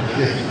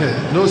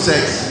 No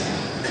sex.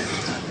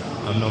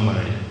 I'm not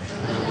married.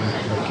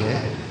 Okay.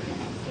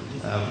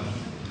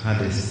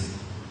 Hardest.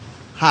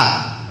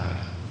 Hardest.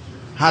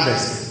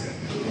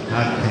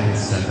 Hard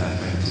things that I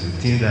find to do.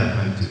 Things that I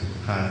find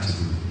hard to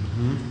do.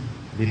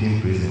 Leading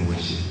praise and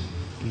worship.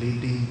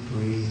 Leading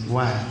praise.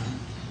 Why?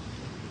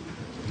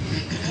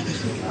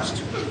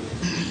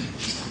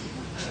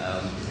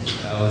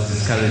 I was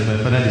discouraged. My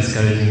father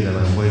discouraged me that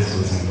my voice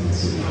wasn't good.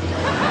 So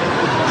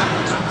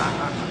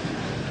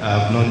I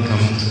have not come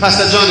to.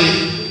 Pastor Johnny,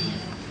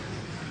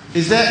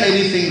 is there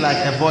anything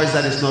like a voice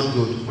that is not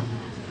good?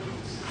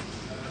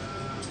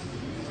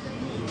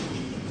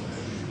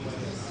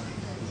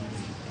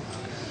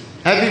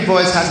 Every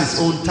voice has its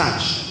own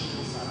touch.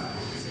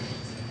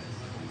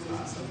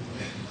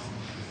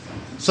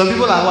 Some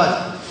people are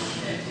what?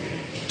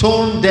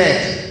 Tone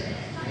deaf.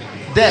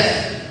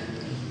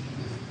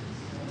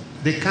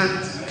 They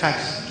can't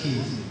catch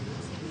keys.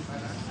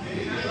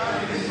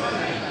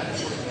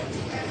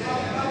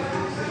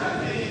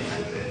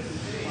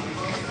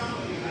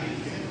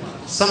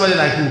 Somebody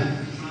like who?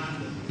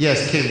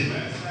 Yes, Kim.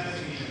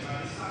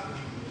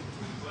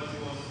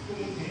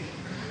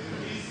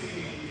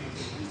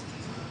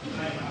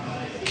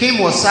 Kim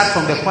was sacked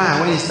from the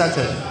choir when he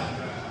started.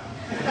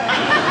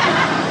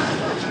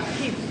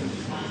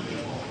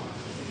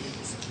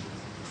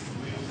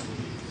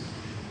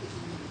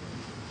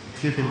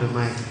 Give him the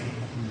mic.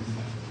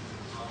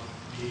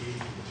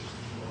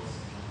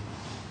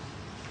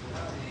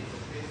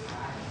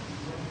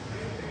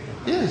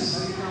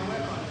 Yes.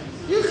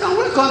 You can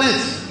work on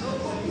it.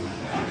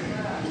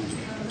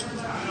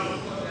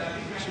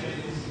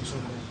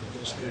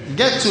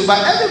 Get to, but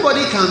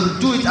everybody can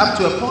do it up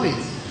to a point.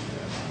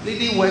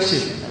 Leading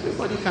worship,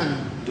 everybody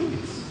can do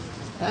it.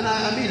 And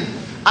I mean,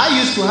 I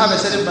used to have a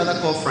certain brother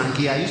called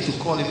Frankie. I used to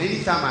call him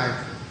anytime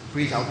I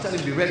preach. I would tell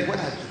him, be ready when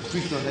I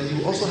preach, and then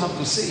you also have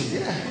to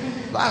sing. Yeah.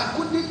 But I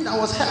couldn't, I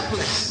was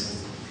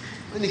helpless.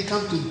 When it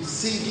comes to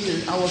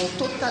singing, I was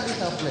totally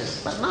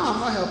helpless. But now I'm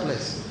not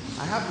helpless.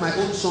 I have my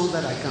own songs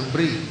that I can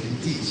bring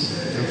and teach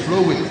and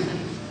flow with.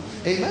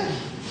 Amen.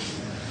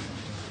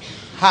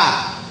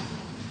 Hard.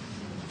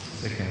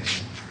 Second,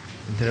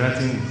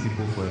 interacting with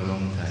people for a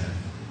long time.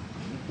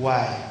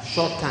 Why?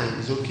 Short time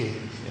is okay.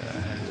 Yeah, I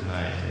had to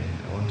hide.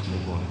 I want to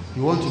move on.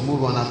 You want to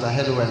move on after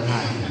hello and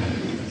hi.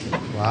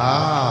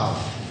 Wow.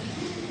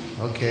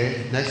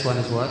 Okay. Next one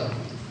is what?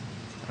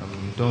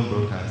 Don't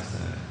broadcast.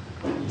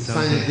 You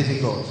find it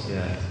difficult.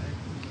 Yeah.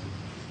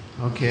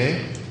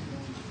 Okay.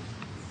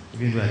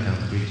 Even though I can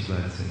preach, but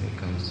when it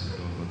comes to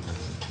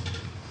broadcasting.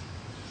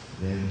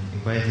 Then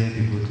inviting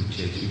people to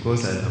church,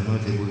 because I'm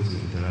not able to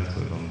interact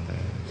for a long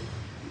time.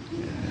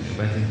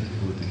 Inviting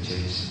people to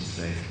church is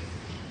like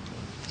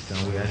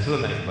some way I feel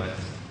like, but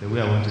the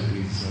way I want to do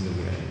it is not the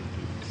way I do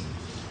it.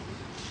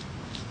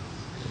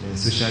 And then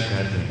social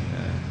gathering,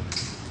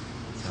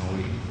 some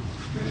way.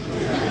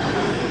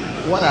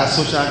 What are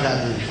social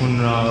gatherings?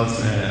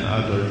 Funerals,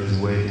 outdoors,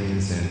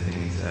 weddings, and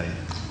things. I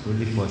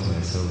really force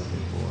myself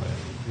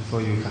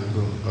before you can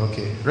go.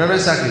 Okay.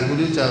 Reverend Saki, would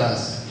you tell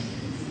us?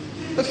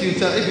 If you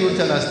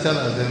tell us,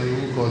 then we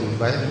will call you.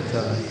 But if you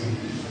tell us,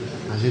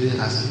 I shouldn't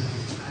ask you.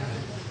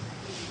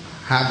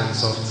 Hard and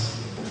soft.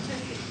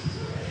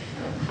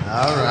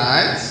 All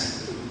right.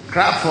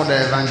 Clap for the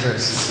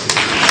evangelist.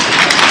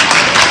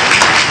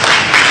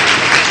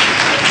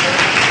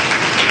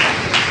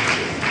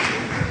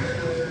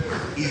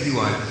 Easy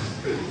one.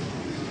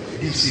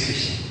 Deep sea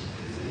fishing.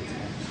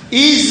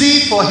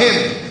 Easy for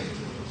him.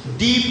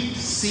 Deep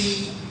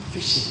sea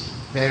fishing.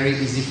 Very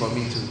easy for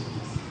me too.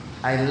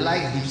 I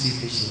like deep sea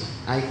fishing.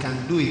 I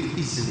can do it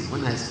easily.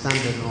 When I stand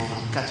there,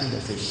 I'm catching the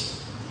fish.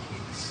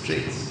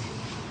 Straight.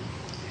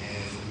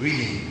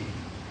 Reading.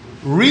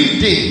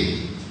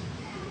 Reading.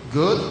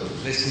 Good.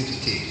 Listening to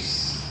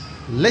tapes.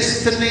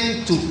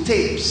 Listening to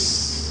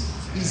tapes.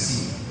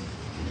 Easy.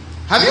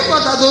 Have you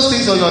got those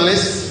things on your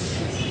list?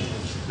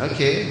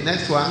 Okay,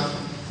 next one.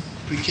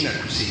 Preaching at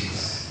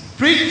crusades.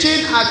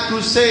 Preaching at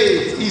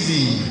crusades.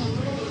 Easy.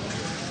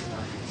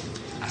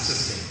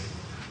 Assisting.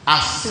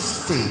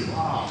 Assisting.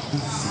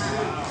 Easy.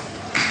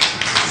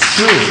 It's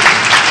true.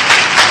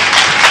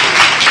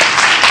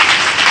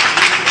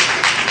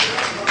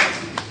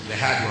 The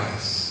hard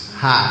ones.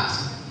 Hard.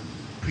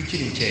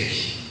 Preaching in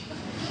church.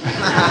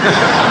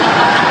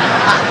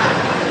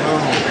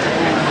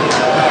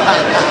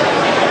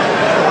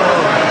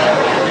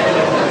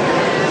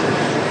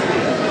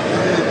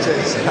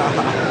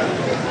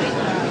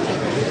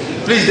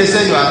 Please, they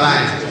say you are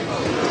lying.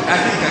 I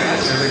think I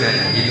asked Reverend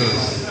that he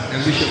knows.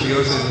 And Bishop, we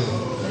also know.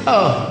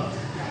 Oh.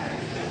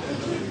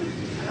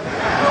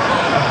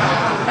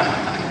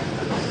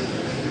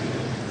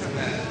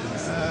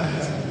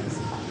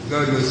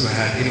 God knows my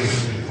heart. Anyway.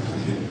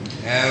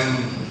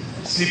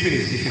 Sleeping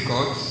is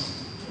difficult.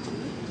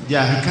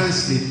 Yeah, he can't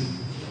sleep.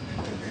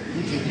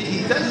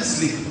 He doesn't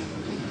sleep.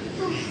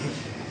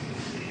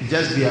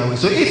 Just be awake.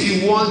 So if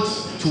you want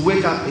to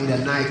wake up in the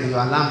night and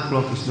your alarm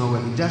clock is not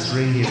working, just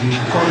ring him. He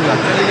will call you at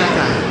any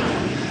time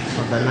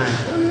of the night.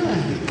 Oh yeah,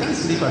 he can't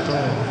sleep at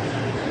all.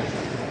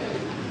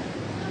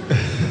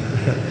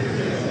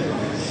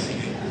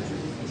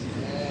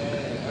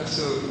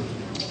 Also,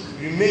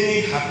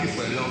 remaining happy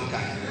for a long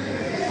time.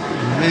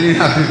 Remaining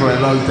happy for a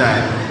long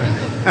time.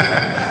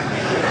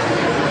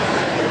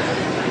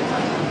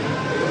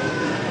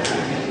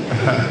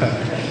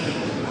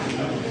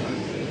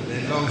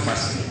 Then long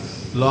fasting.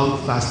 Long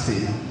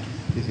fasting.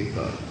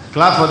 Difficult.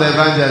 Clap for the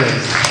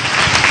evangelist.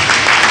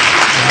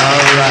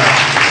 All right.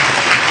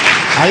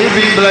 Are you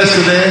being blessed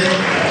today?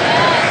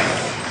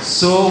 Yes.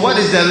 So, what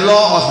is the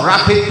law of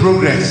rapid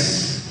progress?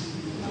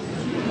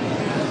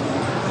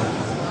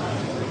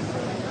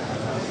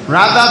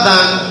 Rather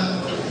than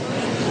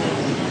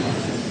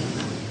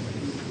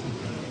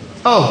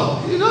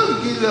you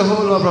don't give the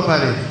whole law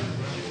properly.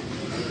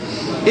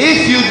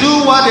 If you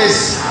do what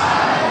is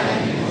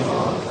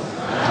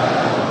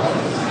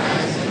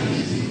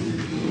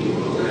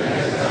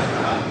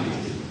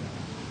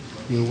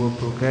you will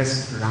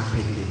progress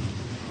rapidly.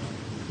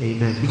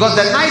 Amen. Because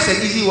the nice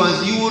and easy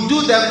ones, you will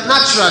do them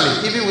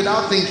naturally, even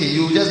without thinking.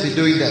 You will just be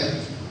doing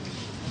them.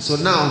 So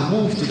now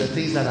move to the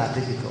things that are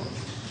difficult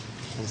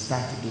and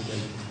start to do them.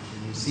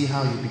 And you see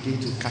how you begin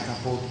to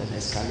catapult and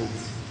escalate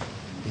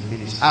in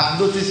ministry. I've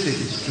noticed it,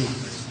 it's true.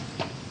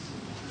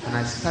 And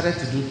I started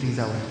to do things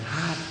that were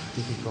hard,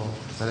 difficult.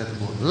 Started to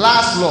go.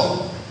 Last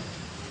law.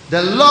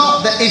 The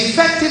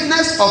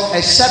effectiveness of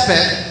a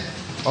shepherd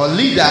or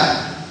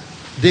leader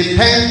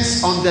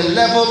depends on the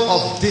level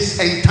of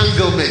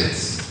disentanglement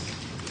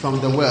from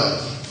the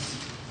world.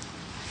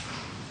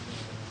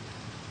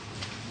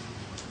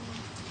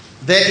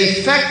 The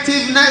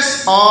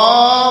effectiveness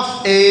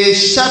of a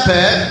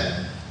shepherd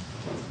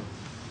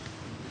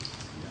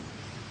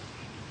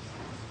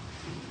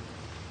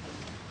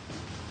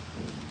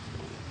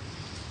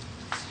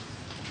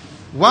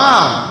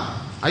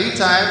Wow! Are you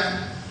tired?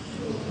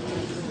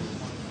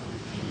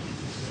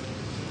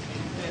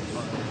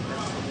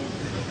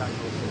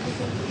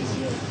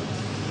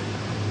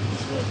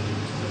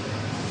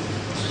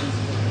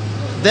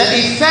 The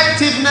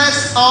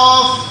effectiveness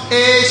of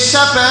a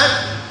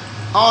shepherd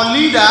or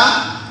leader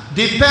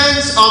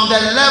depends on the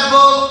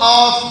level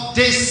of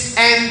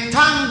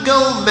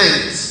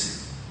disentanglement.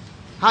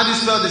 How do you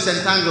spell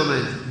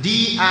disentanglement?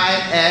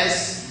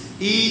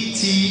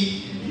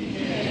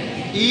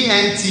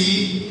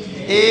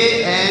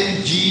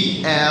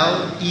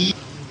 D-I-S-E-T-E-N-T-A-N-G-L-E.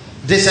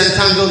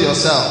 Disentangle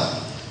yourself.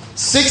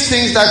 6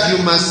 things that you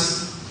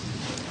must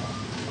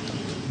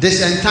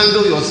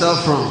disentangle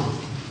yourself from.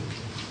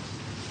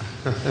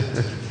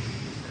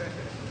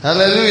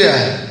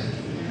 Hallelujah.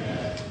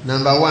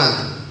 Number 1,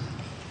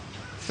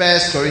 1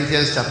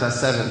 Corinthians chapter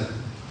 7.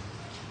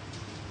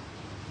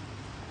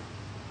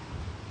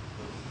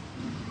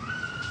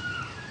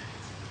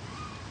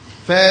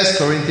 First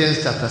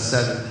Corinthians chapter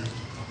 7.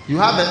 You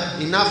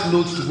have enough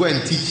notes to go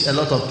and teach a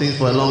lot of things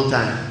for a long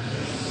time.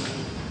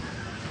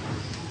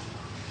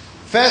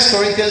 1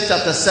 Corinthians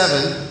chapter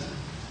 7.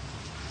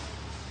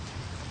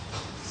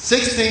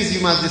 6 things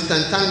you must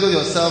disentangle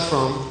yourself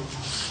from.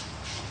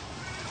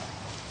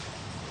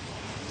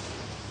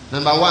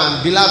 Number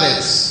 1,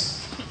 beloveds.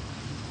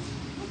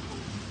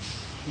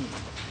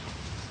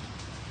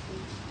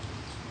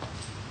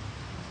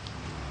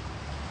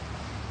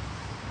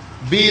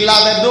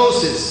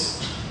 Belovedoses.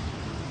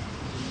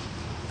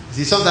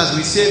 See, sometimes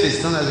we say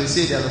this, sometimes we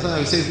say that, sometimes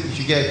we say you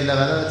should get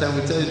beloved. Another time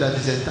we tell you that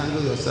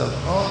disentangle yourself.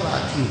 All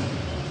are true.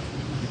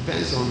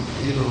 Depends on,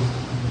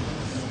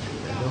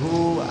 the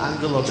whole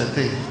angle of the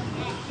thing.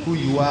 Who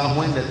you are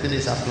when the thing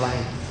is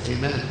applied.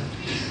 Amen.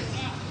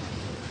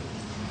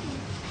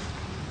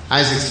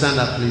 Isaac, stand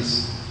up,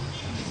 please.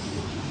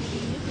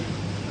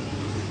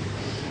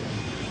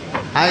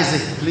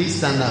 Isaac, please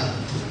stand up.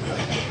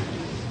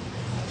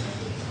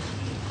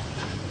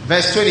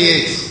 Verse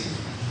 28.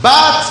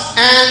 But,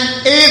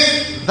 and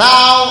if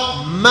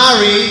thou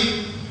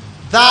marry,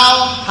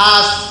 thou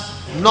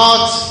hast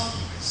not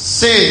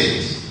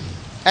sinned.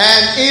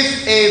 And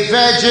if a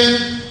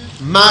virgin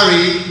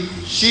marry,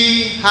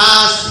 she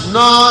has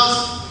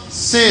not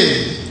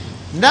sinned.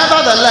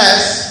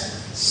 Nevertheless,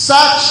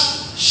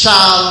 such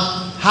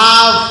shall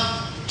have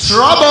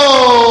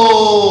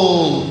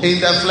trouble in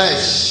the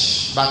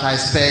flesh, but I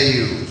spare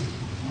you.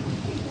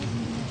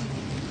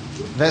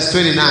 Verse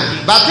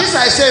 29. But this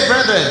I say,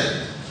 brethren,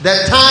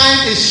 the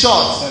time is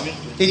short.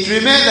 It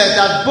remaineth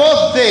that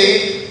both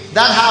they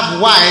that have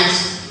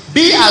wives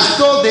be as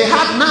though they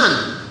had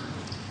none,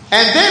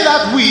 and they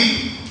that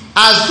weep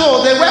as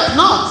though they wept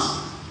not,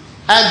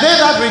 and they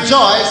that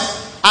rejoice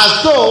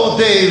as though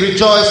they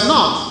rejoice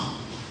not,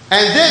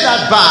 and they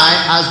that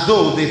buy as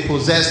though they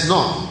possess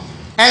not,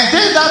 and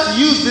they that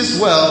use this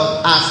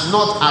world as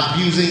not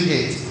abusing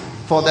it,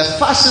 for the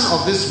fashion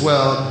of this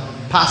world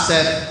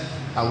passeth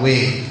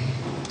away.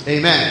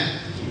 Amen.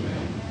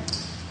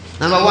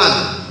 Number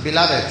 1,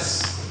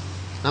 beloveds.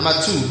 Number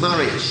 2,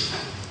 marriage.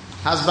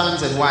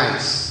 Husbands and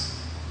wives.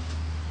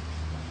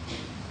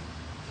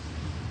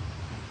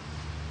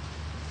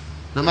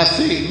 Number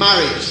 3,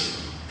 marriage,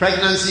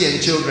 pregnancy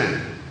and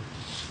children.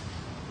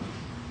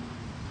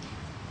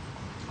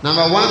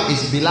 Number 1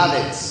 is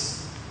beloveds.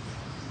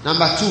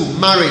 Number 2,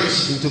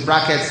 marriage, into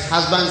brackets,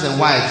 husbands and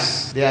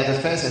wives. They are the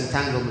first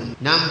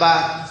entanglement.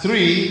 Number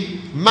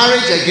 3,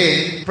 marriage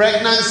again,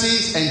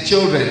 pregnancies and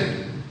children.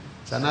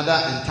 It's another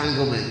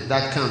entanglement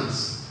that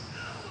comes.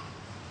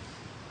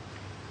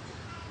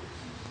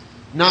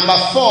 Number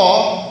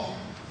 4,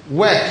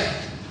 work.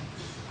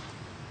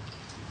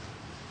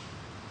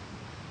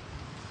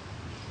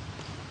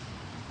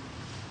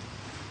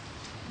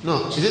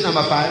 No, is it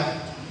number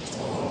 5?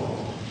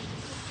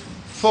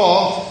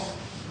 4,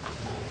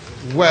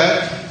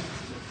 work.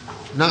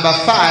 Number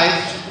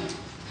 5,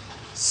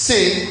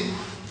 sin.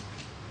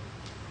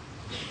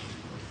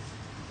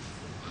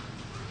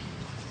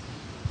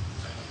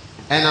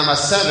 And number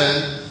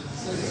 7,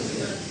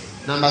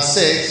 number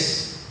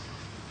 6,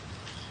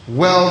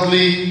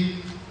 worldly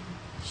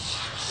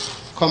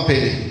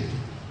company.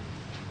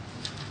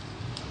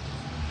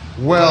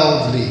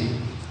 Worldly.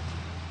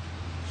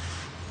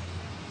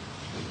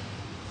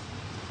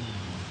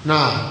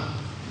 Now,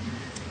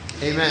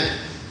 amen.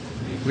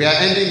 We are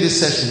ending this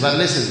session, but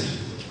listen.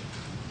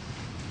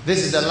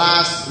 This is the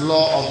last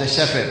law of the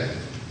shepherd.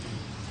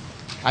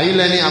 Are you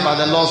learning about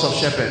the laws of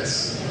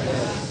shepherds?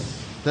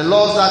 The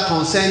laws that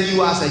concern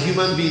you as a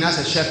human being, as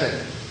a shepherd.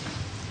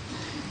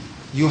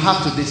 You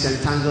have to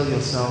disentangle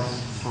yourself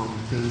from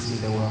things in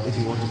the world if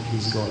you want to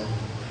please God.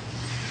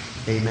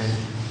 Amen.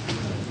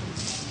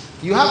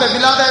 You have a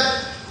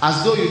beloved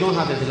as though you don't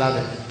have a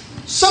beloved.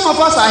 Some of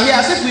us are here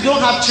as if we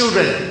don't have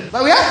children.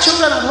 But we have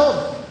children at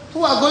home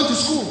who are going to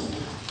school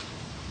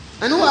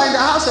and who are in the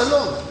house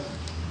alone.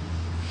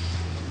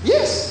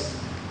 Yes.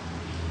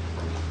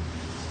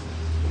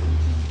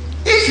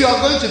 If you are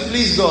going to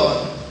please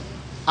God,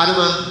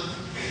 Adama,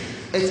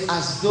 it's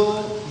as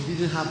though you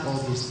didn't have all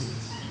these things.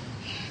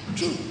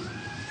 True.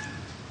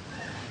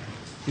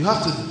 You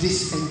have to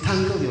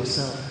disentangle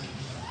yourself.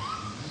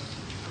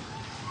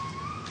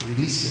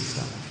 Release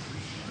yourself.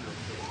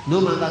 No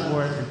man that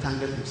word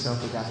entangled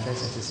himself with the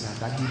affairs of his life,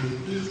 that he may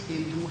please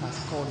him who has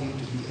called him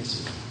to be a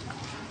son.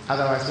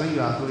 Otherwise, when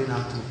you are going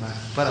out to buy,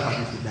 what about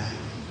if you die?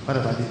 What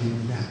about if you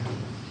die?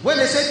 When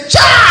they say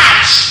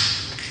charge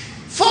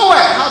forward,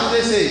 how do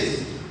they say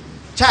it?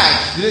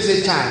 Charge. Do they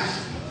say charge?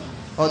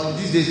 Or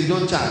these days you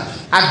don't charge.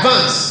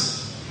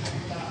 Advance.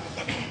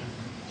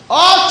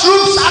 All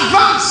troops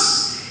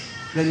advance.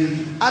 Then you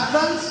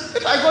advance.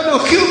 If I go,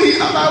 they'll kill me.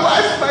 My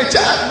wife, my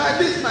child, my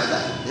this, my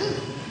that. Yeah.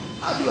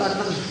 How do you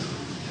advance?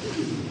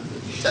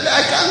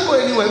 I can't go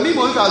anywhere. Me, if I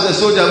was a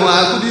soldier,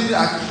 I couldn't.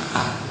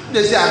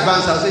 They say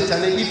advance. I'll say,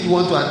 Charlie, if you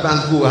want to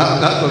advance, go.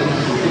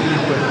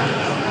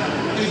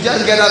 You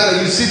just get up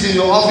and you sit in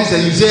your office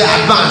and you say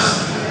advance.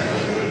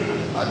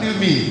 What do you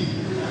mean?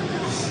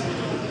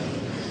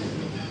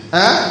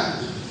 Huh?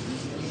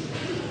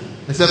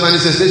 It's a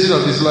manifestation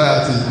of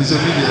disloyalty,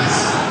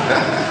 disobedience.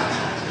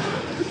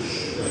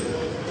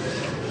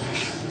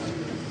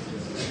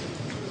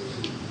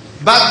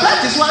 But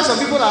that is why some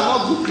people are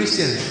not good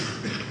Christians.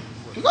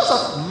 Because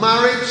of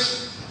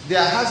marriage,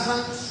 their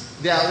husbands,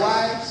 their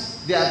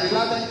wives, their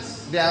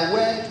beloveds, their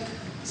work,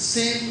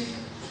 sin,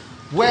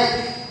 work,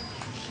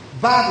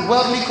 bad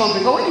worldly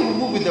company. But when you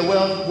move with the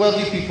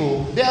worldly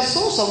people, they are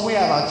so somewhere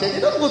about church. They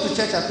don't go to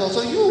church at all.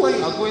 So you, when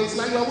you are going, it's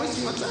like you are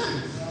wasting your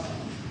time.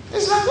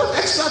 It's like, what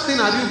extra thing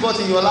have you got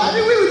in your life?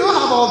 We don't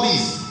have all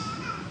these.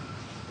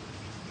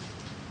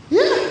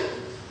 Yeah.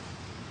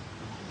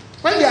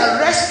 When they are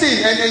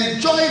resting and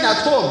enjoying at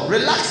home,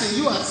 relaxing,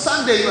 you are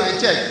Sunday, you are in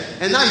church,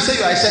 and now you say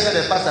you are a shepherd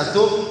and pastor.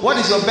 So, what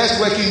is your best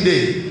working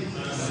day?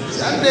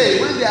 Sunday.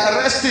 When they are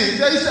resting,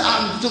 they say,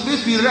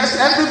 to be rest.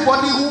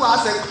 Everybody who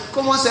has a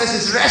common sense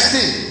is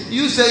resting.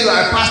 You say you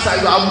are a pastor,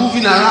 you are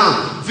moving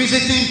around,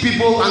 visiting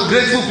people and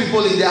grateful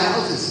people in their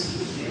houses.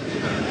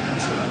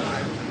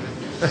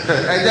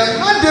 And then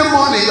Monday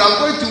morning, you are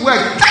going to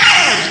work.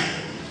 Damn!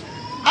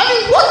 I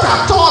mean, what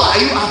at all are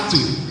you up to?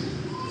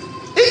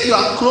 If you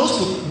are close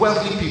to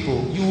wealthy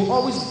people, you will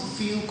always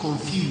feel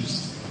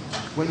confused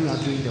when you are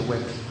doing the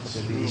work of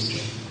the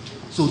ministry.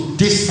 So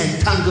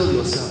disentangle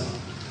yourself.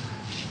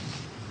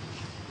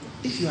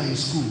 If you are in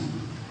school,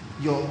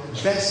 your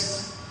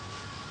best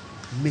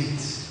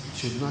mate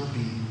should not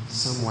be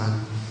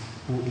someone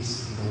who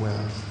is in the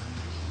world.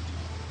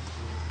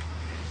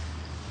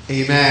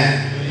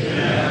 Amen.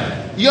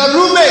 Amen. Your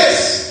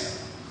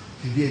roommates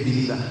should be a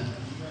believer.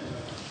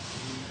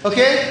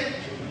 Okay?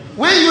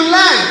 When you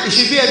learn, it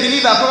should be a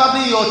believer,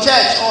 probably your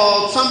church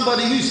or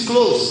somebody who is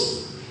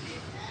close.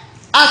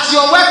 At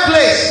your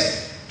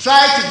workplace,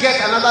 try to get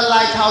another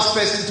lighthouse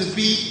person to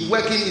be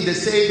working in the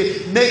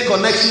same, make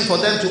connection for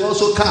them to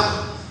also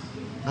come.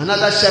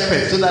 Another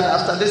shepherd, so that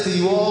after this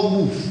you all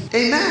move.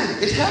 Amen.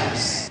 It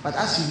helps. But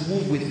as you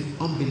move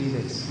with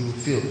unbelievers, you will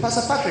feel.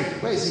 Pastor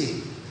Patrick, where is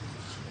he?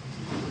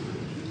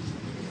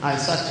 I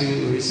saw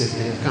you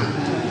recently. Come.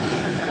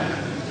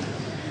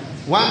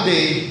 One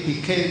day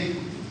he came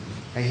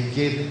and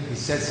he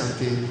said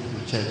something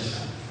in church.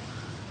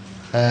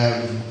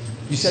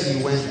 You said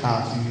you went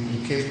out,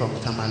 you came from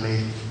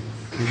Tamale.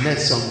 You met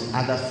some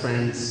other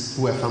friends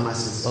who were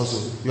pharmacists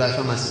also. You are a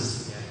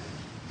pharmacist.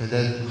 And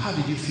then, how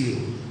did you feel?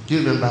 Do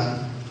you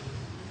remember?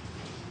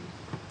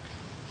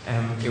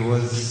 It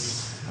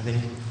was, I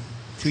think,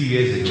 2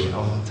 years ago. I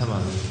was in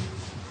Tamale.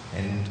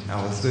 And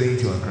I was going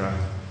to Accra.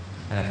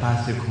 And I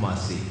passed through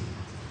Kumasi.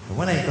 But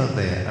when I got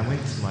there, I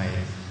went to my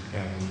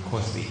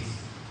coursmate,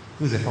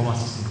 who's a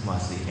pharmacist in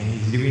Kumasi. And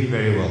he's doing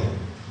very well.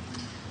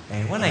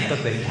 And when I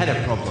got there, he had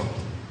a problem.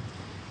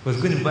 He was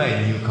going to buy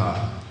a new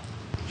car.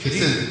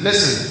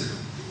 Listen.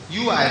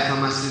 You are a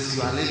pharmacist.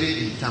 You are living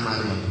in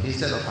Tamale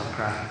instead of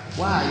Accra.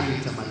 Why are you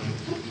in Tamale?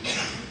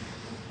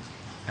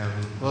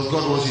 Because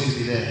God wants you to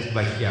be there.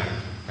 By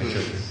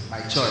choice.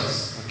 By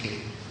choice. Okay.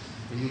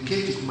 When you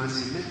came to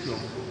Kumasi, you met your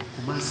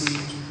Kumasi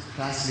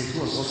classmate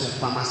who was also a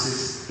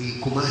pharmacist in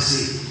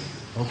Kumasi.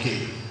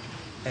 Okay.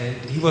 And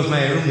he was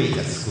my roommate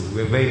at school.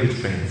 We were very good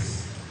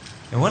friends.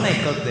 And when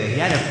I got there, he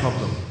had a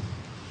problem.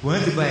 He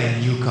wanted to buy a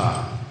new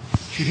car.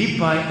 Should he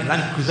buy a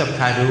Land Cruiser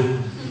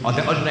Prado or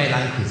the ordinary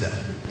Land Cruiser?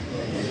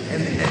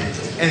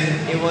 And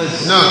it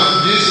was... No,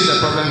 do you see the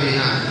problem he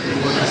had?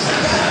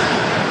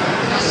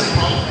 That's a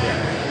problem.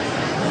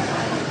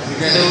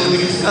 So we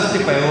discussed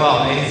it for a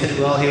while, and he said,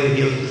 well,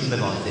 he'll listen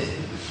about it.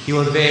 He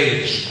was very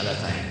rich at that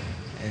time.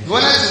 He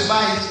wanted to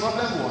buy, his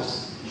problem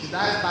was, should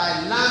I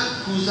buy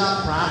Land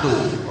Cruiser Prado?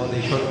 Or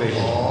the short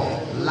version.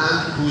 Or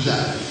Land Cruiser.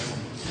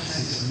 That's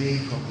his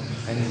main problem.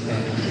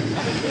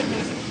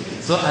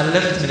 So I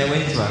left and I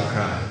went to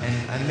Accra,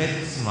 and I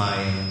met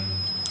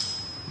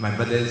my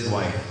brother's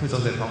wife, who's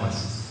also a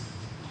pharmacist.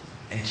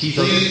 And she's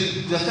so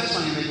the first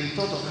one you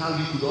thought of how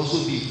you could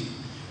also be?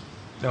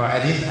 No, I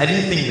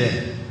didn't think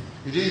then.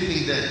 You didn't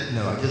think then?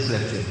 No, I just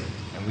left it.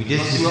 And we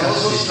just... You were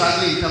also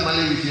struggling in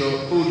Tamale with your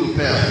old au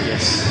pair.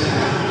 Yes.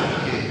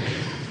 Okay.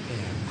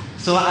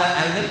 So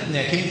I left and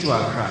I came to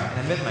Accra, and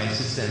I met my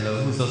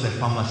sister-in-law, who's also a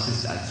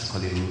pharmacist at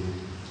Kolebu.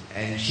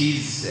 And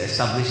she's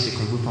established a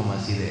Kolebu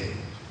pharmacy there.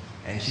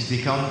 And she's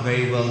become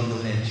very well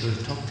known, and she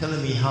was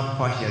telling me how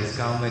far she has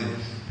come, and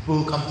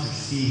people come to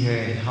see her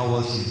and how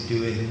well she's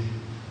doing.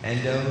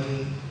 And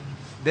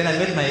then I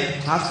met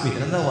my classmate,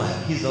 another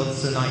one. He's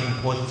also now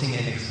importing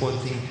and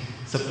exporting,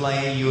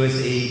 supplying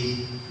USA,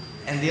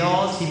 and they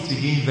all seem to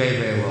be doing very,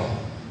 very well.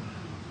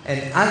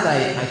 And as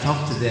I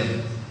talked to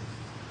them,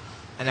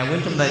 and I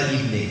went home that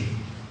evening,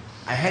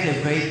 I had a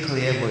very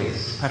clear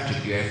voice.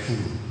 Patrick, you're a fool.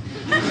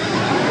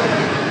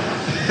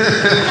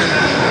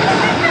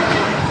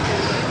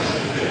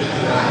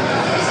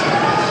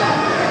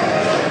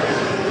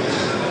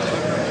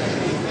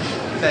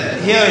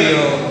 That here are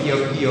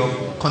your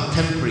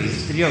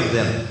contemporaries, 3 of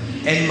them,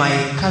 and my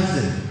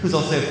cousin, who's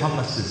also a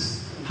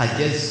pharmacist, had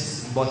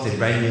just bought a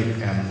brand new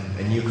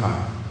a new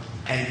car,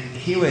 and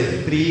here were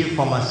 4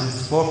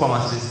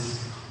 pharmacists,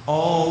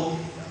 all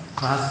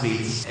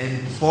classmates,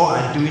 and 4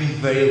 are doing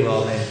very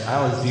well, and I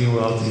was doing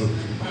well too.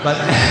 But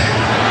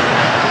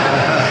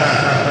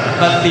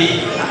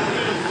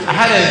I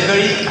had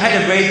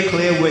a very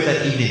clear word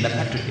that evening that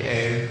Patrick,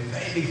 a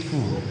very big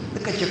fool.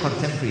 Look at your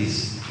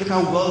contemporaries. Look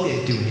how well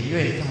they're doing. You're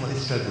in Tamale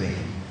struggling.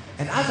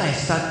 And as I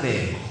sat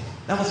there,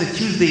 that was a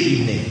Tuesday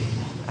evening,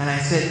 and I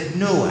said,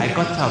 no, I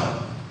got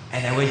up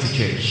and I went to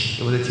church.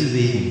 It was a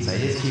Tuesday evening, so I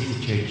just came to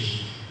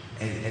church.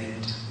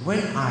 And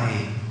when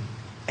I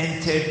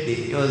entered,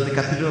 it was the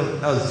cathedral,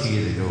 that was 2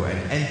 years ago,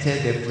 and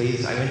entered the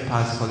place, I went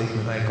past college,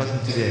 and I got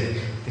into the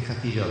the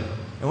cathedral.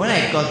 And when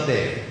I got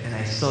there and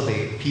I saw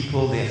the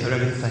people there, I saw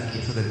Reverend Saki,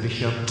 I saw the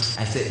bishop,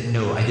 I said,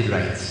 no, I did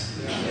right.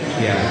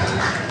 Yeah.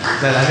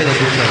 So I made a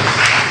good choice.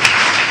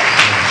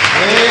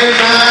 Amen.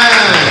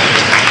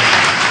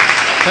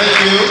 Thank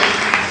you.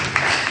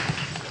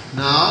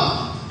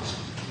 Now,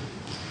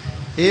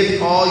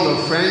 if all your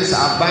friends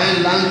are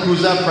buying Land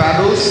Cruiser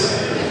Prados,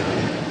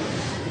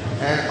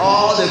 and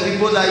all the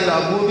people that you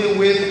are moving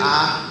with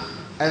are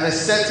at a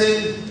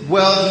certain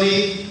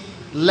worldly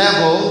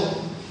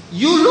level,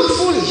 you look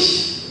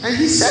foolish. And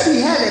he said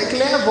he had a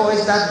clear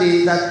voice that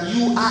day that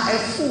you are a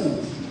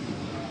fool.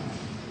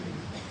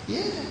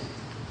 Yeah.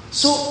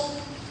 So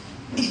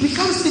it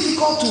becomes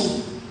difficult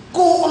to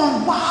go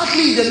on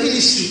wildly in the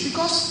ministry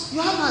because you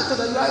have not thought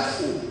that you are a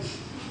fool.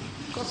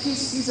 Because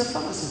he's a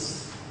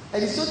pharmacist.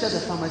 And he's not just a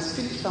pharmacist,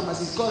 finished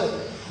pharmacist. He's got a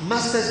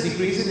master's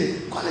degree, isn't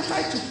it?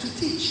 Qualified to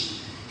teach.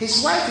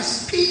 His wife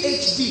is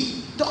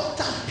PhD,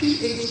 Dr.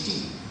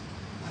 PhD.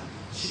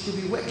 She could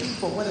be working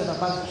for whatever,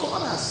 but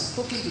God has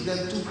spoken to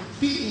them to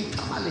be in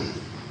Tamale.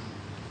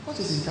 What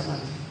is in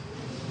Tamale?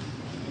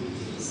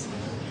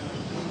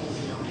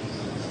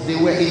 They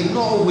were in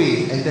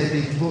Norway, and then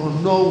they go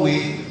on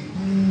Norway.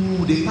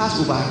 They passed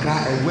over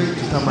Accra and went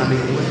to Tamale.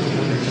 They went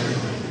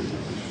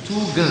to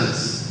 2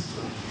 guns.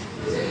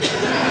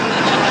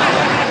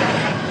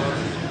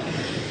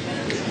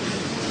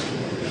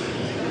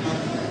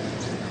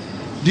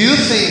 Do you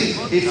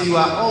think if you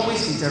are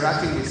always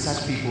interacting with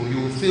such people, you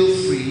will feel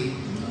free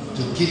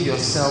to give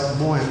yourself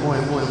more and more to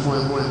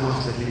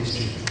the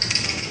ministry?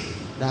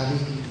 That will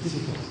be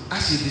difficult.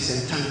 As you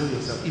disentangle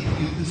yourself, if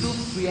you feel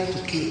freer to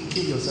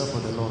kill yourself for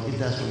the Lord, if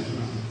that's what you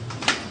do.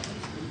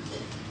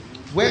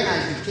 When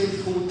I became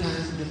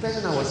full-time, the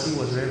person I was seeing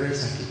was Reverend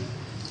Saki,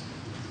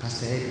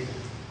 Pastor Eddie.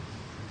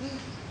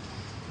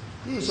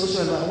 He was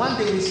also alone. One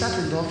day we sat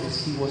in the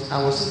office.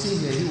 I was sitting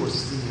here, he was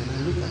sitting here,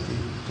 and I looked at him.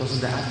 It was in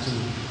the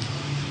afternoon.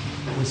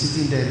 We were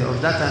sitting there.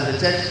 At that time, the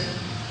church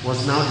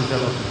was now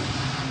developing.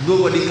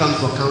 Nobody comes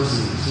for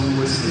counseling, so we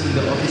were sitting in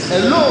the office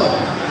alone.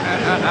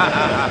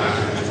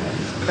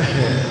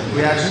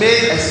 We had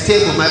made a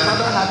stable. My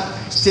father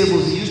had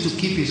stables. He used to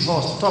keep his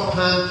horse, Top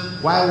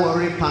Hand, Wild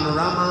Warrior,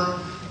 Panorama,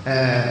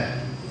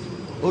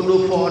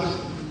 Onopod,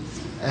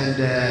 and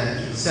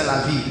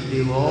Selavi.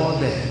 They were all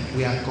there.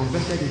 We had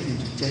converted it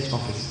into church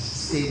offices,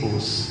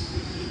 stables.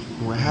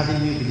 We were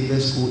having new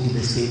believers school in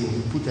the stable.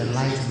 We put a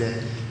light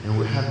there, and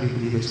we have new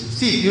believers school.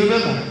 See, you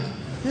remember?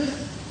 Yeah.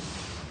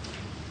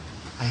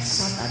 I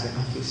sat at the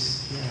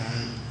office. Here I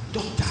am,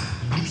 Dr.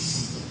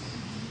 BC.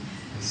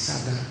 I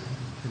sat down,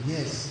 and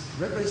yes,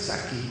 Reverend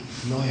Saki,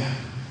 lawyer.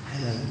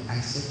 And then I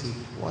said to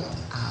him, what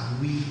are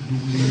we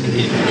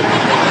doing?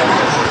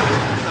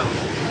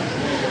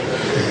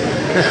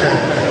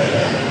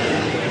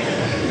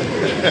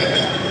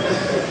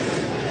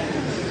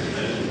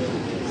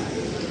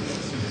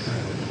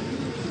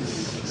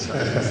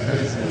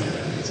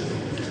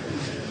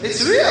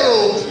 It's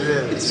real.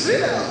 It's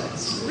real.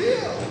 It's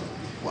real.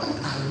 What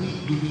are we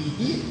doing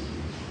here?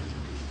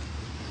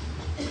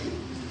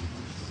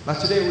 But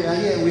today we are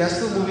here. We are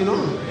still moving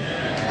on.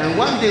 And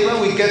one day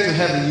when we get to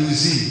heaven, you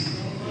see,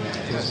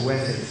 it was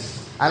worth it.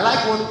 I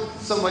like what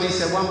somebody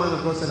said. One man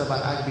of God said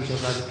about Archbishop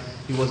that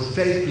he was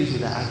very pleased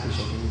with the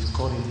Archbishop and he's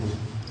called him home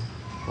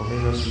for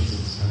various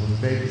reasons. I was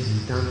very pleased.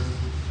 He's done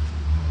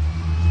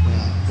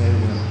well, very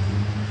well.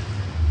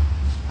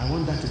 I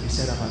want that to be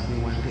said about me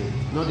one day.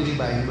 Not only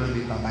by human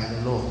being, but by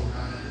the Lord.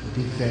 You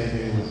did very,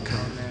 very well.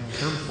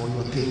 Come for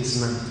your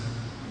things now.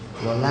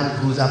 Your Land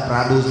Cruiser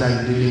Prados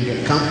that you didn't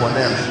get, come for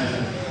them.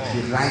 Be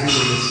riding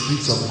on the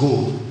streets of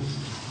gold.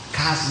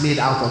 Cars made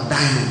out of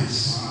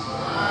diamonds.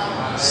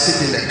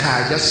 Sit in the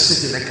car, just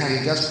sit in the car,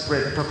 you just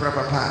press,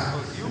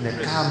 and the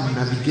car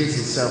navigates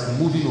itself,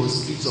 moving on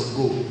streets of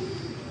gold.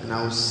 And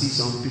I will see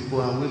some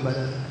people and wait by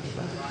the.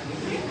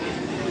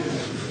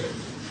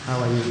 How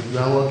are you? You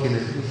are walking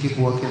and you keep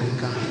walking and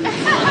come.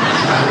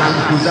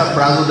 Land Cruiser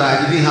Prado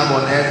that I didn't have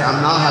on earth,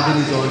 I'm now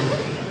having it on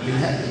in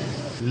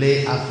heaven.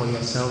 Lay up for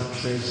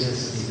yourself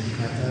treasures in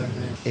heaven.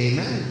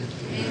 Amen.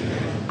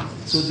 Amen.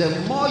 So the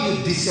more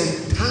you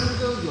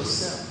disentangle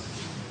yourself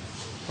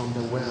from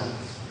the world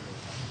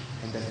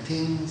and the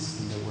things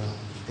in the world,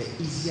 the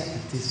easier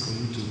it is for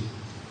you to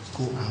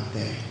go out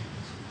there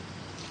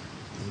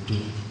and do.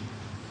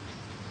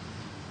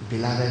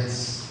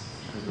 Beloveds,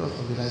 thank God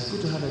for beloveds. It's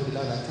good to have a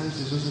beloved. At times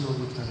it's also not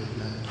good to have a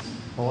beloved.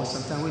 Or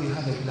sometimes when you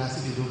have a beloved,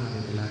 if you don't have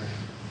a beloved.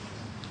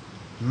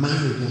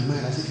 Married, you're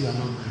married as if you are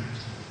not married.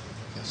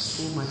 There's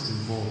so much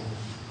involved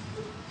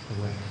in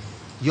the work.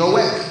 Your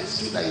work, it's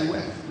true that you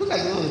work. Look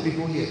at all the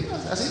people here.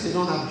 As if they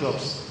don't have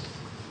jobs.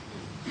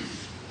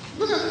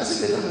 Look at as if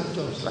they don't have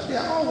jobs. But they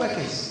are all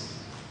workers.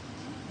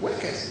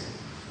 Workers.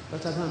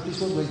 Dr. Abraham,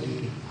 please, what work do you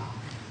do?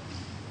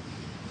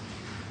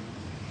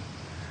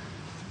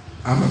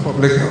 I'm a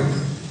public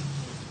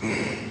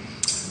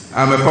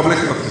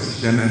health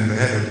physician and the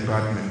head of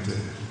department,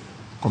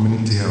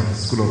 Community Health,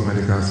 School of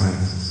Medical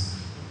Sciences,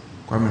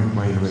 Kwame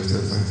Nkrumah University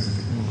of Science and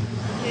Technology.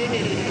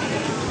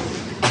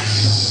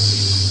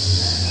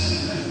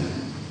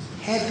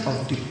 Head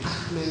of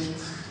department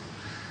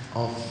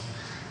of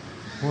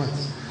what?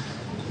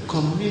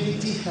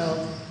 Community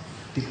Health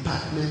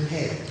Department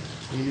Head,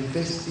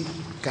 University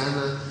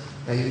Ghana,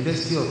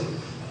 University of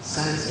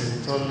Science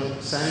and Technology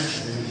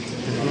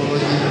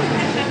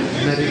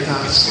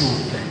Medical School,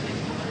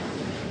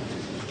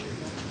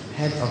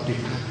 Head of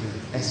Department,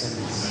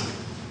 SMS.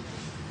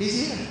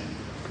 He's here.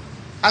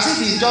 As if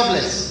he's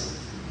jobless.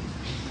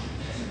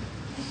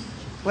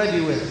 Where do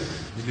you work?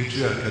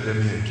 Military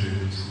Academy and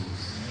Training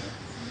Schools.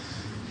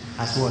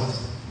 As what?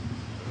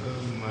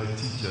 I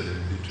teach at the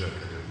Military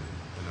Academy,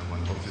 and I'm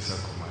an officer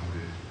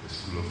commanding the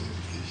School of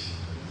Education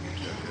at the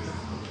Military Academy.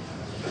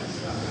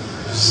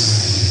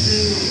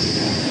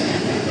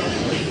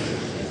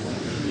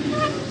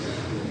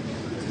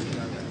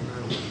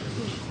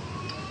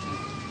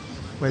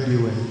 Where do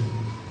you work?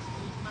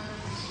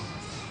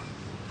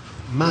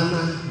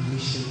 Mana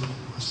Mission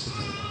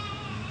Hospital.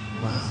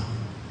 Wow.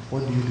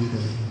 What do you do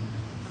there?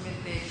 I'm a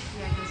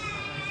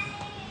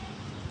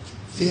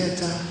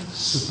Theater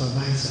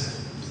supervisor.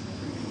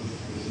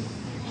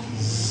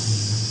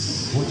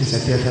 What is a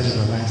theater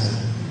supervisor?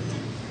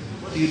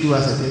 What do you do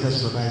as a theater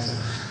supervisor?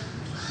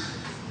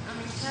 I'm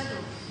in charge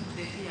of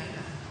the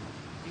theater.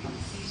 The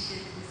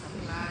musicians, the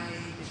supply,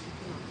 the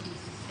cooking of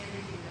pieces,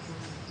 everything that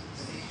goes into the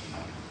stage.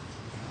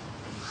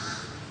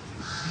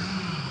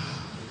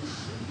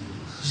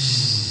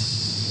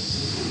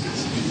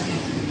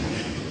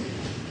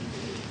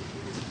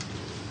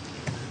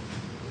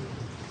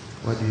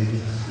 What do you do?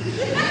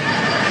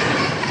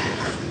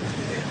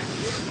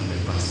 I'm a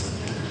pastor.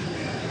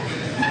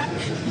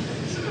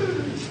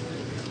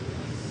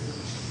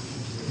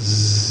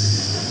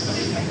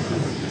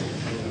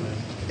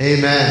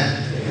 Amen.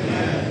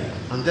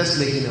 I'm just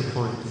making a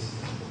point.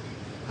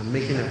 I'm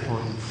making a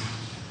point.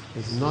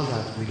 It's not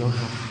that we don't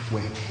have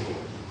work.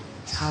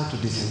 It's how to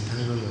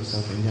disentangle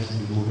yourself and just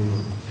be moving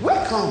on.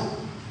 Work on.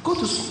 Go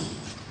to school.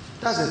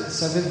 That's a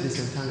seventh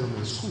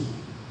disentanglement, school.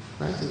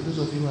 Right? And those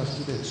of you who are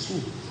students,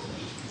 school.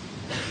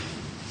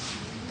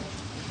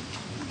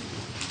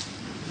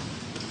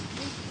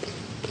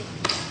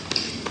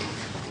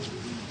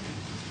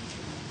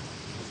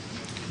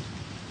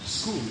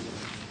 School.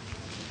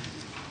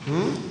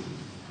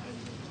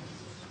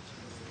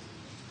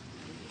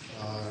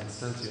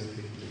 Stand to your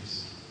feet,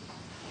 please.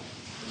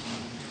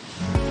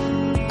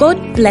 God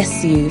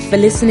bless you for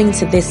listening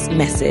to this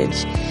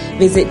message.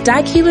 Visit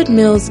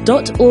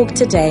daghewardmills.org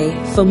today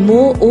for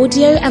more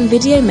audio and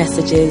video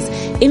messages,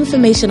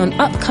 information on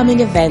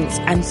upcoming events,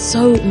 and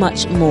so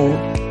much more.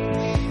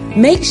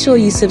 Make sure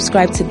you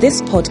subscribe to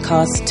this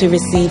podcast to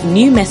receive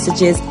new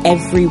messages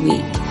every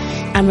week.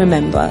 And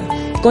remember,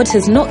 God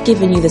has not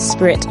given you the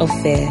spirit of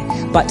fear,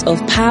 but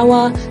of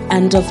power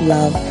and of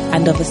love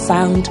and of a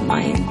sound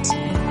mind.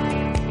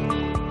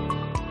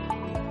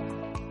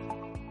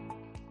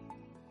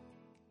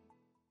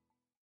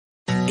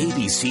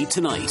 ABC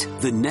Tonight,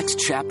 the next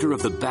chapter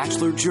of the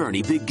Bachelor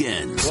journey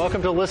begins.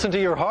 Welcome to Listen to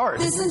Your Heart.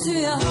 Listen to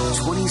your heart.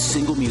 20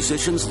 single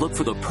musicians look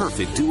for the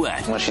perfect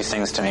duet. When she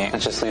sings to me, it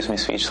just leaves me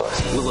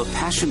speechless. Will a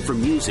passion for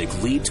music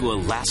lead to a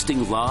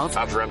lasting love?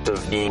 I've dreamt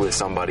of being with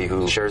somebody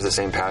who shares the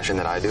same passion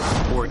that I do.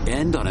 Or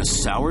end on a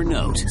sour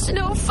note? It's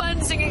no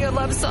fun singing a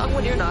love song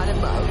when you're not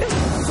in love.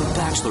 The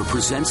Bachelor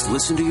presents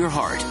Listen to Your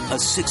Heart, a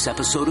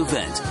 6-episode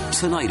event,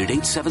 tonight at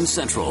 8/7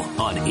 Central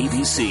on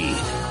ABC.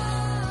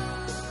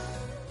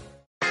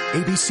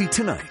 ABC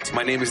Tonight.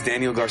 My name is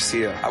Daniel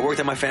Garcia. I worked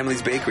at my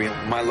family's bakery.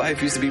 My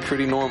life used to be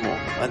pretty normal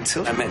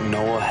until I met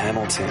Noah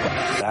Hamilton.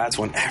 That's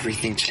when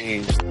everything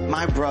changed.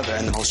 My brother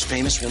and the most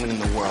famous woman in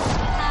the world.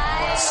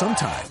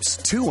 Sometimes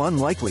two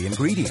unlikely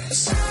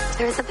ingredients.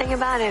 There's something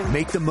about him.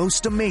 Make the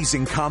most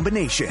amazing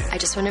combination. I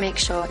just want to make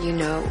sure you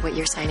know what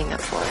you're signing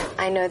up for.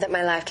 I know that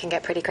my life can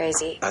get pretty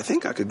crazy. I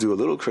think I could do a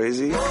little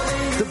crazy.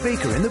 The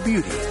Baker and the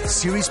Beauty.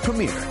 Series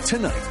premiere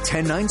tonight,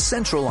 10/9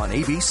 Central on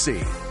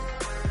ABC.